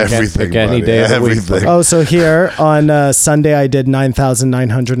 buddy. Yeah, you pick Everything, any buddy. day of the week. Everything. Oh, so here on Sunday I did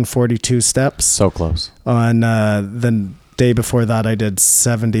 9,942 steps. So close. On the day before that I did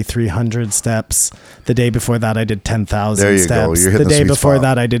 7,300 steps. The day before that I did 10,000 There you steps. go. You're hitting the the day sweet before spot.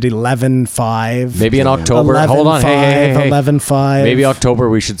 that I did 11,500. Maybe in October. Hold on. Hey. 11,500. Maybe October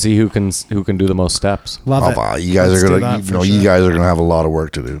we should see who can do the most steps. Love it. wow, you guys Let's are do gonna, that for you sure. guys are gonna have a lot of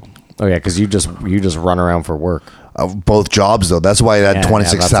work to do. Oh yeah, because you just run around for work. Both jobs though. That's why I had Yeah,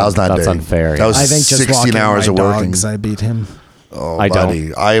 26,000 that that's day. unfair, That yeah. was I think just 16 walking hours my of working. dogs, I beat him. Oh, I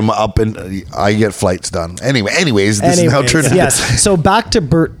buddy, I'm up and I get flights done. Anyways, this is how it turned out. Yes. So back to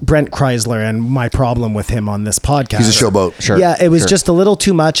Brent Chrysler and my problem with him on this podcast. He's a showboat. Sure. Yeah, it was sure. just a little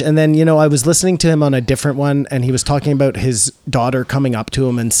too much. And then, I was listening to him on a different one, and he was talking about his daughter coming up to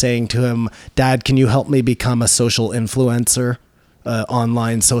him and saying to him, "Dad, can you help me become a social influencer,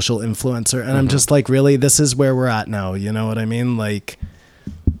 online social influencer?" And I'm just like, really, this is where we're at now. You know what I mean? Like,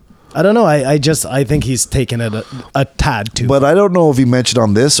 I don't know. I think he's taken it a tad too. But I don't know if he mentioned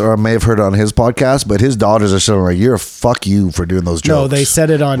on this or I may have heard it on his podcast, but his daughters are still like, you're a fuck you for doing those jokes. No, they said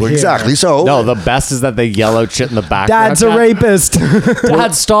it on Well, here. exactly. So No, the best is that they yell out shit in the background. Dad's a rapist.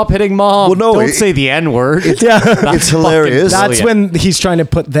 Dad, stop hitting mom. Well, no, Don't say the N word. Yeah. it's hilarious. That's when he's trying to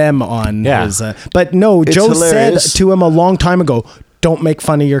put them on Yeah. his. But no, It's Joe hilarious. said to him a long time ago, "Don't make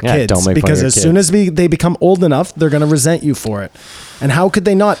fun of your Yeah, kids don't make fun because of your as kids." soon as they become old enough, they're going to resent you for it." And how could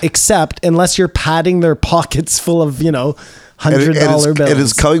they not? Except unless you're padding their pockets full of $100 bills. It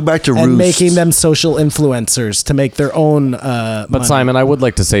is coming back to and roost. making them social influencers to make their own. But money. Simon, I would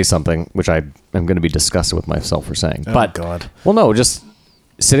like to say something, which I am going to be disgusted with myself for saying. Oh, But God. Well, no, just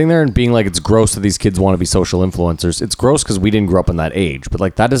sitting there and being like, it's gross that these kids want to be social influencers. It's gross because we didn't grow up in that age. But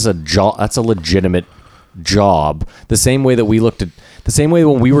like, that is a job. That's a legitimate job. The same way that the same way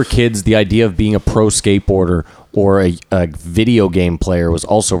when we were kids, the idea of being a pro skateboarder or a video game player was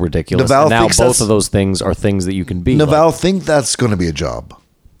also ridiculous. Naval And now thinks both that's- of those things are things that you can be. Naval think that's going to be a job.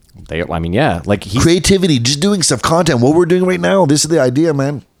 Like he Creativity, just doing stuff, content. What we're doing right now, this is the idea,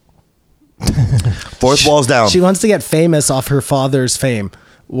 man. Fourth wall's down. She wants to get famous off her father's fame.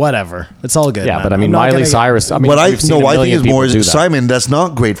 Whatever. It's all good. Yeah, man. but I mean, I'm not Miley gonna get- Cyrus. I mean, what I we've seen a think million is people more do that. is Simon. That's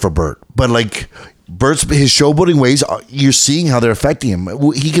not great for Bert, but like Bert's his showboating ways. You're seeing how they're affecting him.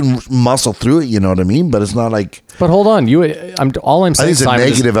 He can muscle through it. You know what I mean? But it's not like But hold on, all I'm saying, it's a Simon,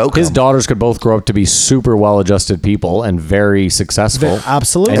 is negative outcome. his daughters could both grow up to be super well-adjusted people and very successful.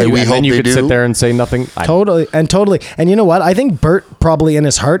 Absolutely. and, And we and hope then you they could do. sit there and say nothing. Totally. And you know what? I think Bert probably in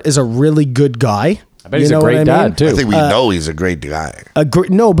his heart is a really good guy. I bet he's You a know what great I dad mean? too. I think we know he's a great guy.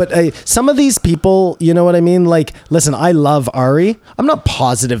 No, but some of these people, you know what I mean? Like, listen, I love Ari. I'm not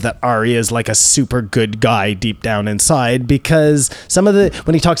positive that Ari is like a super good guy deep down inside, because some of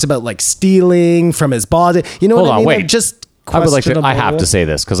when he talks about like stealing from his body, you know Hold what I on, mean? wait. They're just I would like to. I have questionable. to say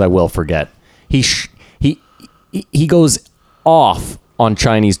this because I will forget. He goes off on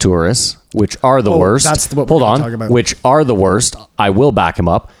Chinese tourists, which are the worst. that's what we're Hold gonna on, talk about. which are the worst. I will back him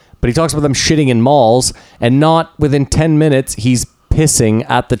up. But he talks about them shitting in malls, and not within 10 minutes, he's pissing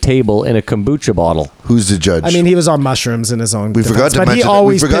at the table in a kombucha bottle. Who's the judge? I mean, he was on mushrooms in his own. We forgot defense, to but mention that.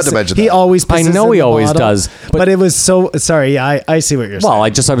 We forgot to mention He that. always. I pisses know in he the always bottle, does, but it was so. Sorry, yeah, I see what you're saying. Well, I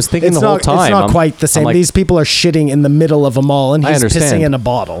was thinking it's the whole not, time. It's not I'm- quite the I'm same. like, These people are shitting in the middle of a mall, and I he's understand. pissing in a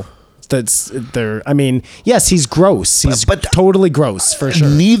bottle. I mean, yes, he's gross. He's But- totally gross for sure.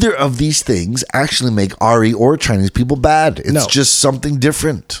 neither of these things actually make Ari or Chinese people bad. It's No. just something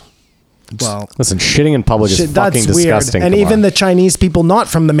different. Well, Listen, shitting in public is shit, fucking that's disgusting. weird. And Kumar. even the Chinese people not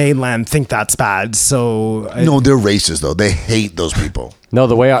from the mainland think that's bad. So No, they're racist though. They hate those people. no,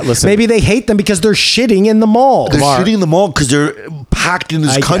 the way I listen. maybe they hate them because they're shitting in the mall. They're shitting in the mall because they're packed in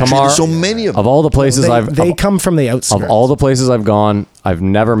this country. Kumar, There's so many of them. Of all the places They come from the outskirts. of all the places I've gone, I've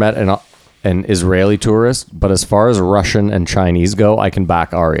never met an Israeli tourist. But as far as Russian and Chinese go, I can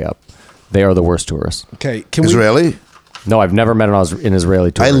back Ari up. They are the worst tourists. Okay, can we? Israeli. No, I've never met an Israeli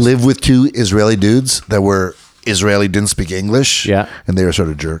I tourist. lived with two Israeli dudes that were Israeli, didn't speak English. Yeah. And they were sort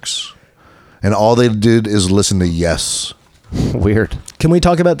of jerks. And all they did is listen to yes. Weird. Can we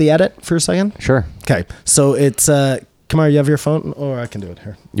talk about the edit for a second? Sure. Okay, so it's Kamar, you have your phone, or I can do it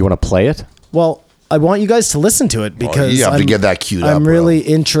here. You want to play it? Well, I want you guys to listen to it because you have to get that queued up, I'm bro. really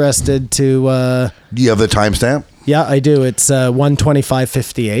interested to. Do you have the timestamp? Yeah, I do. It's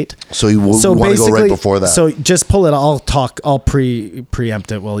 1:25:58. So you want to go right basically- before that. So just pull it. I'll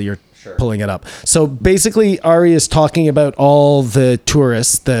preempt it while you're pulling it up. So basically, Ari is talking about all the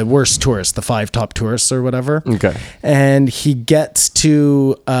tourists, the worst tourists, the 5 top tourists or whatever. Okay. And he gets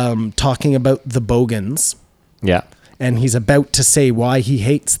to talking about the Bogans, Yeah. and he's about to say why he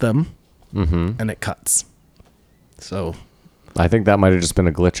hates them, and it cuts. So I think that might have just been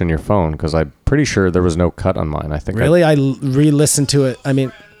a glitch on your phone because I'm pretty sure there was no cut on mine. I think really, I re-listened to it. I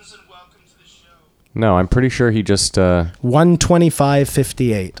mean, No, I'm pretty sure he just.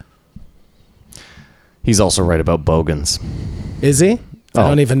 1:25:58. He's also right about bogans. Is he? I Oh.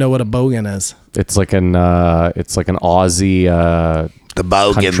 don't even know what a bogan is. It's like an Aussie. the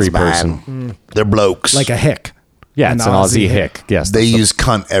Bogans, country man. person. They're blokes. Like a hick. Yeah, it's an Aussie hick. Yes. They that's the- use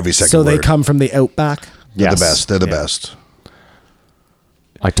cunt every second So they word. come from the outback. They're Yes. the best. They're the Yeah. best.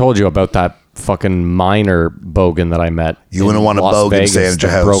 I told you about that fucking minor bogan that I met. You wouldn't in want a Las bogan Vegas staying at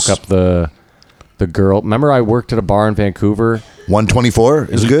your that house. Broke up the girl. Remember, I worked at a bar in Vancouver. 124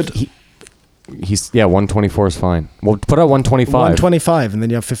 is good. He's 124 is fine. We'll put out 125. 1:25, and then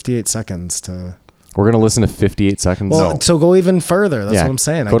you have 58 seconds to. We're gonna listen to 58 seconds. Well, so go even further. That's Yeah, what I'm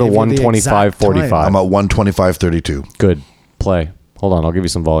saying. go to 1:25:45. I'm at 125:32. Good. Play. Hold on, I'll give you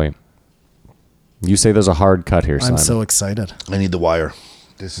some volume. You say there's a hard cut here, Simon. I'm so excited. I need the wire.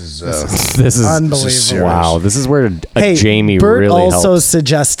 This is this is Unbelievable. serious. Wow, this is where Hey, Jamie Bert really also helps.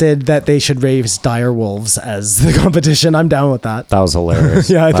 suggested that they should raise dire wolves as the competition. I'm down with that. That was hilarious.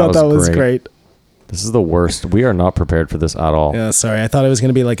 Yeah, I thought that was great. This is the worst. We are not prepared for this at all. Yeah, sorry. I thought it was going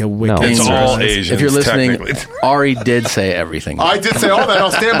to be like a wicked. No. It's all surprise. Asians. If you're listening, technically. Ari did say everything. I did say all that. I'll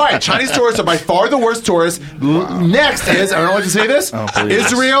stand by it. Chinese tourists are by far the worst tourists. Next is, I don't like to say this,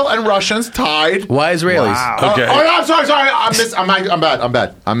 Israel and Russians tied. Why Israelis? Okay. Oh, no, I'm sorry. I'm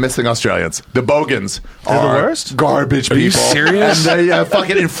bad. I'm missing Australians. The Bogans are the worst? garbage people. Are you serious? And they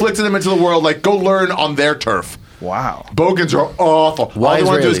fucking inflicted them into the world. Like, go learn on their turf. Wow. Bogans are awful. Why all they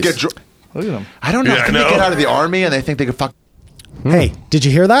want to do is Israelis? get Look at them. I don't know. Yeah, I think I they know. get out of the army and they think they can fuck. Hey, did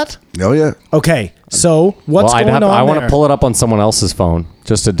you hear that? Oh yeah. Okay, so what's Well, going on I want there? to pull it up on someone else's phone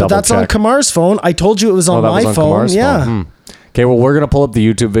just to double That's check. on Kamar's phone. I told you it was on that my was on phone. Kamar's Yeah. phone. Okay, well, we're gonna pull up the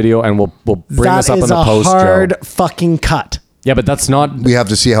YouTube video and we'll bring That this up in is the a post. hard Joe. fucking cut. Yeah, but that's not. We have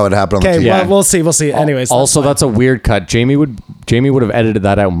to see how it happened on Okay, the TV. Yeah. well, we'll see. We'll see. Anyways, Also, that's a weird cut. Jamie would have edited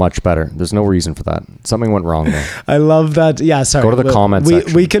that out much better. There's no reason for that. Something went wrong there. I love that. Yeah, sorry. Go to the We'll- comment we,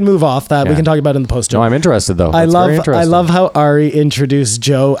 section. We can move off that. We Yeah. can talk about it in the post. No, I'm interested though. I That's very love interesting. how Ari introduced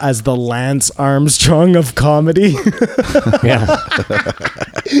Joe as the Lance Armstrong of comedy Yeah,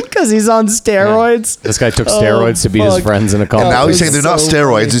 because he's on steroids. this guy took steroids to beat his fuck. friends in a And comedy. now he's was saying they're not so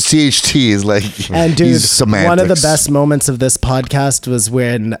steroids. It's THT. Is like And dude, he's semantics. one of the best moments of this podcast was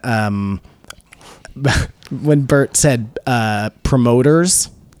when when Bert said promoters,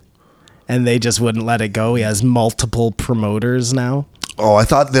 and they just wouldn't let it go. He has multiple promoters now. Oh, I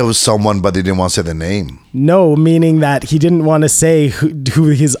thought there was someone, but they didn't want to say the name. No, meaning that he didn't want to say who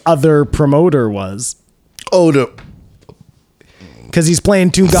his other promoter was. Oh, Because he's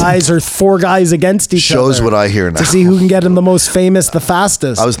playing 2 guys or 4 guys against each other. shows what I hear now. To see who can get him the most famous the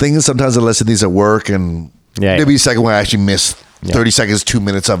fastest. I was thinking sometimes I listen to these at work, and maybe a second one I actually miss 30 seconds, 2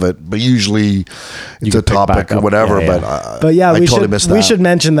 minutes of it. But usually it's a can pick topic back or up. whatever. Yeah, But yeah, I we totally should missed that. we should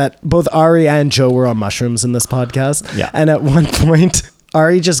mention that both Ari and Joe were on mushrooms in this podcast. Yeah. And at one point,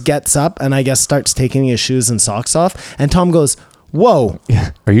 Ari just gets up and I guess starts taking his shoes and socks off, and Tom goes, "Whoa,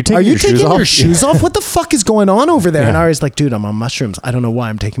 Are you taking, are you your, shoes taking off? your shoes off? What the fuck is going on over there?" Yeah. And Ari's like, "Dude, I'm on mushrooms. I don't know why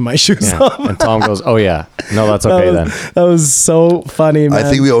I'm taking my shoes Yeah. off." And Tom goes, "Oh yeah, no, that's okay then." That was so funny, man. I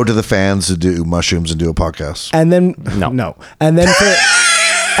think we owe it to the fans to do mushrooms and do a podcast. And then No. And then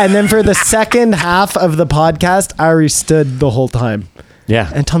for the second half of the podcast, Ari stood the whole time. Yeah,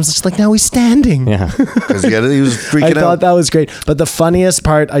 And Tom's just like, now he's standing. yeah. Because he was I freaking thought out. that was great. But the funniest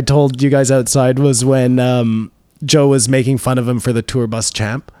part I told you guys outside was when Joe was making fun of him for the tour bus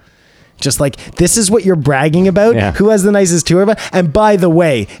champ. Just like, this is what you're bragging about? Yeah. Who has the nicest tour bus? And by the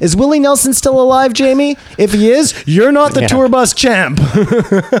way, is Willie Nelson still alive, Jamie? If he is, you're not the Yeah. tour bus champ.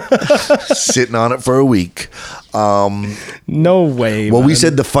 Sitting on it for a week. No way. Well, we man.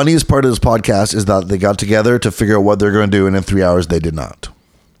 said the funniest part of this podcast is that they got together to figure out what they're going to do, and in 3 hours they did not.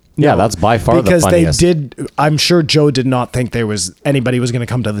 Yeah, that's by far because the they funniest. did. I'm sure Joe did not think there was anybody was going to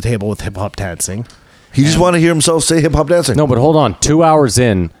come to the table with hip hop dancing. He just wanted to hear himself say hip hop dancing. No, but hold on. 2 hours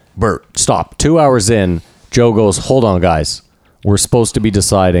in, Bert. stop. 2 hours in, Joe goes, "Hold on, guys. We're supposed to be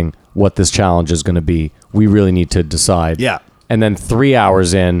deciding what this challenge is going to be. We really need to decide." Yeah. And then 3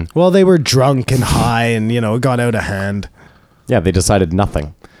 hours in, Well, they were drunk and high, and it got out of hand. yeah, they decided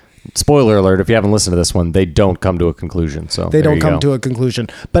nothing. Spoiler alert, if you haven't listened to this one, they don't come to a conclusion. So They don't come to a conclusion.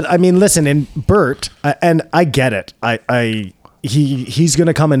 But I mean, listen, in Bert, and I get it. He's going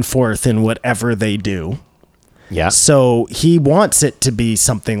to come in fourth in whatever they do. Yeah. So he wants it to be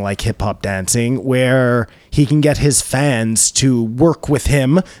something like hip hop dancing, where he can get his fans to work with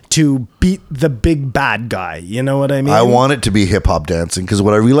him to beat the big bad guy. You know what I mean? I want it to be hip hop dancing because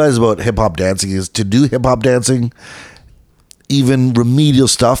what I realize about hip hop dancing is to do hip hop dancing, even remedial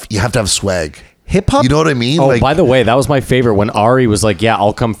stuff, you have to have swag. hip hop. You know what I mean? Oh, by the way, that was my favorite. When Ari was like, "Yeah,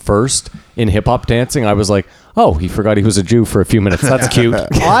 I'll come first in hip hop dancing," I was like, "Oh, he forgot he was a Jew for a few minutes. That's cute."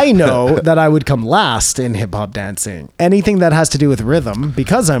 I know that I would come last in hip hop dancing. Anything that has to do with rhythm,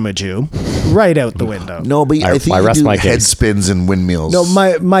 because I'm a Jew, right out the window. No, but I think I you rest do my head case. spins and windmills. No,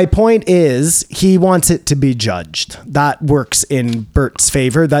 my point is he wants it to be judged. That works in Bert's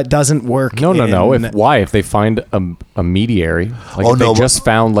favor. That doesn't work. No. in- If they find a mediary, like Oh, if no, they but- just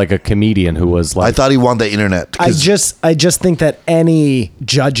found like a comedian who was like, I thought he wanted the internet. I 'cause just think that any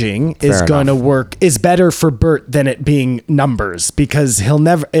judging is Fair going to enough. work is better for Bert than it being numbers, because he'll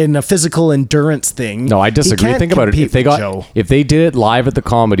never in a physical endurance thing. no, I he disagree. can't Think about it. compete If they with got, Joe. if they did it live at the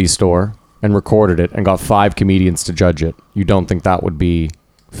Comedy Store and recorded it and got 5 comedians to judge it, you don't think that would be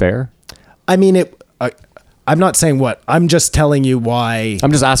fair? I mean I'm not saying what. I'm just telling you why.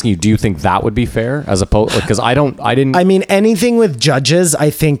 I'm just asking you. Do you think that would be fair as opposed? Because I didn't. I mean, anything with judges, I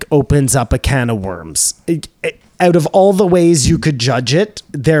think, opens up a can of worms. Out of all the ways you could judge it,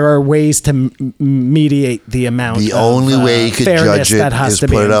 there are ways to mediate the amount. the of, only way you could fairness judge it that has is to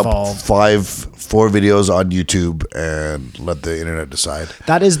be put it up involved. 4 videos on YouTube and let the internet decide.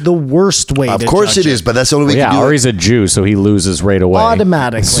 That is the worst way. Of to course judge it is, but that's the only way you yeah, can do Ari's it. a Jew, so he loses right away.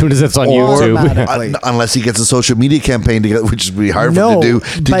 Automatically. As soon as it's on Automatically. YouTube. Unless he gets a social media campaign together, which is really hard for him No, to do.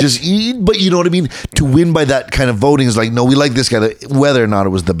 but- But you know what I mean? To win by that kind of voting is like, no, we like this guy, whether or not it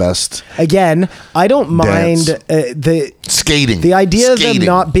was the best. Again, I don't mind Dance. the Skating. the idea of Skating. them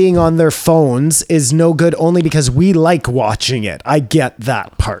not being on their phones is no good, only because we like watching it. I get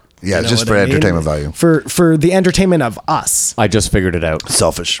that part. Yeah, You know just what for I mean? entertainment value. For the entertainment of us. I just figured it out.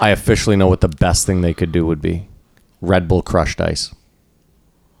 Selfish. I officially know what the best thing they could do would be. Red Bull crushed ice.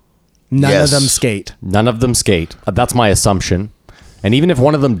 None Yes. of them skate. None of them skate. That's my assumption. And even if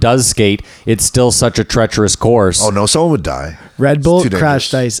one of them does skate, it's still such a treacherous course. Oh, no, someone would die. Red Bull too dangerous.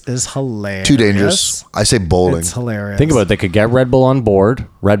 crashed ice is hilarious. Too dangerous. I say bowling. It's hilarious. Think about it. They could get Red Bull on board.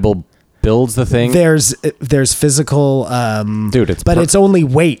 Red Bull builds the thing. There's physical, Dude, it's but it's only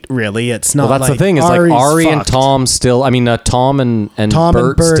weight, really. It's not. well, that's like the thing. Is Ari's like Ari and fucked. Tom still. I mean, Tom and Tom Bert,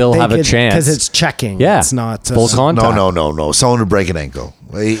 and Bert still have a chance because it's checking. Yeah, it's not full contact. No. Someone would break an ankle.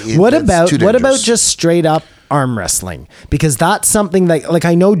 What It's about too what about dangerous. just straight up arm wrestling? Because that's something that, like,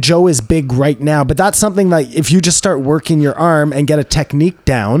 I know Joe is big right now, but that's something that if you just start working your arm and get a technique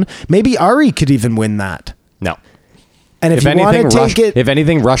down, maybe Ari could even win that. No, And if you want to take it, if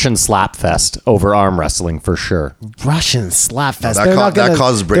anything, Russian slap fest over arm wrestling for sure. Russian slap fest. that They're not that gonna.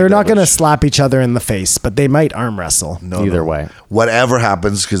 causes brain They're not going to damage. slap each other in the face, but they might arm wrestle. Either way. Whatever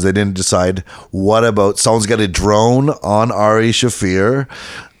happens, because they didn't decide. What about someone's got a drone on Ari Shafir,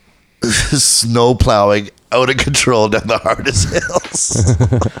 snow plowing out of control down the hardest hills?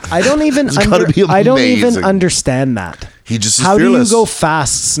 I don't even. gotta be I don't even amazing. understand that. He just is How fearless. do you go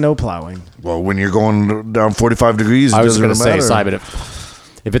fast snow plowing? Well, when you're going down 45 degrees, it I was doesn't going to say, matter.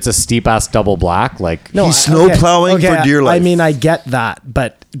 Simon, if it's a steep ass double black, like No, He's snow plowing for dear life. I mean, I get that,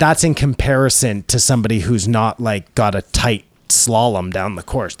 but that's in comparison to somebody who's not like got a tight slalom down the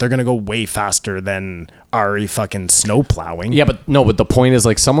course. They're gonna go way faster than Ari fucking snow plowing. yeah, but the point is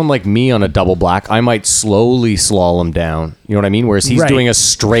like someone like me on a double black, I might slowly slalom down. You know what I mean? Whereas he's Right. doing a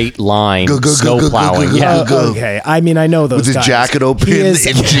straight line Go, go, go, snow go, go, plowing. go, go, Yeah. go. Okay, I mean, I know those With his guys. jacket open He is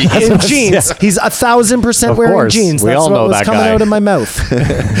in jeans. in jeans. He's 1,000% Of wearing course. jeans. We That's all what know was that coming guy. out of my mouth.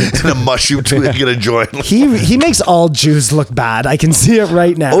 And a mushroom twig gonna join. He makes all Jews look bad. I can see it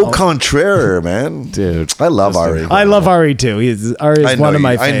right now. Au contraire, man. Dude. I love Ari. I love Ari too. Ari is one of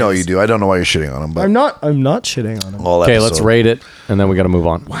my I know faves. you do. I don't know why you're shitting on him, but I'm not shitting on him. all Okay, episode. let's rate it, and then we got to move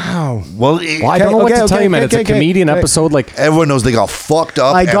on. Wow. Well, Well, I don't know what to okay, tell you, man. okay, It's a okay, comedian okay. episode. Like, everyone knows they got fucked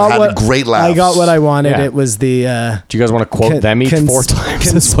up I and got had what great laughs. I got what I wanted. Yeah. It was the do you guys want to quote them each 4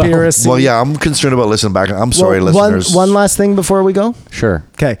 times as well? conspiracy. Well, yeah, I'm concerned about listening back. I'm sorry, Well, listeners. One last thing before we go. Sure.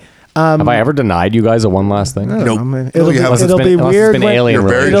 Okay. Have I ever denied you guys a one last thing? Nope. It'll No, be, you haven't. it'll be Unless it's weird been when alien You're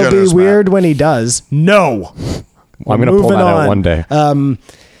very related. it'll generous, be weird when he does. No. I'm going to pull Moving that out on. one day.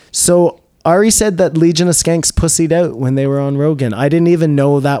 So Ari said that Legion of Skanks pussied out when they were on Rogan. I didn't even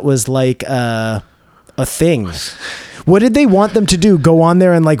know that was like a thing. What did they want them to do? Go on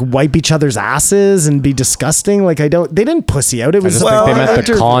there and like wipe each other's asses and be disgusting? Like they didn't pussy out. It was just think they meant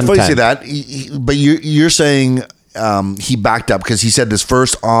the Funny you say content. that, but you're saying he backed up because he said this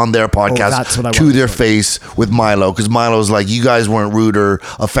first on their podcast that's what I to wanted their to face with Milo, because Milo's like, you guys weren't rude or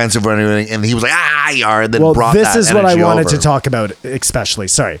offensive or anything, and he was like, you are, and then Well, brought this that is what I energy wanted over. to talk about, especially.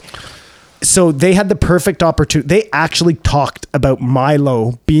 Sorry. So they had the perfect opportunity. They actually talked about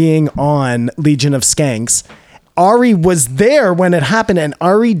Milo being on Legion of Skanks. Ari was there when it happened, and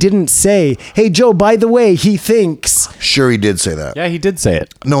Ari didn't say, "Hey Joe, by the way, he thinks." Sure, he did say that. Yeah, he did say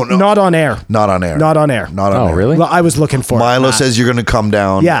it. No, Not on air. not on air. Not on air. Not on Oh, air. really? Well, I was looking for it, Milo Matt. says you're going to come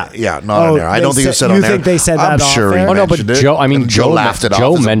down. Yeah. Yeah, not Oh, on air. I they don't think it said- said you on air. think they said I'm that off sure air? he Oh no, but mentioned it, Joe. I mean, and Joe laughed it off.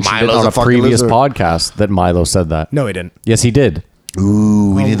 Joe He's like, mentioned it Milo's on a fucking previous loser. podcast that Milo said that. No, he didn't. Yes, he did.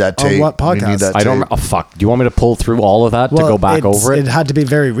 Ooh, we need that on tape. what We need podcast? that I don't. tape. Oh fuck! Do you want me to pull through all of that to go back over it? It had to be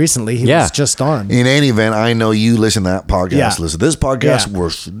very recently. He Yeah. was just on. In any event, I know you listen to that podcast. Yeah. Listen to this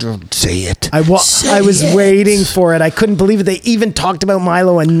podcast. Yeah. Say it. I was waiting for it. I couldn't believe it. They even talked about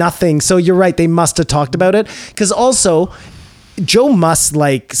Milo and nothing. So you're right. They must have talked about it. Because also, Joe must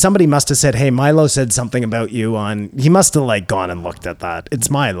somebody must have said, "Hey, Milo said something about you on." He must have gone and looked at that. It's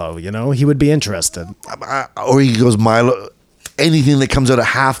Milo, he would be interested. Or he goes, Milo. Anything that comes out of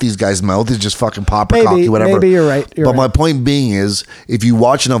half these guys' mouth is just fucking poppycocky, whatever. maybe you're right. You're but my right. point being is, if you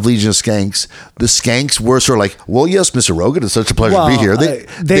watch enough Legion of Skanks, the Skanks were sort of like, well, yes, Mr. Rogan, it's such a pleasure to be here.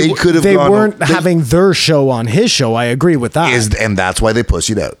 They could have They gone. weren't having their show on his show. I agree with that. and that's why they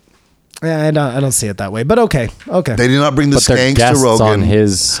pussied out. Yeah, I don't see it that way. But okay. They did not bring the But they're Skanks to guests Rogan. on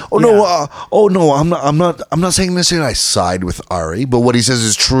his. Oh no! I'm not saying necessarily I side with Ari, but what he says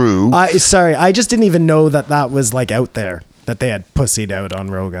is true. Sorry, I just didn't even know that was out there, that they had pussied out on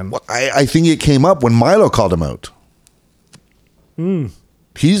Rogan. I think it came up when Milo called him out.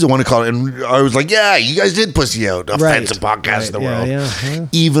 He's the one who called it, and I was like, "Yeah, you guys did pussy out, offensive podcast in the world." Yeah.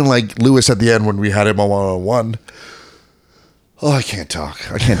 Even like Lewis at the end when we had him on 1-on-1. Oh, I can't talk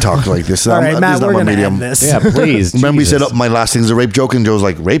like this. All right, Matt, this is not we're my going to medium. end this. Yeah, please. Remember, he said, Jesus. "Oh, my last thing's a rape joke," and Joe's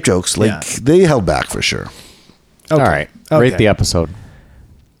like, "Rape jokes? Like Yeah. they held back for sure." All right. Rate the episode.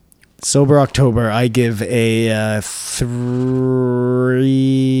 Sober October, I give a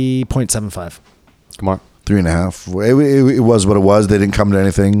 3.75. Come on. 3.5. It was what it was. They didn't come to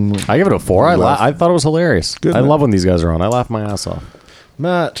anything. I give it a 4. I thought it was hilarious. Good, I man. love when these guys are on. I laugh my ass off.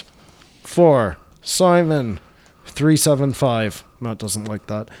 Matt, 4. Simon, 3.75. Matt doesn't like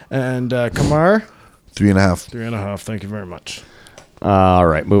that. And Kamar, 3.5. 3.5. Thank you very much. All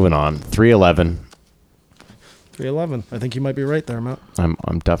right, moving on. 311. 3.11. I think you might be right there, Matt. I'm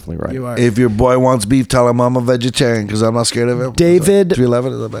definitely right. You are. If your boy wants beef, tell him I'm a vegetarian because I'm not scared of him. David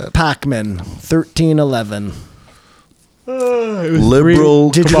 311 is that bad. Pac-Man, 1311. Liberal.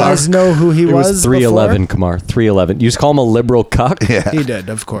 Did you guys know who he It was 311, before? Kamar. 311. You just call him a liberal cuck? Yeah. He did,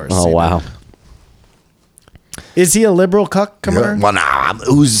 of course. Oh, He wow. did. Is he a liberal cuck, Kamar? Well, nah.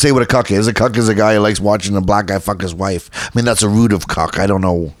 Who's to say what a cuck is? A cuck is a guy who likes watching a black guy fuck his wife. I mean, that's a root of cuck. I don't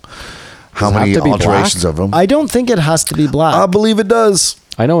know how Does it many have to be alterations black? of them. I don't think it has to be black. I believe it does.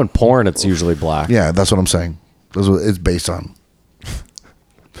 I know in porn it's usually black. Yeah, that's what I'm saying. That's what it's based on.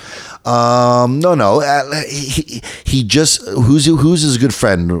 No. He just who's his good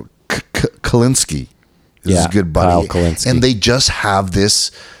friend Kalinske. Is his good buddy, Kyle Kalinske. and they just have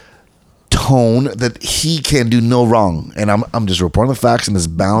this tone that he can do no wrong. And I'm just reporting the facts and this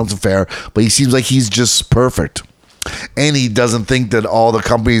balanced affair. But he seems like he's just perfect. And he doesn't think that all the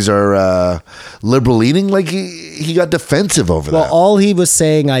companies are liberal leaning. Like he got defensive over Well, that. all he was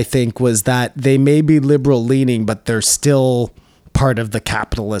saying, I think, was that they may be liberal leaning, but they're still part of the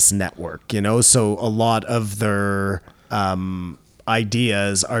capitalist network, you know? So a lot of their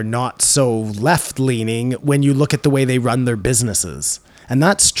ideas are not so left leaning when you look at the way they run their businesses. And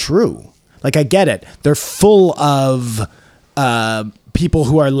that's true. Like, I get it. They're full of people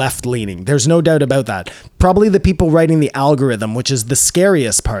who are left leaning. There's no doubt about that. Probably the people writing the algorithm, which is the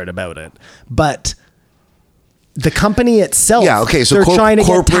scariest part about it. But the company itself, Yeah, okay. So they're trying to get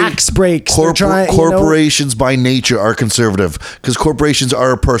corporate- tax breaks. They're trying, corporations by nature are conservative because corporations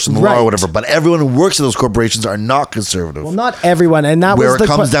are a personal law Right. or whatever. But everyone who works at those corporations are not conservative. Well, not everyone, and that Where was it the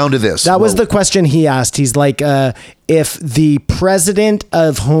comes down to this. That was Well- the question he asked. He's like, if the president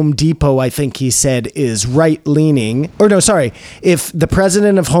of Home Depot, I think he said, is right leaning, or no, sorry, if the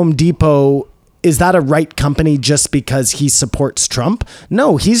president of Home Depot, is that a right company just because he supports Trump?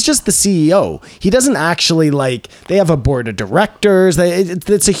 No, he's just the CEO. He doesn't actually they have a board of directors.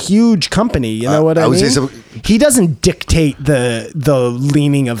 It's a huge company. You know what I would mean? say so- He doesn't dictate the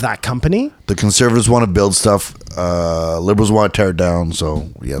leaning of that company. The conservatives want to build stuff. Liberals want to tear it down. So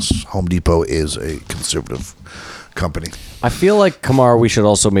yes, Home Depot is a conservative company. I feel like, Kamar, we should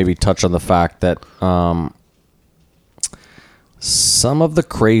also maybe touch on the fact that some of the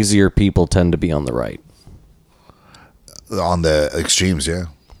crazier people tend to be on the right. On the extremes, yeah.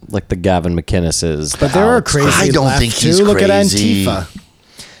 Like the Gavin McInnes's. But there are crazy I don't left think he's too. Look at crazy. Antifa.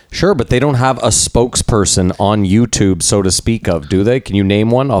 Sure, but they don't have a spokesperson on YouTube, so to speak of, do they? Can you name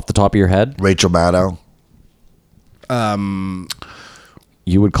one off the top of your head? Rachel Maddow.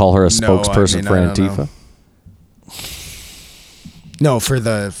 You would call her a No, spokesperson I mean, for I don't Antifa? know. No, for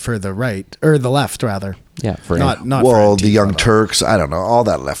the right or the left rather. Yeah, for Not Well, for the Antifa, Young no. Turks. I don't know. All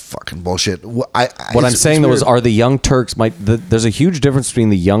that left fucking bullshit. What I'm saying though is, are the Young Turks? There's a huge difference between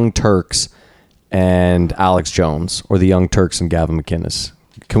the Young Turks and Alex Jones, or the Young Turks and Gavin McInnes.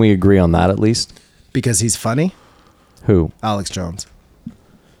 Can we agree on that at least? Because he's funny, Who? Alex Jones.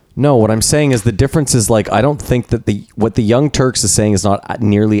 No, what I'm saying is the difference is I don't think that what the Young Turks is saying is not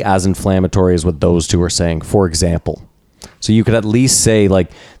nearly as inflammatory as what those two are saying. For example, so you could at least say the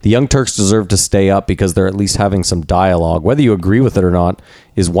Young Turks deserve to stay up because they're at least having some dialogue. Whether you agree with it or not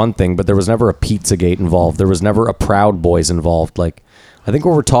is one thing, but there was never a Pizzagate involved. There was never a Proud Boys involved. I think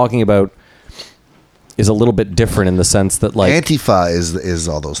what we're talking about is a little bit different in the sense that Antifa is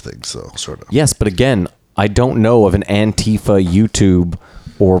all those things. So sort of. yes, but again, I don't know of an Antifa YouTube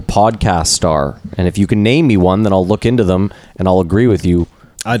or podcast star. And if you can name me one, then I'll look into them and I'll agree with you.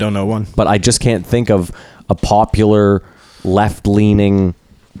 I don't know one. But I just can't think of a popular left-leaning.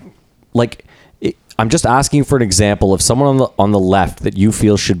 I'm just asking for an example of someone on the left that you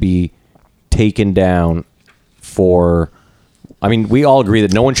feel should be taken down for. I mean, we all agree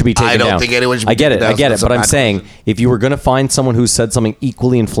that no one should be taken down. I don't think anyone should be I get taken it. down, I get so it. that's a But I'm bad saying, question. if you were going to find someone who said something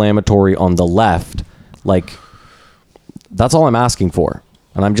equally inflammatory on the left, that's all I'm asking for.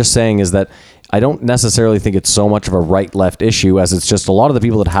 And I'm just saying is that I don't necessarily think it's so much of a right-left issue as it's just a lot of the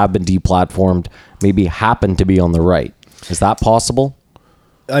people that have been deplatformed maybe happen to be on the right. Is that possible?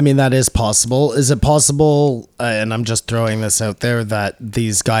 I mean, that is possible. Is it possible, and I'm just throwing this out there, that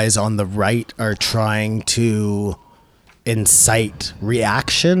these guys on the right are trying to incite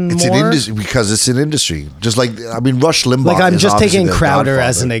reaction It's more? an industry because it's an industry. Just Rush Limbaugh. I'm is just obviously taking the Crowder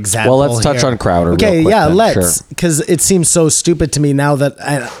as godfather. an example. Well, let's touch here. on Crowder Okay, real quick yeah, then, let's, sure. because it seems so stupid to me now that,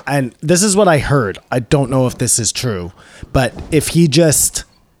 and this is what I heard. I don't know if this is true, but if he just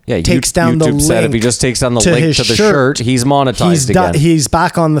takes down the YouTube link, said if he just takes down the link his to the shirt, he's monetized again. He's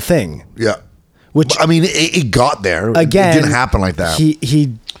back on the thing. Yeah. Which, I mean, it got there. Again, it didn't happen like that.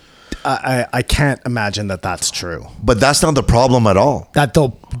 I can't imagine that that's true. But that's not the problem at all. That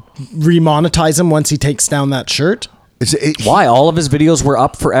they'll remonetize him once he takes down that shirt. Why? All of his videos were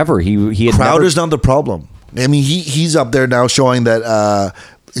up forever. He had Crowder's not the problem. I mean, he's up there now showing that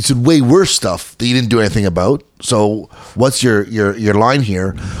it's way worse stuff that you didn't do anything about. So what's your line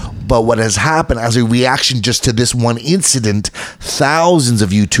here? But what has happened as a reaction just to this one incident, thousands of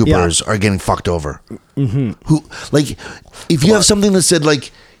YouTubers are getting fucked over. Mm-hmm. Who, like, if you have something that said,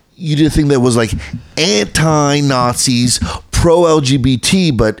 like, you did a thing that was like anti-Nazis,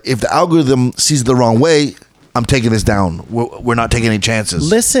 pro-LGBT, but if the algorithm sees it the wrong way, I'm taking this down. We're not taking any chances.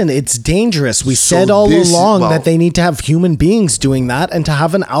 Listen, it's dangerous. We So said all this- along well- that they need to have human beings doing that, and to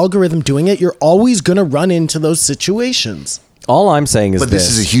have an algorithm doing it, you're always going to run into those situations. All I'm saying is But this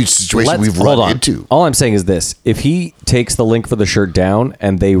is a huge situation we've hold run on. into. All I'm saying is this. If he takes the link for the shirt down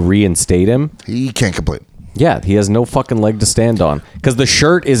and they reinstate him, He can't complain. yeah, he has no fucking leg to stand on. Because the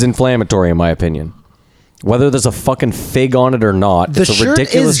shirt is inflammatory, in my opinion. Whether there's a fucking fig on it or not, The it's a shirt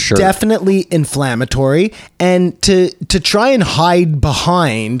ridiculous is shirt. definitely inflammatory, and to try and hide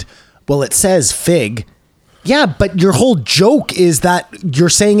behind, well, it says fig. Yeah, but your whole joke is that you're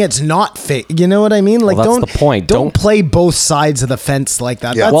saying it's not fig. You know what I mean? Like, Well, that's don't the point. Don't Don't- play both sides of the fence like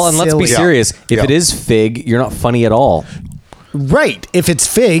that. Yeah. That's Well, and let's be silly. serious. If Yeah. it is fig, you're not funny at all. Right. If it's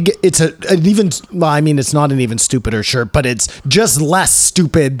fig, it's an even, well, I mean, it's not an even stupider shirt, but it's just less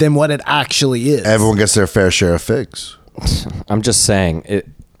stupid than what it actually is. Everyone gets their fair share of figs. I'm just saying,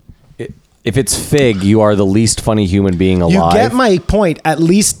 if it's fig, you are the least funny human being alive. You get my point. At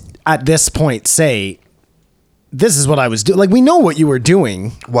least at this point, say, this is what I was doing. Like, we know what you were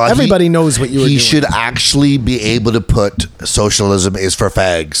doing. Well, Everybody knows what you were doing. He should actually be able to put socialism is for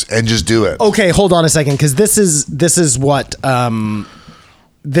fags and just do it. Okay, hold on a second, because this is what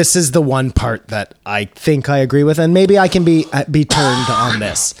this is the one part that I think I agree with, and maybe I can be turned on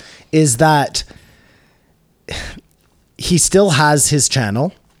this, is that he still has his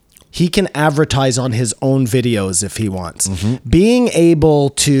channel. He can advertise on his own videos if he wants. Being able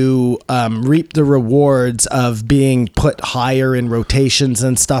to reap the rewards of being put higher in rotations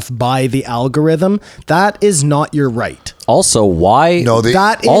and stuff by the algorithm, that is not your right. Also, why? No, they-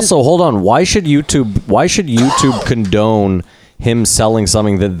 That is- Also, hold on. Why should YouTube condone him selling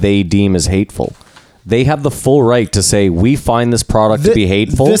something that they deem as hateful? They have the full right to say we find this product to be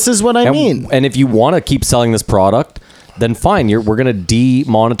hateful. This is what I mean. And if you want to keep selling this product, then fine. We're going to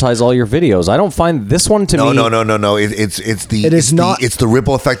demonetize all your videos. I don't find this one to me. No. It's the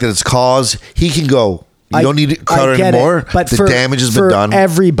ripple effect that it's caused. He can go. You don't need to cut I it get anymore. But the damage has been done.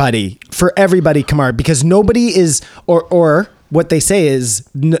 For everybody, Kamar, because nobody is, or what they say is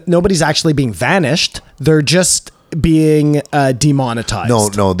nobody's actually being vanished. They're just being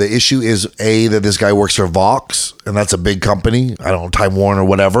demonetized. No. The issue is that this guy works for Vox, and that's a big company. I don't know, Time Warner or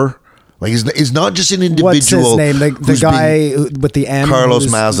whatever. Like he's not just an individual. What's his name? The who's guy with the M. Carlos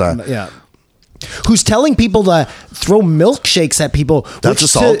who's- Maza. Yeah. Who's telling people to throw milkshakes at people? That's which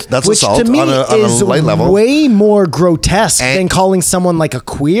assault. That's which assault to me on a is light level. way more grotesque And- than calling someone like a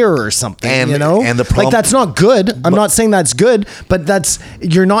queer or something. And- you know, and the problem- like that's not good. I'm not saying that's good, but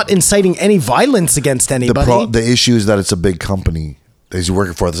you're not inciting any violence against anybody. The issue is that it's a big company that he's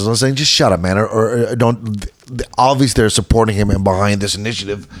working for. This is what I'm saying. Just shut up, man, or don't. Obviously, they're supporting him and behind this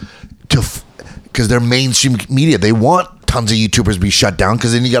initiative because they're mainstream media. They want tons of YouTubers to be shut down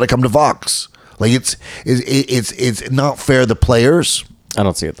because then you got to come to Vox. Like it's not fair. The players. I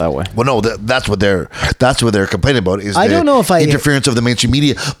don't see it that way. Well, no, that's what they're complaining about. Is I don't know if I- interference of the mainstream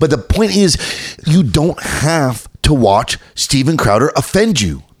media. But the point is, you don't have to watch Steven Crowder offend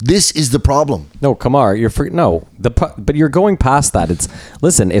you. This is the problem. No, Kamar, you're free. No, but you're going past that.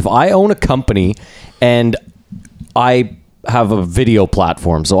 Listen. If I own a company and I have a video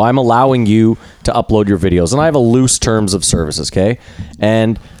platform, so I'm allowing you to upload your videos, and I have a loose terms of services, okay?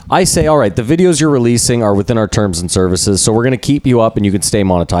 And I say, all right, the videos you're releasing are within our terms and services, so we're going to keep you up and you can stay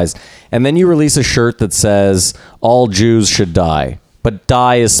monetized. And then you release a shirt that says all Jews should die, but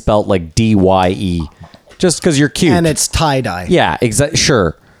die is spelt like D-Y-E, just because you're cute. and it's tie dye. Yeah, exactly.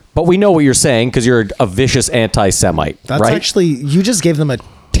 Sure. But we know what you're saying because you're a vicious anti-Semite, That's right? actually, you just gave them a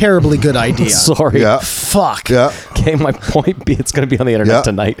terribly good idea. Sorry. Yeah. Fuck. Yeah. Okay, my point be it's going to be on the internet Yeah.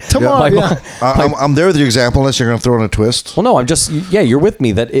 tonight. Tomorrow, My- yeah. I'm there with your example unless you're going to throw in a twist. Well, no, I'm just, you're with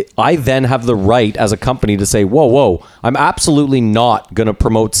me that I then have the right as a company to say, whoa, I'm absolutely not going to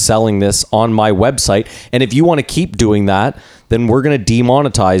promote selling this on my website. And if you want to keep doing that, then we're going to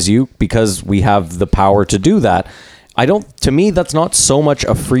demonetize you because we have the power to do that. To me, that's not so much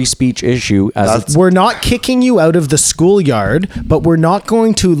a free speech issue as it's, We're not kicking you out of the schoolyard, but we're not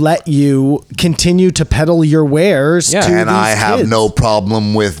going to let you continue to peddle your wares Yeah. to And these I have kids. no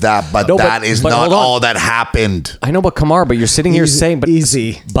problem with that, but No, but- that is but not hold on. all that happened. I know, but Kamar, but you're sitting here Easy- saying, but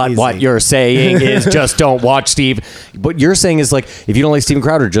easy, But easy. what you're saying is just don't watch Steve. What you're saying is like, if you don't like Steven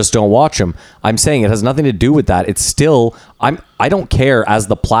Crowder, just don't watch him. I'm saying it has nothing to do with that. It's still, I don't care as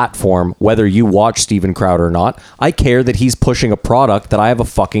the platform whether you watch Steven Crowder or not. I care that he's pushing a product that I have a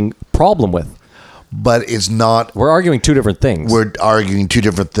fucking problem with. But it's not. We're arguing two different things. We're arguing two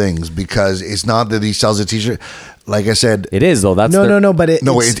different things because it's not that he sells a T-shirt. Like I said, it is though. That's no. But it's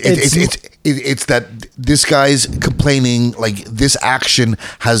that this guy's complaining. Like this action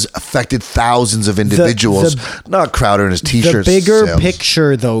has affected thousands of individuals. Not Crowder and his T-shirts. The bigger sales.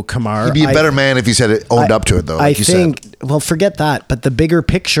 picture, though, Kamar. He'd be a better man if he said it, owned up to it, though. Like I think. Well, forget that. But the bigger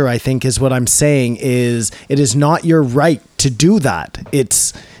picture, I think, is what I'm saying is it is not your right to do that.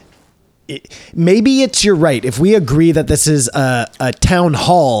 Maybe it's your right. If we agree that this is a town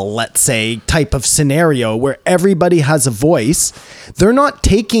hall, let's say, type of scenario where everybody has a voice, they're not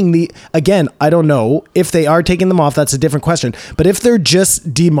taking again, I don't know. If they are taking them off, that's a different question. But if they're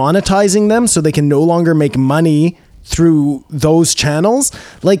just demonetizing them so they can no longer make money through those channels,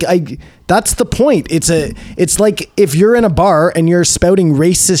 that's the point. It's like if you're in a bar and you're spouting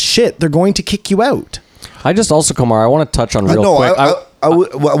racist shit, they're going to kick you out. I just also, Kamar, I want to touch on real quick.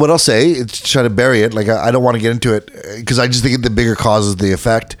 What I'll say is try to bury it. Like I don't want to get into it because I just think the bigger causes the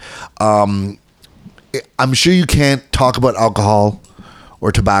effect. I'm sure you can't talk about alcohol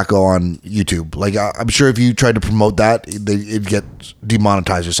or tobacco on YouTube. Like I'm sure if you tried to promote that, it'd get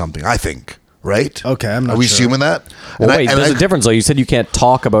demonetized or something. I think. Right? Okay, I'm not Are we sure. assuming that? Well, wait, there's a difference though. You said you can't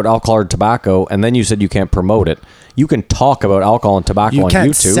talk about alcohol or tobacco, and then you said you can't promote it. You can talk about alcohol and tobacco You on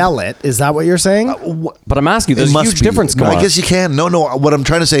can't YouTube. sell it. Is that what you're saying? But I'm asking you, there's a huge difference, No, Kamar. I guess you can. No. What I'm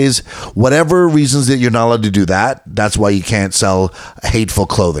trying to say is, whatever reasons that you're not allowed to do that, that's why you can't sell hateful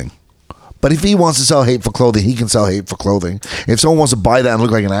clothing. But if he wants to sell hateful clothing, he can sell hateful clothing. If someone wants to buy that and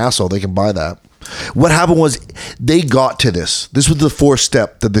look like an asshole, they can buy that. What happened was they got to this. This was the fourth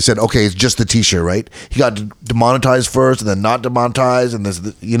step that they said, okay, it's just the T-shirt, right? He got demonetized first and then not demonetized. And this,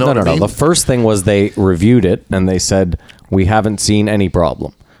 you know what I mean? No. The first thing was they reviewed it and they said, we haven't seen any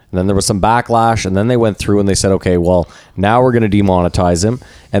problem. And then there was some backlash, and then they went through and they said, okay, well, now we're going to demonetize him.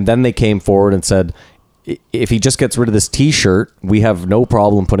 And then they came forward and said, if he just gets rid of this T-shirt, we have no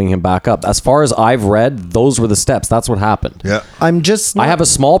problem putting him back up. As far as I've read, those were the steps. That's what happened. Yeah. I have a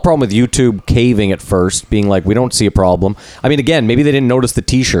small problem with YouTube caving at first, being like, we don't see a problem. I mean, again, maybe they didn't notice the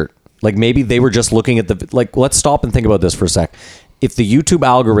T-shirt. Like maybe they were just looking at let's stop and think about this for a sec. If the YouTube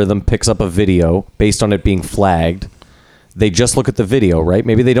algorithm picks up a video based on it being flagged, they just look at the video, right?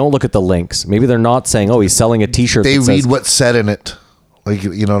 Maybe they don't look at the links. Maybe they're not saying, oh, he's selling a T-shirt. They read read what's said in it. Like,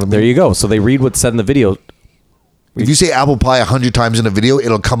 you know what I mean? There you go. So they read what's said in the video. If you say apple pie 100 times in a video,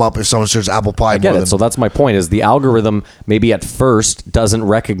 it'll come up if someone searches apple pie. I get it. So that's my point, is the algorithm maybe at first doesn't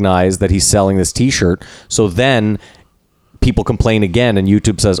recognize that he's selling this T-shirt. So then people complain again and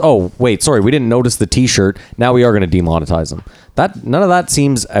YouTube says, oh, wait, sorry, we didn't notice the T-shirt. Now we are going to demonetize him. None of that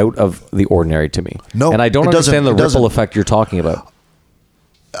seems out of the ordinary to me. No, and I don't understand the ripple effect you're talking about.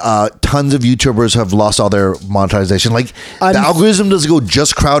 Tons of YouTubers have lost all their monetization. Like the algorithm doesn't go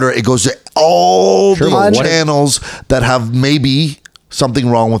just Crowder; it goes to all the channels that have maybe something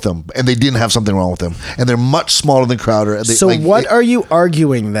wrong with them, and they didn't have something wrong with them, and they're much smaller than Crowder. And So what are you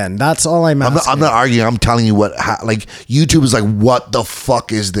arguing then? That's all I'm asking. I'm not arguing. I'm telling you what. Like YouTube is like, what the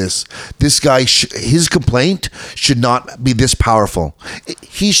fuck is this? This guy, his complaint should not be this powerful.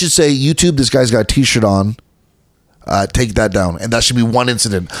 He should say, YouTube, this guy's got a T-shirt on. Take that down, and that should be one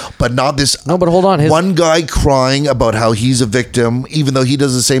incident, but not this. No, but hold on. One guy crying about how he's a victim, even though he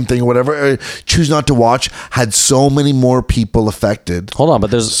does the same thing or whatever. Choose not to watch had so many more people affected. Hold on,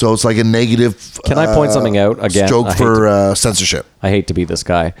 but there's so it's like a negative. Can I point something out again? Stroke for censorship. I hate to be this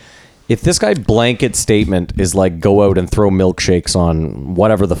guy. If this guy blanket statement is like go out and throw milkshakes on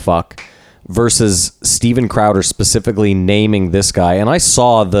whatever the fuck, versus Steven Crowder specifically naming this guy, and I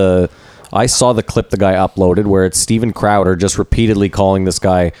saw the clip the guy uploaded where it's Steven Crowder just repeatedly calling this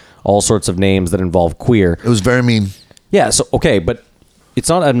guy all sorts of names that involve queer. It was very mean. Yeah, so okay, but it's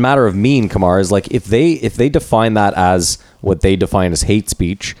not a matter of mean, Kamar. Is like if they define that as what they define as hate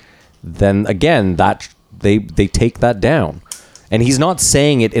speech, then again that they take that down. And he's not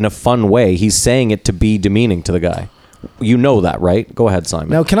saying it in a fun way. He's saying it to be demeaning to the guy. You know that, right? Go ahead, Simon.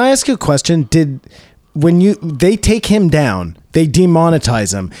 Now, can I ask you a question? When they take him down, they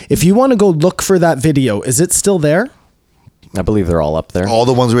demonetize him. If you want to go look for that video, is it still there? I believe they're all up there. All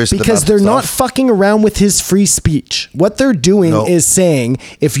the ones racist because they're not fucking around with his free speech. What they're doing is saying,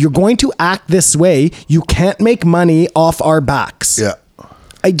 if you're going to act this way, you can't make money off our backs. Yeah.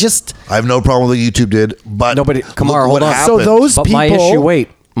 I have no problem with what YouTube did, but nobody. Kamar, hold on. Happened. So those but people. My issue. Wait.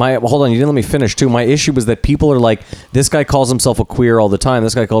 Hold on. You didn't let me finish too. My issue was that people are like, this guy calls himself a queer all the time.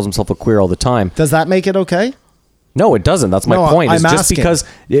 This guy calls himself a queer all the time. Does that make it okay? No, it doesn't. That's my point. It's just asking. because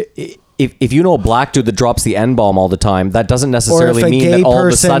if you know a black dude that drops the N-bomb all the time, that doesn't Or if necessarily a mean gay that all of a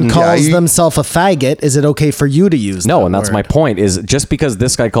person sudden calls themselves a faggot, is it okay for you to use No, that and that's word? my point, is just because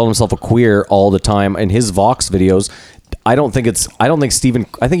this guy called himself a queer all the time in his Vox videos, I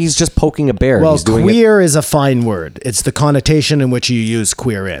think he's just poking a bear. Well, He's doing queer is a fine word. It's the connotation in which you use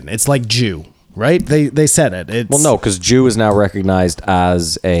queer in. It's like Jew, right? They said it. It's, Well, no, because Jew is now recognized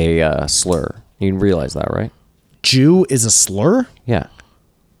as a slur. You realize that, right? Jew is a slur? Yeah.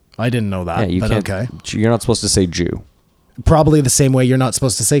 I didn't know that, Yeah, you but can't. okay. You're not supposed to say Jew. Probably the same way you're not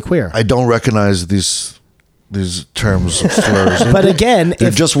supposed to say queer. I don't recognize these terms of slurs. But again, they're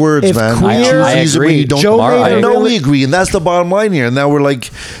if- just words, if man. queer- You I use it agree. when you don't. Joe made I a know really- we agree, and that's the bottom line here. And now we're like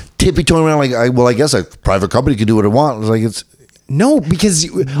tippy-toeing around, like, I guess a private company can do what it wants. Like it's. No, because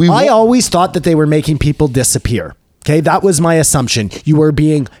I won't- always thought that they were making people disappear. Okay, that was my assumption. You were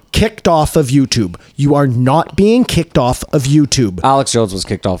being kicked off of YouTube. You are not being kicked off of YouTube. Alex Jones was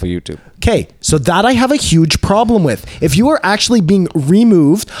kicked off of YouTube. Okay, so that I have a huge problem with. If you are actually being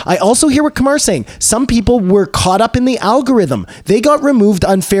removed, I also hear what Kamar's saying. Some people were caught up in the algorithm. They got removed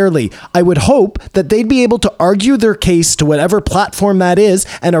unfairly. I would hope that they'd be able to argue their case to whatever platform that is,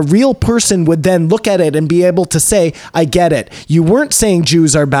 and a real person would then look at it and be able to say, I get it. You weren't saying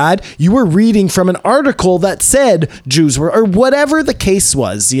Jews are bad. You were reading from an article that said Jews were, or whatever the case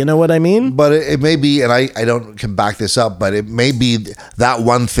was. You know what I mean? But it may be, and I don't can back this up, but it may be that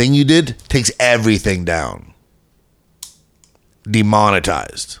one thing you did takes everything down.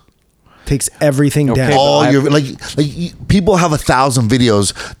 Demonetized. Takes everything Okay, down. but All I- your people have 1,000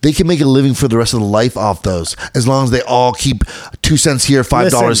 videos. They can make a living for the rest of their life off those, as long as they all keep 2 cents here,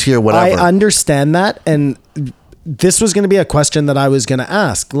 $5 Listen, here, whatever. I understand that, and this was going to be a question that I was going to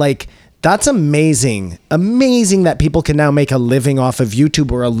ask. Like, that's amazing that people can now make a living off of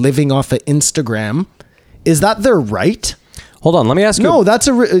YouTube or a living off of Instagram. Is that their right? Hold on, let me ask you. No, that's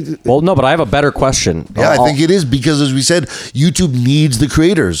Well, no, but I have a better question. Yeah, I think it is, because as we said, YouTube needs the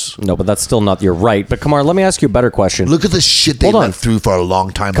creators. No, but that's still not your right. But Kamar, let me ask you a better question. Look at the shit they Hold on. went through for a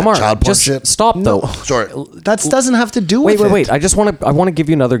long time. Kamar, that child porn just shit. stop though. Sorry. that doesn't have to do with Wait. it. I want to give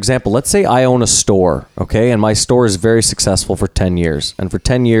you another example. Let's say I own a store, okay, and my store is very successful for 10 years. And for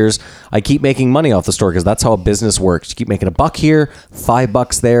 10 years, I keep making money off the store because that's how a business works. You keep making $1 here,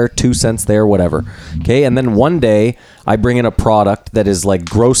 $5 there, 2 cents there, whatever. Okay, and then one day I bring in a product that is like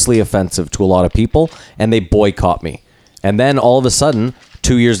grossly offensive to a lot of people, and they boycott me. And then all of a sudden,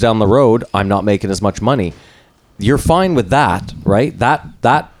 2 years down the road, I'm not making as much money. You're fine with that, right? That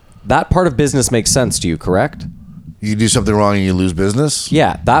part of business makes sense to you, correct? You do something wrong and you lose business?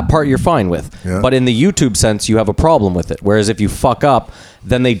 Yeah, that part you're fine with. Yeah. But in the YouTube sense, you have a problem with it. Whereas if you fuck up,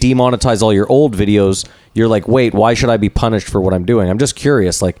 then they demonetize all your old videos. You're like, wait, why should I be punished for what I'm doing? I'm just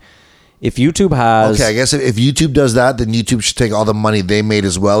curious. Like, if YouTube has... Okay, I guess if YouTube does that, then YouTube should take all the money they made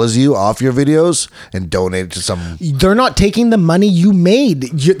as well as you off your videos and donate it to some... They're not taking the money you made.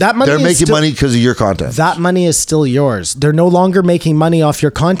 That money They're is making still- money because of your content. That money is still yours. They're no longer making money off your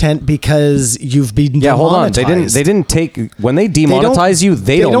content because you've been Yeah, hold on. They didn't take... When they demonetize you,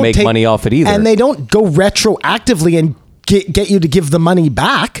 they don't make money off it either. And they don't go retroactively and get you to give the money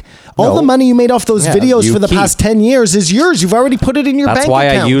back. All No. the money you made off those Yeah, videos you for the keep. past 10 years is yours. You've already put it in your That's bank why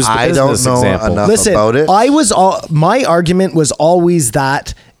account. I used the I don't business know example. enough Listen, about it. my argument was always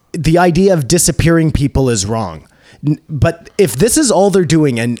that the idea of disappearing people is wrong. But if this is all they're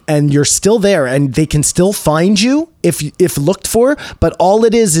doing and you're still there and they can still find you if looked for, but all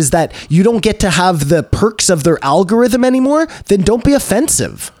it is that you don't get to have the perks of their algorithm anymore, then don't be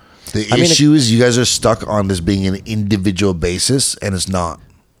offensive. The issue is you guys are stuck on this being an individual basis, and it's not.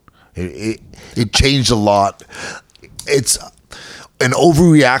 It changed a lot. It's an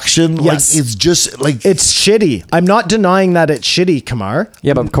overreaction. Yes. Like, it's just like... It's shitty. I'm not denying that it's shitty, Kamar.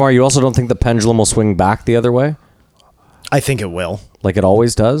 Yeah, but Kamar, you also don't think the pendulum will swing back the other way? I think it will. Like it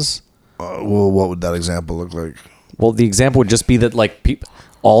always does? well, what would that example look like? Well, the example would just be that, like,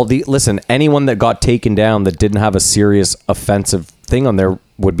 anyone that got taken down that didn't have a serious offensive thing on there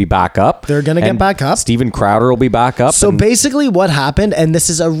would be back up. They're gonna get And back up. Steven Crowder will be back up. So and- basically what happened, and this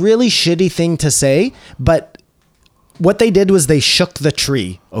is a really shitty thing to say, but what they did was they shook the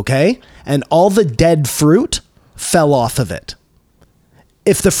tree, okay? And all the dead fruit fell off of it.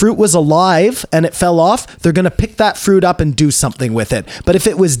 If the fruit was alive and it fell off, they're going to pick that fruit up and do something with it. But if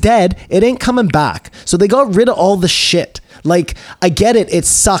it was dead, it ain't coming back. So they got rid of all the shit. Like, I get it. It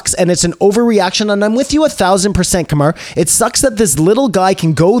sucks. And it's an overreaction. And I'm with you 1,000%, Kamar. It sucks that this little guy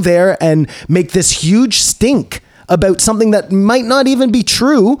can go there and make this huge stink about something that might not even be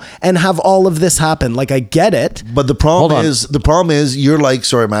true and have all of this happen. Like, I get it. But the Hold problem on. is you're like,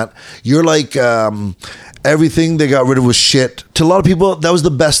 sorry, Matt, you're like Everything they got rid of was shit. To a lot of people, that was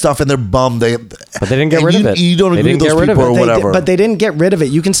the best stuff, and they're bummed. But they didn't get rid of it. You don't They agree with didn't those get rid of people it. or whatever. But they didn't get rid of it.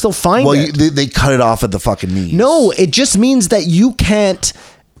 You can still find well, it. they cut it off at the fucking knees. No, it just means that you can't.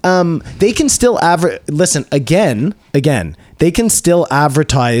 They can still listen again. They can still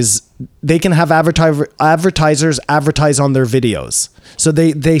advertise. They can have advertisers advertise on their videos, so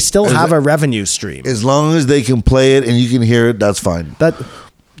they still have a revenue stream. As long as they can play it and you can hear it, that's fine. That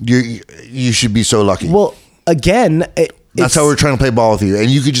You should be so lucky. well, again, That's how we're trying to play ball with you. And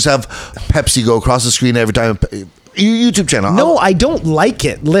you could just have Pepsi go across the screen every time. Your YouTube channel. No, I don't like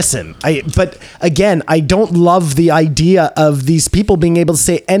it. Listen, but again, I don't love the idea of these people being able to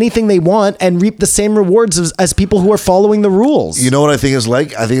say anything they want and reap the same rewards as people who are following the rules. You know what I think it's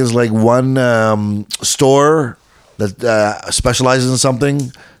like? I think it's like one store that specializes in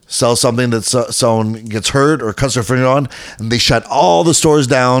something, sells something that someone gets hurt or cuts their finger on, and they shut all the stores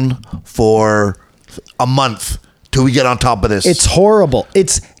down for a month till we get on top of this. It's horrible.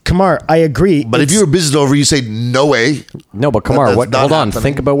 Kamar, I agree. But if you're a business over, you say no way. No, but Kamar, That's not hold on. happening.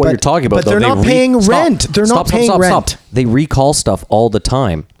 Think about what But- you're talking about. but they're though. not paying rent. They're not paying rent. They recall stuff all the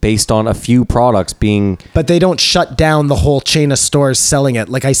time based on a few products being. But they don't shut down the whole chain of stores selling it.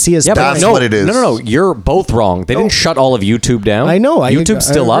 Like I see as Yeah, but That's no, what it is. No. You're both wrong. They didn't shut all of YouTube down. I know, I YouTube's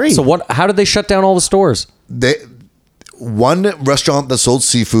still agree. up. So what? How did they shut down all the stores? One restaurant that sold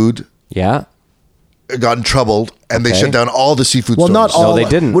seafood Yeah. got in trouble, and they Okay. shut down all the seafood Well, stores. not all. they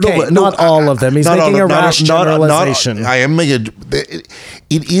didn't. Okay, not all of them. He's making a rash generalization. I am making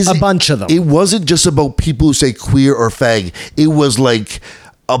it is A bunch of them. It wasn't just about people who say queer or fag. It was like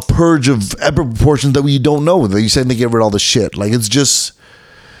a purge of epic proportions that we don't know. That you said they get rid of all the shit. Like it's just,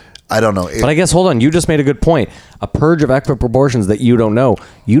 I don't know. But I guess hold on. You just made a good point. A purge of equal proportions that you don't know.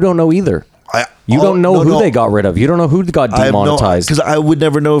 You don't know either. You don't know who they got rid of. You don't know who got demonetized. Because I would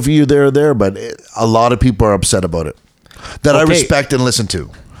never know if you're there or there, but a lot of people are upset about it. That I Okay. respect and listen to.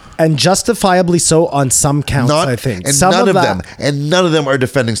 And justifiably so on some counts, I think. And Some none of that- them are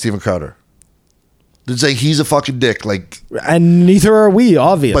defending Steven Crowder. They're saying he's a fucking dick. Like, And neither are we,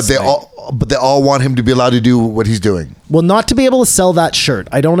 obviously. but they all want him to be allowed to do what he's doing. Well, not to be able to sell that shirt.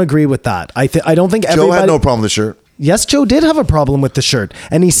 I don't agree with that. I don't think Joe everybody. had no problem with the shirt. Yes, Joe did have a problem with the shirt,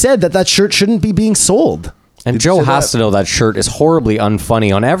 and he said that shirt shouldn't be being sold. And Joe say has that? to know that shirt is horribly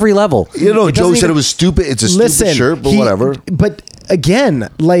unfunny on every level. You know, It Joe doesn't said even- it was stupid. It's a Listen, stupid shirt, but whatever. But again,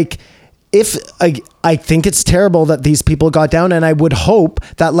 like if I think it's terrible that these people got down, and I would hope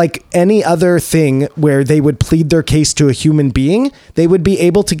that like any other thing where they would plead their case to a human being, they would be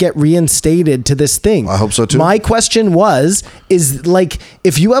able to get reinstated to this thing. I hope so, too. My question is like,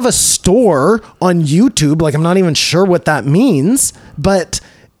 if you have a store on YouTube, like I'm not even sure what that means, but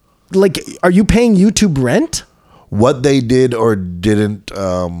like, are you paying YouTube rent? What they did or didn't,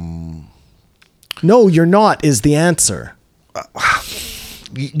 No, you're not, is the answer.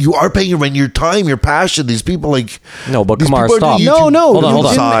 you are paying your rent, your time, your passion. These people, like, No, but these Kamar, people are stop. doing No, YouTube no, Hold on, you hold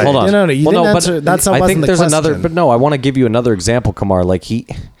on, didn't- hold on. No, you Well, didn't but answer. That's not I wasn't think the there's question. another, but no, I want to give you another example, Kamar. Like you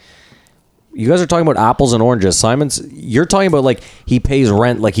guys are talking about apples and oranges. Simon's, you're talking about like he pays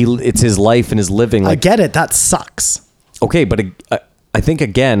rent, like it's his life and his living. I Like, get it. That sucks. okay, but I think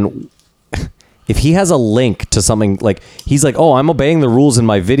again, if he has a link to something, like he's like, oh, I'm obeying the rules in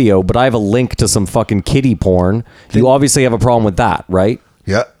my video, but I have a link to some fucking kiddie porn. You obviously have a problem with that, right?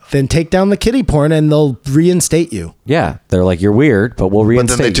 yeah. Then take down the kiddie porn and they'll reinstate you. Yeah, they're like, you're weird, but we'll But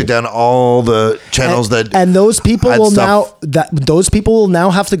reinstate then they took you. down all the channels And those people had will stuff. those people will now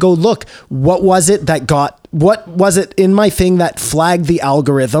have to go look. What was it in my thing that flagged the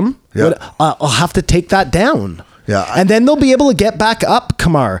algorithm? Yeah. I'll have to take that down. Yeah. And then they'll be able to get back up,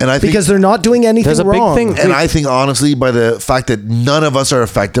 Kamar. And I think- because they're not doing anything There's a big wrong. thing- And I think honestly, by the fact that none of us are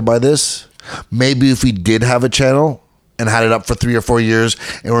affected by this, maybe if we did have a channel and had it up for 3 or 4 years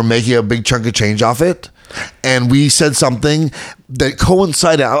and we're making a big chunk of change off it, and we said something that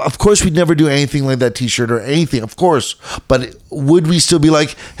coincided, of course we'd never do anything like that t-shirt or anything, of course, but would we still be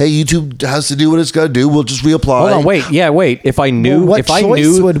like, hey, YouTube has to do what it's got to do, we'll just reapply? Hold on, wait. If I knew, Well, what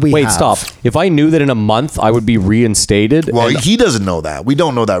choice would we have? Stop. If I knew that in a month I would be reinstated. Well, and he doesn't know that. We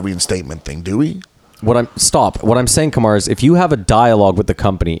don't know that reinstatement thing, do we? What I'm saying, Kamar, is if you have a dialogue with the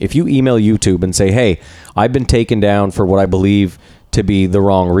company, if you email YouTube and say, hey, I've been taken down for what I believe to be the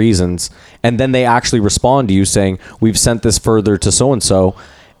wrong reasons, and then they actually respond to you saying, we've sent this further to so-and-so,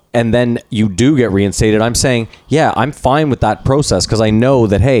 and then you do get reinstated, I'm saying, yeah, I'm fine with that process, because I know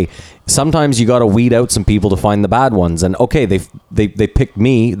that, hey, sometimes you got to weed out some people to find the bad ones, and okay, they picked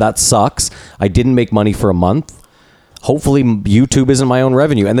me, that sucks, I didn't make money for a month. Hopefully YouTube isn't my own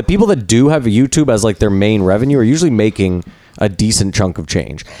revenue. And the people that do have YouTube as like their main revenue are usually making a decent chunk of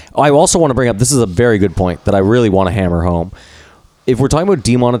change. I also want to bring up, this is a very good point that I really want to hammer home. If we're talking about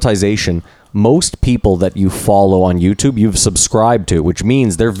demonetization, most people that you follow on YouTube, you've subscribed to, which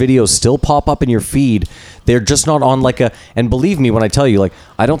means their videos still pop up in your feed. They're just not on like a, and believe me when I tell you, like,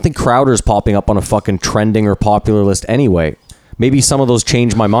 I don't think Crowder's popping up on a fucking trending or popular list anyway. Maybe some of those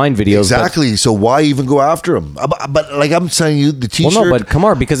change my mind videos. Exactly. So why even go after him? But like I'm saying, you the T-shirt. Well, no, but come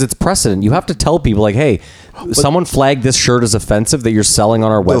on, because it's precedent. You have to tell people like, hey, someone flagged this shirt as offensive that you're selling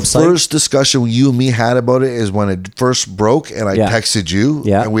on our website. The first discussion you and me had about it is when it first broke, and I texted you,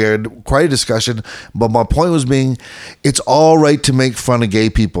 and we had quite a discussion. But my point was being, it's all right to make fun of gay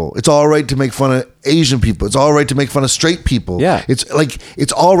people. It's all right to make fun of Asian people. It's all right to make fun of straight people. Yeah.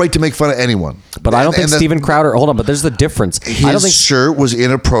 It's all right to make fun of anyone. But I don't think Steven Crowder, hold on, but there's the difference. I don't think shirt was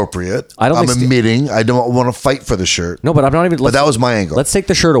inappropriate. I'm admitting I don't want to fight for the shirt. No, but I'm not even. But that was my angle. Let's take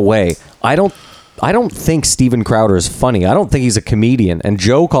the shirt away. I don't think Steven Crowder is funny. I don't think he's a comedian. And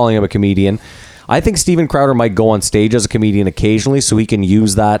Joe calling him a comedian, I think Steven Crowder might go on stage as a comedian occasionally so he can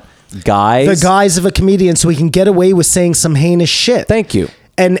use that the guise of a comedian so he can get away with saying some heinous shit. Thank you.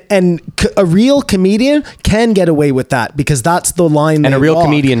 And a real comedian can get away with that because that's the line. And a real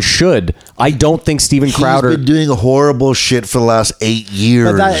comedian should. I don't think Steven Crowder. He's been doing horrible shit for the last 8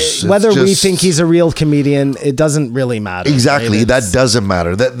 years. But whether we think he's a real comedian, it doesn't really matter. Exactly, right? that doesn't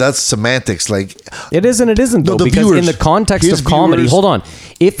matter. That's semantics. Like it is and it isn't though, because viewers, in the context of comedy, hold on.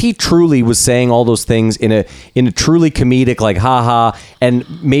 If he truly was saying all those things in a truly comedic, like haha,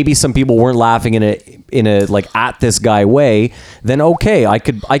 and maybe some people weren't laughing in a like at this guy way, then okay, I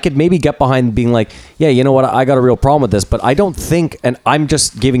could maybe get behind being like, yeah, you know what, I got a real problem with this, but I don't think, and I'm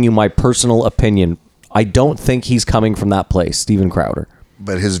just giving you my personal opinion, I don't think he's coming from that place, Steven Crowder.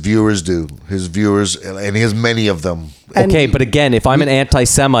 But his viewers do. His viewers, and he has many of them. Okay, but again, if I'm an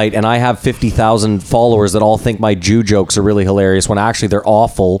anti-Semite and I have 50,000 followers that all think my Jew jokes are really hilarious when actually they're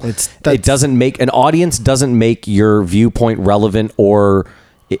awful, it doesn't make, an audience doesn't make your viewpoint relevant or,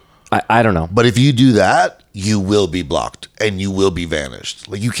 I don't know. But if you do that, you will be blocked and you will be vanished.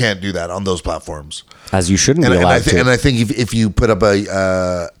 Like you can't do that on those platforms. As you shouldn't be allowed to. And I think if you put up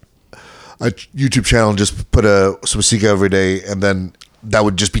a YouTube channel and just put some Sika every day and then that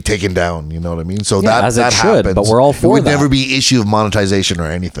would just be taken down, you know what I mean? So that happens. But we're all for that. It would never be issue of monetization or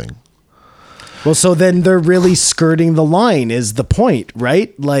anything. Well, so then they're really skirting the line is the point,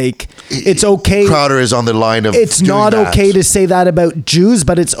 right? Like it's okay. Crowder is on the line of it's not okay to say that about Jews,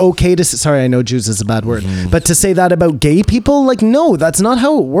 but it's okay to sorry, I know Jews is a bad word, but to say that about gay people, like no, that's not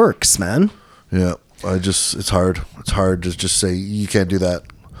how it works, man. Yeah, it's hard. It's hard to just say you can't do that.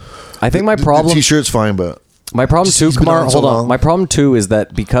 I think my problem. The T-shirt's fine, but my problem too, Kumar. Hold on. My problem too is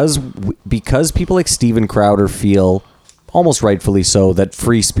that because people like Steven Crowder feel, almost rightfully so, that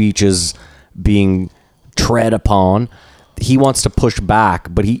free speech is being tread upon, he wants to push back.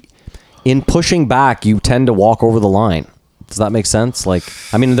 But in pushing back, you tend to walk over the line. Does that make sense? Like,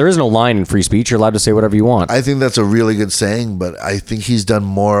 I mean, there is no line in free speech. You're allowed to say whatever you want. I think that's a really good saying, but I think he's done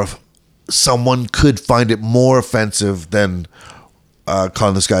more. Someone could find it more offensive than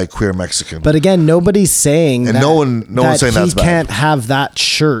calling this guy queer Mexican. But again, nobody's saying and that, no one's saying that's bad. He can't have that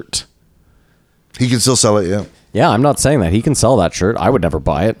shirt. He can still sell it, yeah. Yeah, I'm not saying that. He can sell that shirt. I would never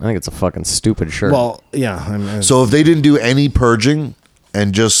buy it. I think it's a fucking stupid shirt. Well, yeah. I mean, so if they didn't do any purging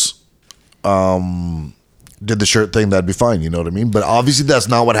and just did the shirt thing, that'd be fine. You know what I mean? But obviously that's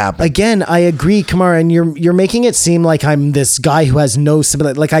not what happened. Again, I agree, Kumar, and you're making it seem like I'm this guy who has no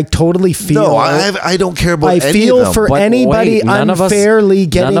sympathy. Like I totally feel. No, I don't care about. I feel for anybody unfairly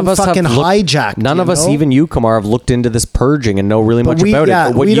getting fucking hijacked. None of us, even you, Kumar, have looked into this purging and know really much about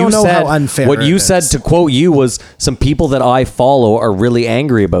it. What we don't know how unfair. What you said, to quote you, was some people that I follow are really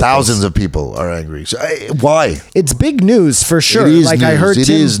angry about. Thousands of people are angry. So, why? It's big news for sure. Like I heard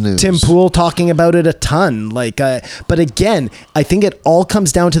Tim Pool talking about it a ton. Like, but again, I think it all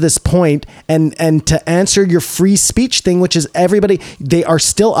comes down to this point, and to answer your free speech thing, which is everybody, they are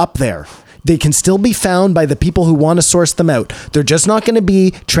still up there. They can still be found by the people who want to source them out. They're just not going to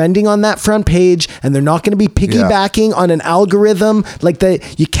be trending on that front page, and they're not going to be piggybacking on an algorithm. Like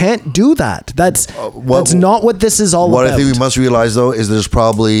you can't do that. That's not what this is all about. What I think we must realize though is there's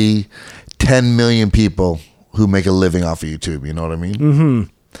probably 10 million people who make a living off of YouTube. You know what I mean? Mm-hmm.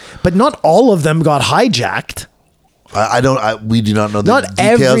 But not all of them got hijacked. We do not know the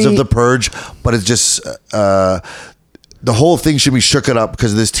details of the purge, but it's just the whole thing should be shooken up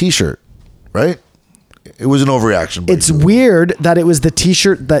because of this T-shirt, right? It was an overreaction. But It's weird that it was the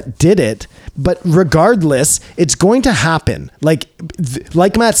t-shirt that did it, but regardless, it's going to happen. Like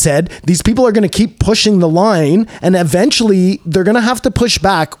Matt said, these people are going to keep pushing the line, and eventually they're going to have to push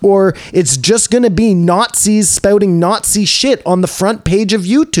back, or it's just going to be Nazis spouting Nazi shit on the front page of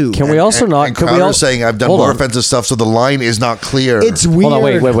YouTube. Can we also not? And Can we Crowder's all saying I've done hold more on. offensive stuff, so the line is not clear. It's weird.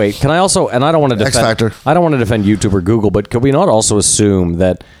 Hold on, wait. Can I also? And I don't want to X defend. Factor. I don't want to defend YouTube or Google, but could we not also assume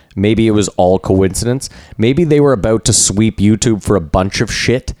that maybe it was all coincidence? Maybe they were about to sweep YouTube for a bunch of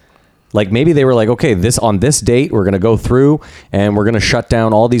shit. Like maybe they were like, okay, on this date, we're going to go through and we're going to shut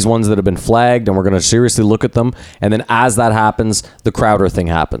down all these ones that have been flagged and we're going to seriously look at them. And then as that happens, the Crowder thing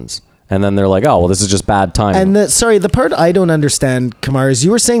happens. And then they're like, oh, well, this is just bad timing. And the part I don't understand, Kamar, is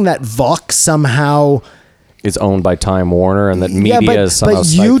you were saying that Vox somehow... It's owned by Time Warner and that media is somehow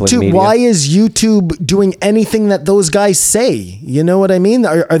stifling YouTube, media. why is YouTube doing anything that those guys say? You know what I mean?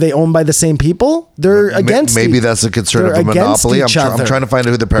 Are they owned by the same people? They're against Maybe that's a concern of they're a against monopoly. each I'm other. trying to find out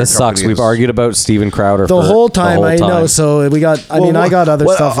who the parent This sucks. company We've is. argued about Steven Crowder the for whole time. the whole I know. So we got. I mean, I got other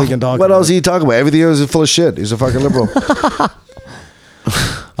stuff we can talk What about. else are you talking about? Everything else is full of shit. He's a fucking liberal.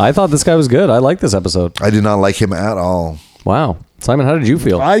 I thought this guy was good. I like this episode. I do not like him at all. Wow. Simon, how did you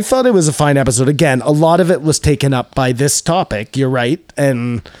feel? I thought it was a fine episode. Again, a lot of it was taken up by this topic. You're right,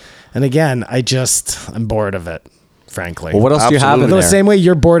 and again, I'm bored of it. Frankly, Well, what else do you have in Absolutely. the there? same way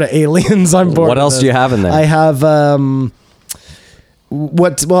you're bored of aliens, I'm bored. What of else it. do you have in there? I have okay.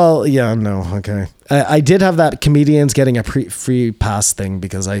 I did have that comedians getting a free pass thing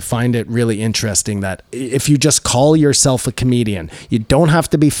because I find it really interesting that if you just call yourself a comedian, you don't have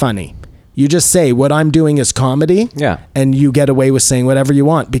to be funny. You just say what I'm doing is comedy, Yeah. and you get away with saying whatever you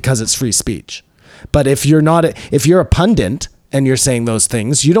want because it's free speech. But if you're a pundit and you're saying those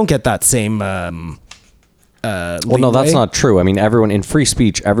things, you don't get that same. Well, no, that's leeway. not true. I mean, in free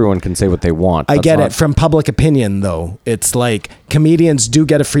speech, everyone can say what they want. I That's get not- it. From public opinion, though, it's like comedians do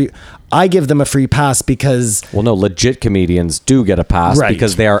get a free. I give them a free pass because Well, no, legit comedians do get a pass Right.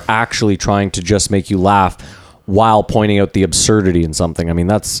 because they are actually trying to just make you laugh while pointing out the absurdity in something. I mean,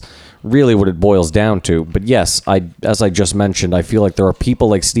 that's really what it boils down to. But yes, as I just mentioned, I feel like there are people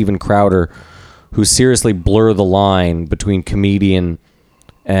like Steven Crowder who seriously blur the line between comedian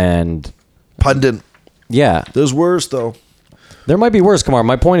and Pundit. yeah. There's worse though. There might be worse, Kamar.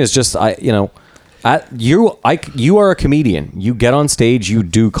 My point is just, you are a comedian. You get on stage, you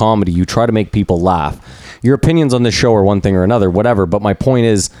do comedy, you try to make people laugh. Your opinions on this show are one thing or another, whatever. But my point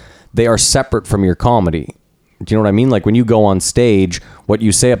is, they are separate from your comedy. Do you know what I mean? Like when you go on stage, what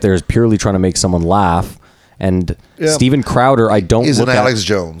you say up there is purely trying to make someone laugh. And Yeah. Steven Crowder, I don't He's look an at. Alex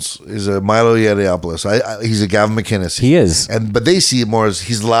Jones. He's a Milo Yiannopoulos. He's a Gavin McInnes. He is. But they see it more as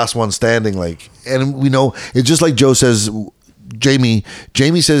he's the last one standing. Like, and we know it's just like Joe says. Jamie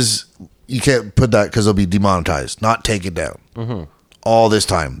says you can't put that because it'll be demonetized. Not take it down. All this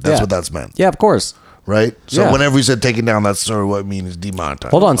time. That's Yeah. what that's meant. Yeah, of course. Right. So Yeah. whenever we said take it down, that's sort of what I mean is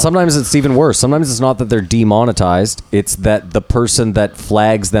demonetized. Hold on. Sometimes it's even worse. Sometimes it's not that they're demonetized. It's that the person that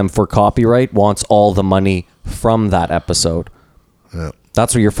flags them for copyright wants all the money from that episode. Yeah.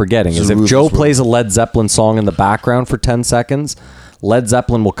 That's what you're forgetting. This Is is if ruthless, Joe bro. plays a Led Zeppelin song in the background for 10 seconds, Led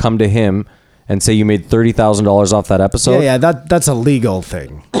Zeppelin will come to him and say you made $30,000 off that episode. yeah, that's a legal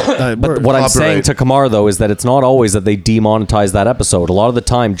thing. But what I'm saying Copyright. to Kamar though is that it's not always that they demonetize that episode. A lot of the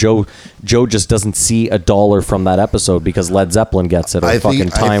time, Joe just doesn't see a dollar from that episode because Led Zeppelin gets it, or fucking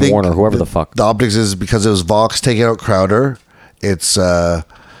Time Warner, whoever the fuck. The optics is because it was Vox taking out Crowder. It's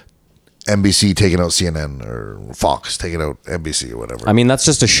NBC taking out CNN or Fox taking out NBC or whatever. I mean, that's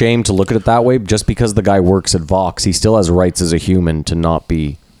just a shame to look at it that way. Just because the guy works at Vox, he still has rights as a human to not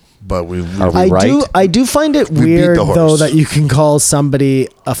be. but we Are we right? I do find it beat weird the horse. though that you can call somebody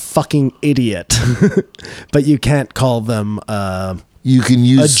a fucking idiot, but you can't call them you can a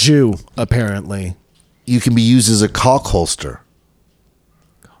use Jew. Apparently, you can be used as a cock holster.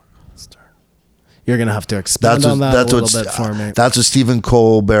 you're gonna have to expand on that a little bit for me. That's what Stephen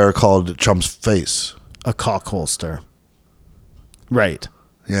Colbert called Trump's face. A cock holster. Right.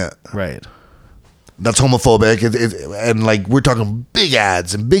 Yeah, Right. that's homophobic, and like we're talking big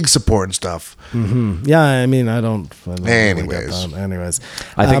ads and big support and stuff. Yeah. I mean, I don't really get Anyways. that. Anyways,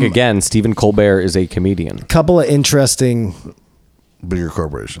 I think again, Stephen Colbert is a comedian. couple of interesting. Bigger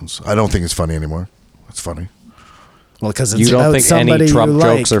corporations. I don't think it's funny anymore. It's funny. Well, because it's You don't about think somebody any Trump you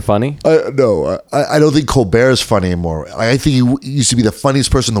jokes like. are funny? No, I don't think Colbert is funny anymore. I think he used to be the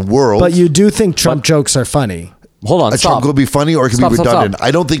funniest person in the world. But you do think Trump jokes are funny? Hold on, a stop. Trump could be funny or it could Stop, be stop, redundant. stop. I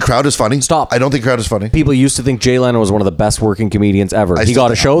don't think Crowd is funny. Stop. I don't think Crowd is funny. People used to think Jay Leno was one of the best working comedians ever. He still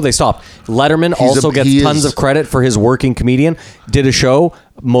got a show, they stopped. Letterman also gets he tons is- of credit for his working comedian. Did a show,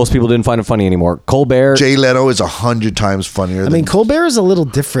 most people didn't find it funny anymore. Colbert, Jay Leno is 100 times funnier. I than mean, Colbert is a little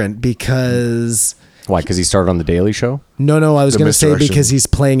different because why? Because he started on the Daily Show. I was The going to say misdirection. because he's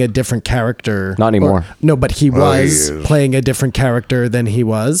playing a different character. Not anymore. No, but he was he is. playing a different character than he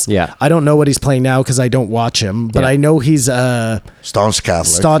was. Yeah. I don't know what he's playing now because I don't watch him, but Yeah. I know he's a staunch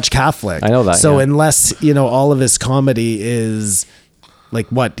Catholic. staunch Catholic. I know that, So yeah. unless all of his comedy is like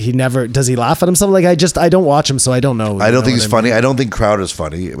what does he laugh at himself? Like I don't watch him, so I don't know. I don't think he's what I funny. mean? I don't think Crowder is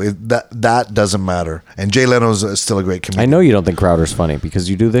funny. That doesn't matter. And Jay Leno's still a great I comedian. know you don't think Crowder's funny because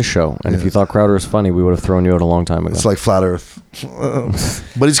you do this show. And if you thought Crowder was funny, we would have thrown you out a long time ago. It's like Flat Earth.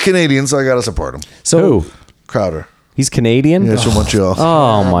 But he's Canadian, so I got to support him. So Who? Crowder. He's Canadian? Yeah, he's from Montreal.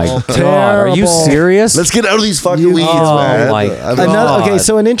 Oh my God. Are you Terrible. serious? Let's get out of these fucking weeds, Oh man. my I mean, God. okay,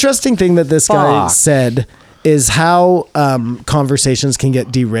 so an interesting thing that this guy Fuck. said is how conversations can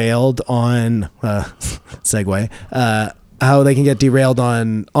get derailed on segue. How they can get derailed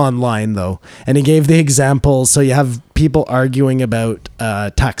on online though, and he gave the example. So you have people arguing about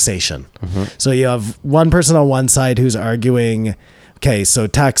taxation. So you have one person on one side who's arguing, okay, so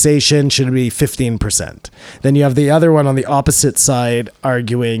taxation should be 15%. Then you have the other one on the opposite side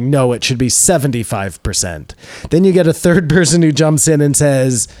arguing, no, it should be 75%. Then you get a third person who jumps in and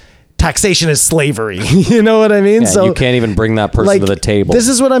says, taxation is slavery. You know what I mean? Yeah, you can't even bring that person to the table. This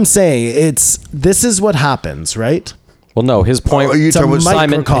is what I'm saying. This is what happens, right? Well, no, his point. Are you It's a talking about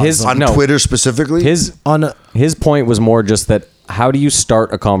Simon, microcosm. on Twitter specifically? His point was more just that how do you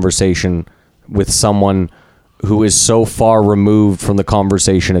start a conversation with someone who is so far removed from the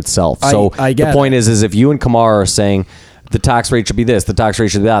conversation itself? So I get the point it. is if you and Kamar are saying the tax rate should be this, the tax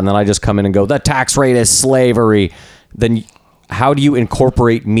rate should be that, and then I just come in and go, the tax rate is slavery, then how do you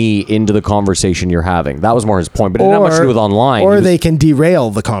incorporate me into the conversation you're having? That was more his point, but it didn't have much to do with online. Or He was- they can derail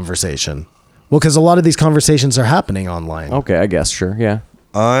the conversation. Well, because a lot of these conversations are happening online. Okay, I guess, sure, yeah.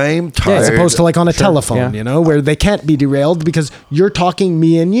 I'm tired. As opposed to like on a telephone, yeah. where they can't be derailed because you're talking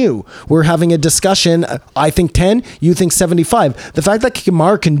me and you. We're having a discussion. I think 10, you think 75. The fact that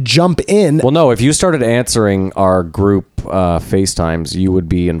Kamar can jump in. Well, no, if you started answering our group FaceTimes, you would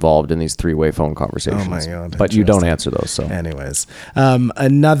be involved in these three-way phone conversations. Oh my God, But you don't interesting. answer those, so. Anyways,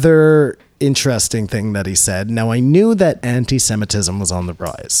 another interesting thing that he said. Now, I knew that anti-Semitism was on the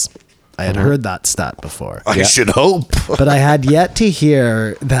rise. I had heard that stat before. I should hope. But I had yet to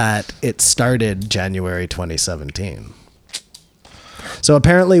hear that it started January 2017. So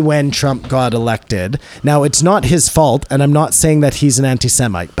apparently when Trump got elected, now it's not his fault, and I'm not saying that he's an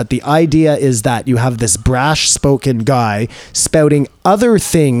anti-Semite, but the idea is that you have this brash-spoken guy spouting other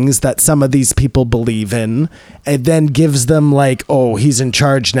things that some of these people believe in, and then gives them like, oh, he's in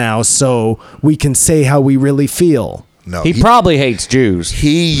charge now, so we can say how we really feel. No, He probably hates Jews.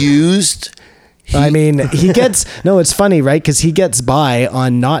 he used. I mean, he gets no. It's funny, right? Because he gets by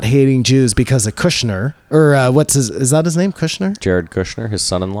on not hating Jews because of Kushner, or is that his name, Kushner? Jared Kushner, his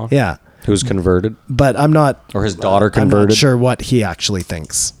son-in-law. Yeah, Who's converted. but I'm not. Or his daughter I'm not converted. sure what he actually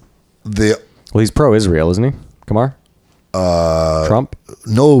thinks. The Well, he's pro-Israel, isn't he? Kamar? Trump?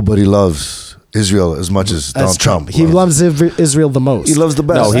 nobody loves Israel as much as Donald As Trump. He loves Israel the most. He loves the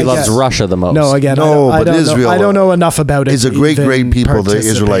best. No, he I loves guess. Russia the most. No, again, No, I but don't Israel know, I don't know enough about it. It's a great, to great even people, the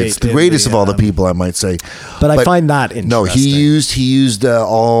Israelites, the participate greatest in of all the the, people, I might say. But I find that No, interesting. he used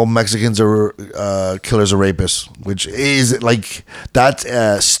all Mexicans are killers or rapists, which is like that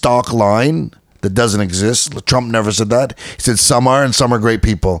stock line that doesn't exist. Trump never said that. He said some are and some are great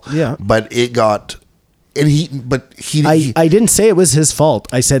people. Yeah. but it got. And he I didn't say it was his fault.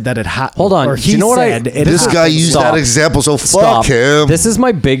 I said that it happened. Hold on. Or Do he you know what said it this guy happened. used Stop. that example, so fuck Stop. him. This is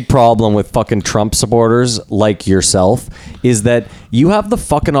my big problem with fucking Trump supporters like yourself, is that you have the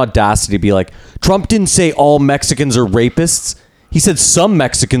fucking audacity to be like, Trump didn't say all Mexicans are rapists. He said some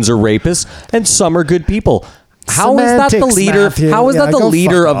Mexicans are rapists and some are good people. How is that the Semantics, leader? Matthew. How is Yeah, that the go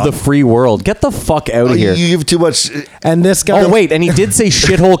leader fuck of the off. free world? Get the fuck out of here. You give too much. And this guy. Oh wait, and he did say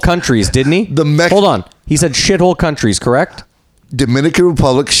shithole countries, didn't he? Hold on. He said shithole countries, correct? Dominican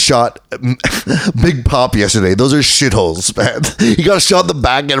Republic shot Big Pop yesterday. Those are shitholes, man. He got shot in the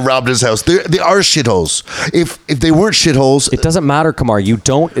back and robbed his house. They are shitholes. If they weren't shitholes, It doesn't matter, Kamar. You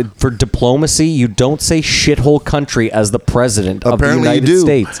don't, for diplomacy, you don't say shithole country as the president of the apparently United you do.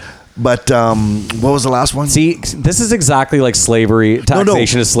 States. But what was the last one? See, this is exactly like slavery.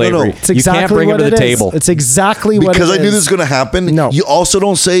 Taxation is no, no. slavery. It's You can't bring him to the table. It's exactly what it is. Because I knew this was going to happen. No. You also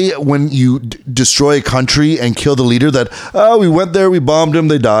don't say when you destroy a country and kill the leader that, oh, we went there, we bombed them,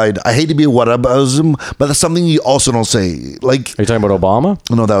 they died. I hate to be a whataboutism, but that's something you also don't say. Like, Are you talking about Obama?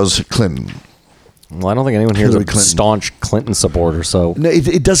 no, that was Clinton. Well, I don't think anyone here is Hillary a Clinton. staunch Clinton supporter. So No,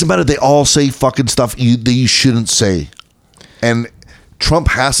 it doesn't matter. They all say fucking stuff that you shouldn't say. And Trump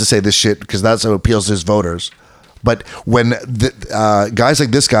has to say this shit because that's how it appeals to his voters. But when the, guys like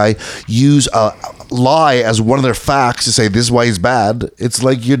this guy use a lie as one of their facts to say this is why he's bad, it's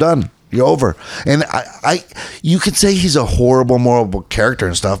like you're done. You're over. And you could say he's a horrible, moral character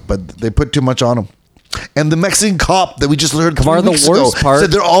and stuff, but they put too much on him. And the Mexican cop that we just heard Kamar, 3 the weeks worst ago part-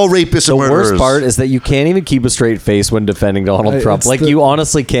 said they're all rapists the and murderers. worst part is that you can't even keep a straight face when defending Donald Trump. it's Like the- you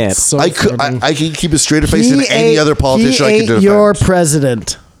honestly can't. So I can keep a straighter face He than any ain't- other politician I He can ain't defend. your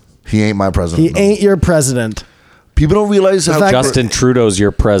president. He ain't my president. He no. ain't your president. People don't realize how fact- Justin Trudeau's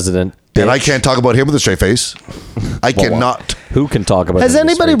your president. and I bitch. can't talk about him with a straight face. I Well, cannot. Who can talk about? Has him with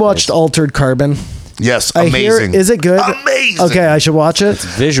a anybody straight watched face? Altered Carbon? Yes, I hear, amazing. is it good? Amazing. Okay, I should watch it.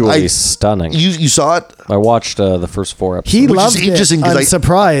 Visually I- stunning. You saw it? I watched the first 4 episodes. He Which loved is interesting it. because I'm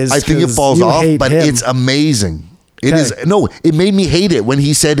surprised. I think it 'cause falls you off, hate but him. it's amazing. It Okay. is no. It made me hate it when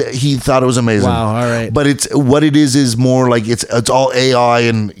he said he thought it was amazing. Wow, all right. But it's what it is more like it's all AI,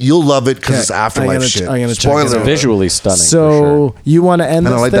 and you'll love it because Okay, it's afterlife I'm gonna- shit. I'm gonna check Spoiler it out. alert. visually stunning. for So sure. you want to end And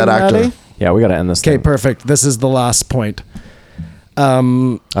I this like thing, that actor. Maddie? Yeah, we got to end this. Okay, thing. perfect. This is the last point. I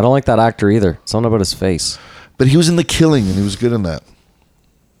don't like that actor either. Something about his face. But he was in The Killing, and he was good in that.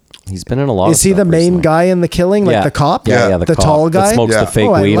 He's been in a lot. of Is he stuff the main recently. guy in The Killing? Like Yeah. the cop? Yeah, Yeah. the The cop tall that guy? smokes Yeah. the fake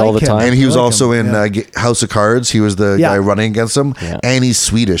Oh, I weed all like the him. time. And he was I like also him, in House of Cards. He was the Yeah. guy running against him, Yeah. and he's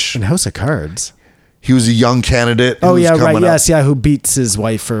Swedish. In House of Cards. He was a young candidate. who Oh was yeah, right. coming up. Yes, yeah. Who beats his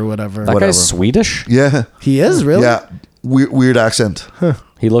wife or whatever? That Whatever. guy's Swedish. Yeah, He is really. yeah. Weird accent.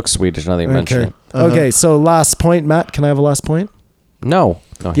 He looks Swedish. Now that you mention Okay. it. Okay. So last point, Matt. Can I have a last point? No.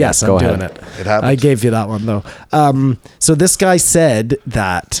 Yes, go I'm ahead. doing it. It happens. I gave you that one though. So this guy said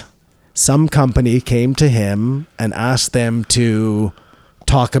that some company came to him and asked them to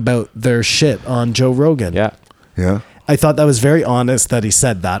talk about their shit on Joe Rogan. Yeah. Yeah. I thought that was very honest that he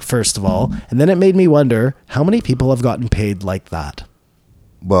said that, first of all. And then it made me wonder how many people have gotten paid like that?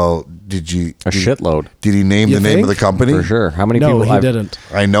 Well, did you? A shitload. Did he name You the name think? of the company? For sure. How many No, people? he I've- didn't.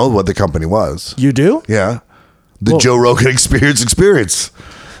 I know what the company was. You do? Yeah. The Well- Joe Rogan Experience.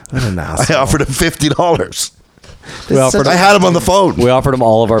 What an I asshole. offered him $50. We offered I had him on the phone. We offered him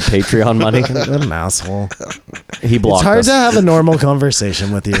all of our Patreon money. What an asshole. He blocked It's hard us. to have a normal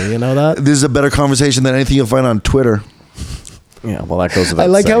conversation with you. You know that? This is a better conversation than anything you'll find on Twitter. Yeah, well, that goes without I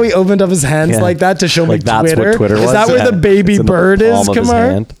like how saying. he opened up his hands Yeah. like that to show Like me that's Twitter. what Twitter was. Is that where Yeah. the baby It's in the bird is, palm of his Kamar?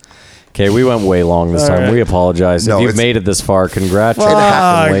 hand. Okay, we went way long this All time. right. We apologize. No, if you've it's- made it this far,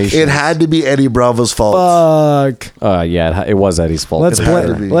 congratulations. It had to be Eddie Bravo's fault. Fuck. Yeah, it was Eddie's fault. Let's It had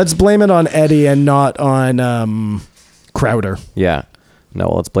to be. let's blame it on Eddie and not on Crowder. Yeah.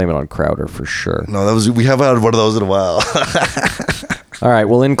 No, let's blame it on Crowder for sure. No, we haven't had one of those in a while. All right.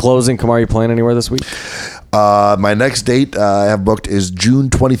 Well, in closing, Kamar, are you playing anywhere this week? My next date I have booked is June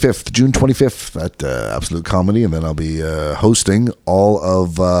 25th. June 25th at Absolute Comedy, and then I'll be hosting all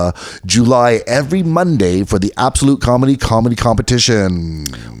of July every Monday for the Absolute Comedy competition.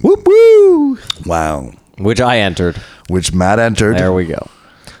 Whoop woo. Wow. Which I entered. Which Matt entered. There we go.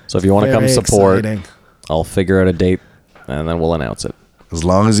 So if you want to come Very support, exciting. I'll figure out a date and then we'll announce it. As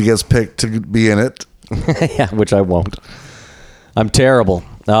long as he gets picked to be in it. Yeah, which I won't. I'm terrible.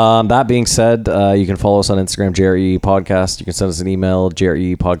 That being said, you can follow us on Instagram, JRE Podcast. You can send us an email,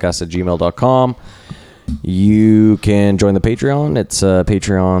 jrepodcast@gmail.com. You can join the Patreon. It's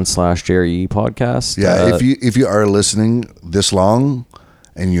Patreon/JRE Podcast. Yeah, if you are listening this long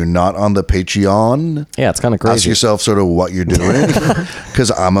and you're not on the Patreon, Yeah, it's kind of ask crazy. yourself sort of what you're doing. Because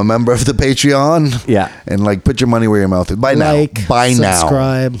I'm a member of the Patreon. Yeah. And like put your money where your mouth is. By now.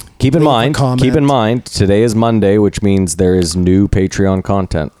 subscribe. Keep in leave a mind, comment. today is Monday, which means there is new Patreon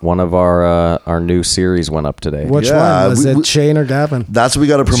content. One of our new series went up today. Which Yeah, one? Was we- it Shane or Gavin? That's what we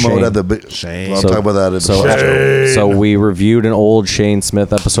got to promote Shane. at the Shane. I'll talk about that in So we reviewed an old Shane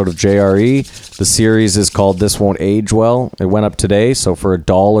Smith episode of JRE. The series is called This Won't Age Well. It went up today, so for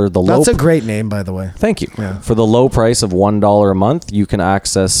 $1, the low. That's a great name, by the way. Thank you. Yeah. For the low price of $1 a month, you can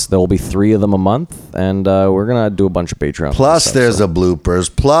access. There will be 3 of them a month, and we're gonna do a bunch of Patreon. Plus, stuff, there's so. the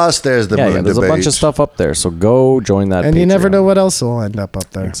bloopers. Plus, there's the moon There's a bunch of debate. stuff up there. So go join that. And you never Patreon. know what else will end up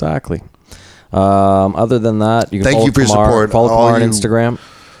there. Exactly. Other than that, you can Thank follow you for your Kamar, support. Follow All Kamar on you- Instagram.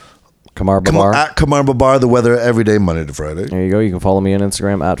 Kamar Babar. At Kamar Babar, the weather every day, Monday to Friday. There you go. You can follow me on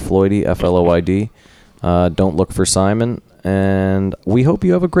Instagram at Floydy, Floyd. Don't look for Simon. And we hope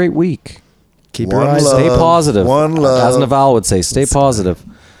you have a great week. Keep your One eyes love. Stay positive. One love. As Naval would say, stay positive.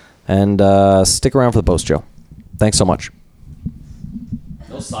 And stick around for the post, Joe. Thanks so much.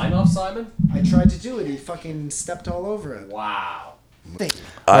 No sign off, Simon? I tried to do it. He fucking stepped all over it. Wow.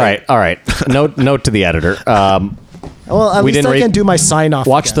 All right. Note to the editor. Well, at We least didn't I rate- can do my sign off.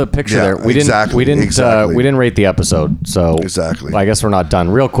 Watch the picture Yeah, there. We exactly, didn't exactly. we didn't rate the episode. So Exactly. I guess we're not done.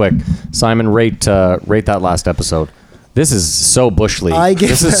 Real quick, Simon, rate that last episode. This is so Bush League.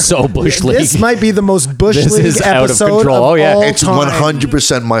 This is so Bush League. This might be the most Bush This League is out of episode control. of Oh, yeah. all It's time.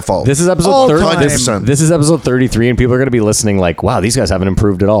 100% my fault. This is episode All 30. time. This is episode 33, and people are going to be listening like, wow, these guys haven't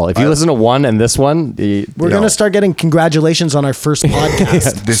improved at all. If you listen to one and this one, We're No. gonna start getting congratulations on our first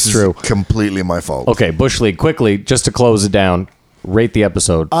podcast. This is true. completely my fault. okay, Bush League, quickly, just to close it down, rate the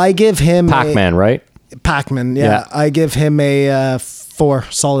episode. I give him Pac-Man, right? Pac-Man. Yeah, Yeah. I give him a 4,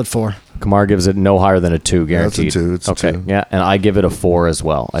 solid 4. Kamar gives it no higher than a 2, guaranteed. It's a 2, it's a okay, 2. yeah, and I give it a 4 as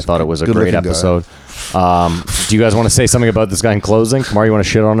well. I thought it was a Good great looking guy. episode. Do you guys want to say something about this guy in closing? Kamar, you want to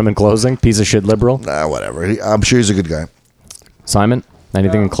shit on him in closing? Piece of shit liberal. Nah, whatever. I'm sure he's a good guy. Simon,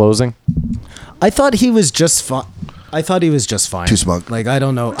 anything in closing? I thought he was just fine. Too smug. Like, I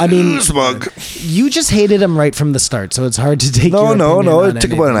don't know. I mean, Smug. you just hated him right from the start, so it's hard to take. No. your opinion on It took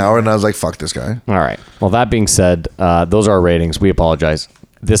anything. about an hour, and I was like, fuck this guy. All right. Well, that being said, those are our ratings. We apologize.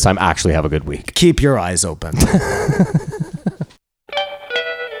 This time, actually have a good week. Keep your eyes open.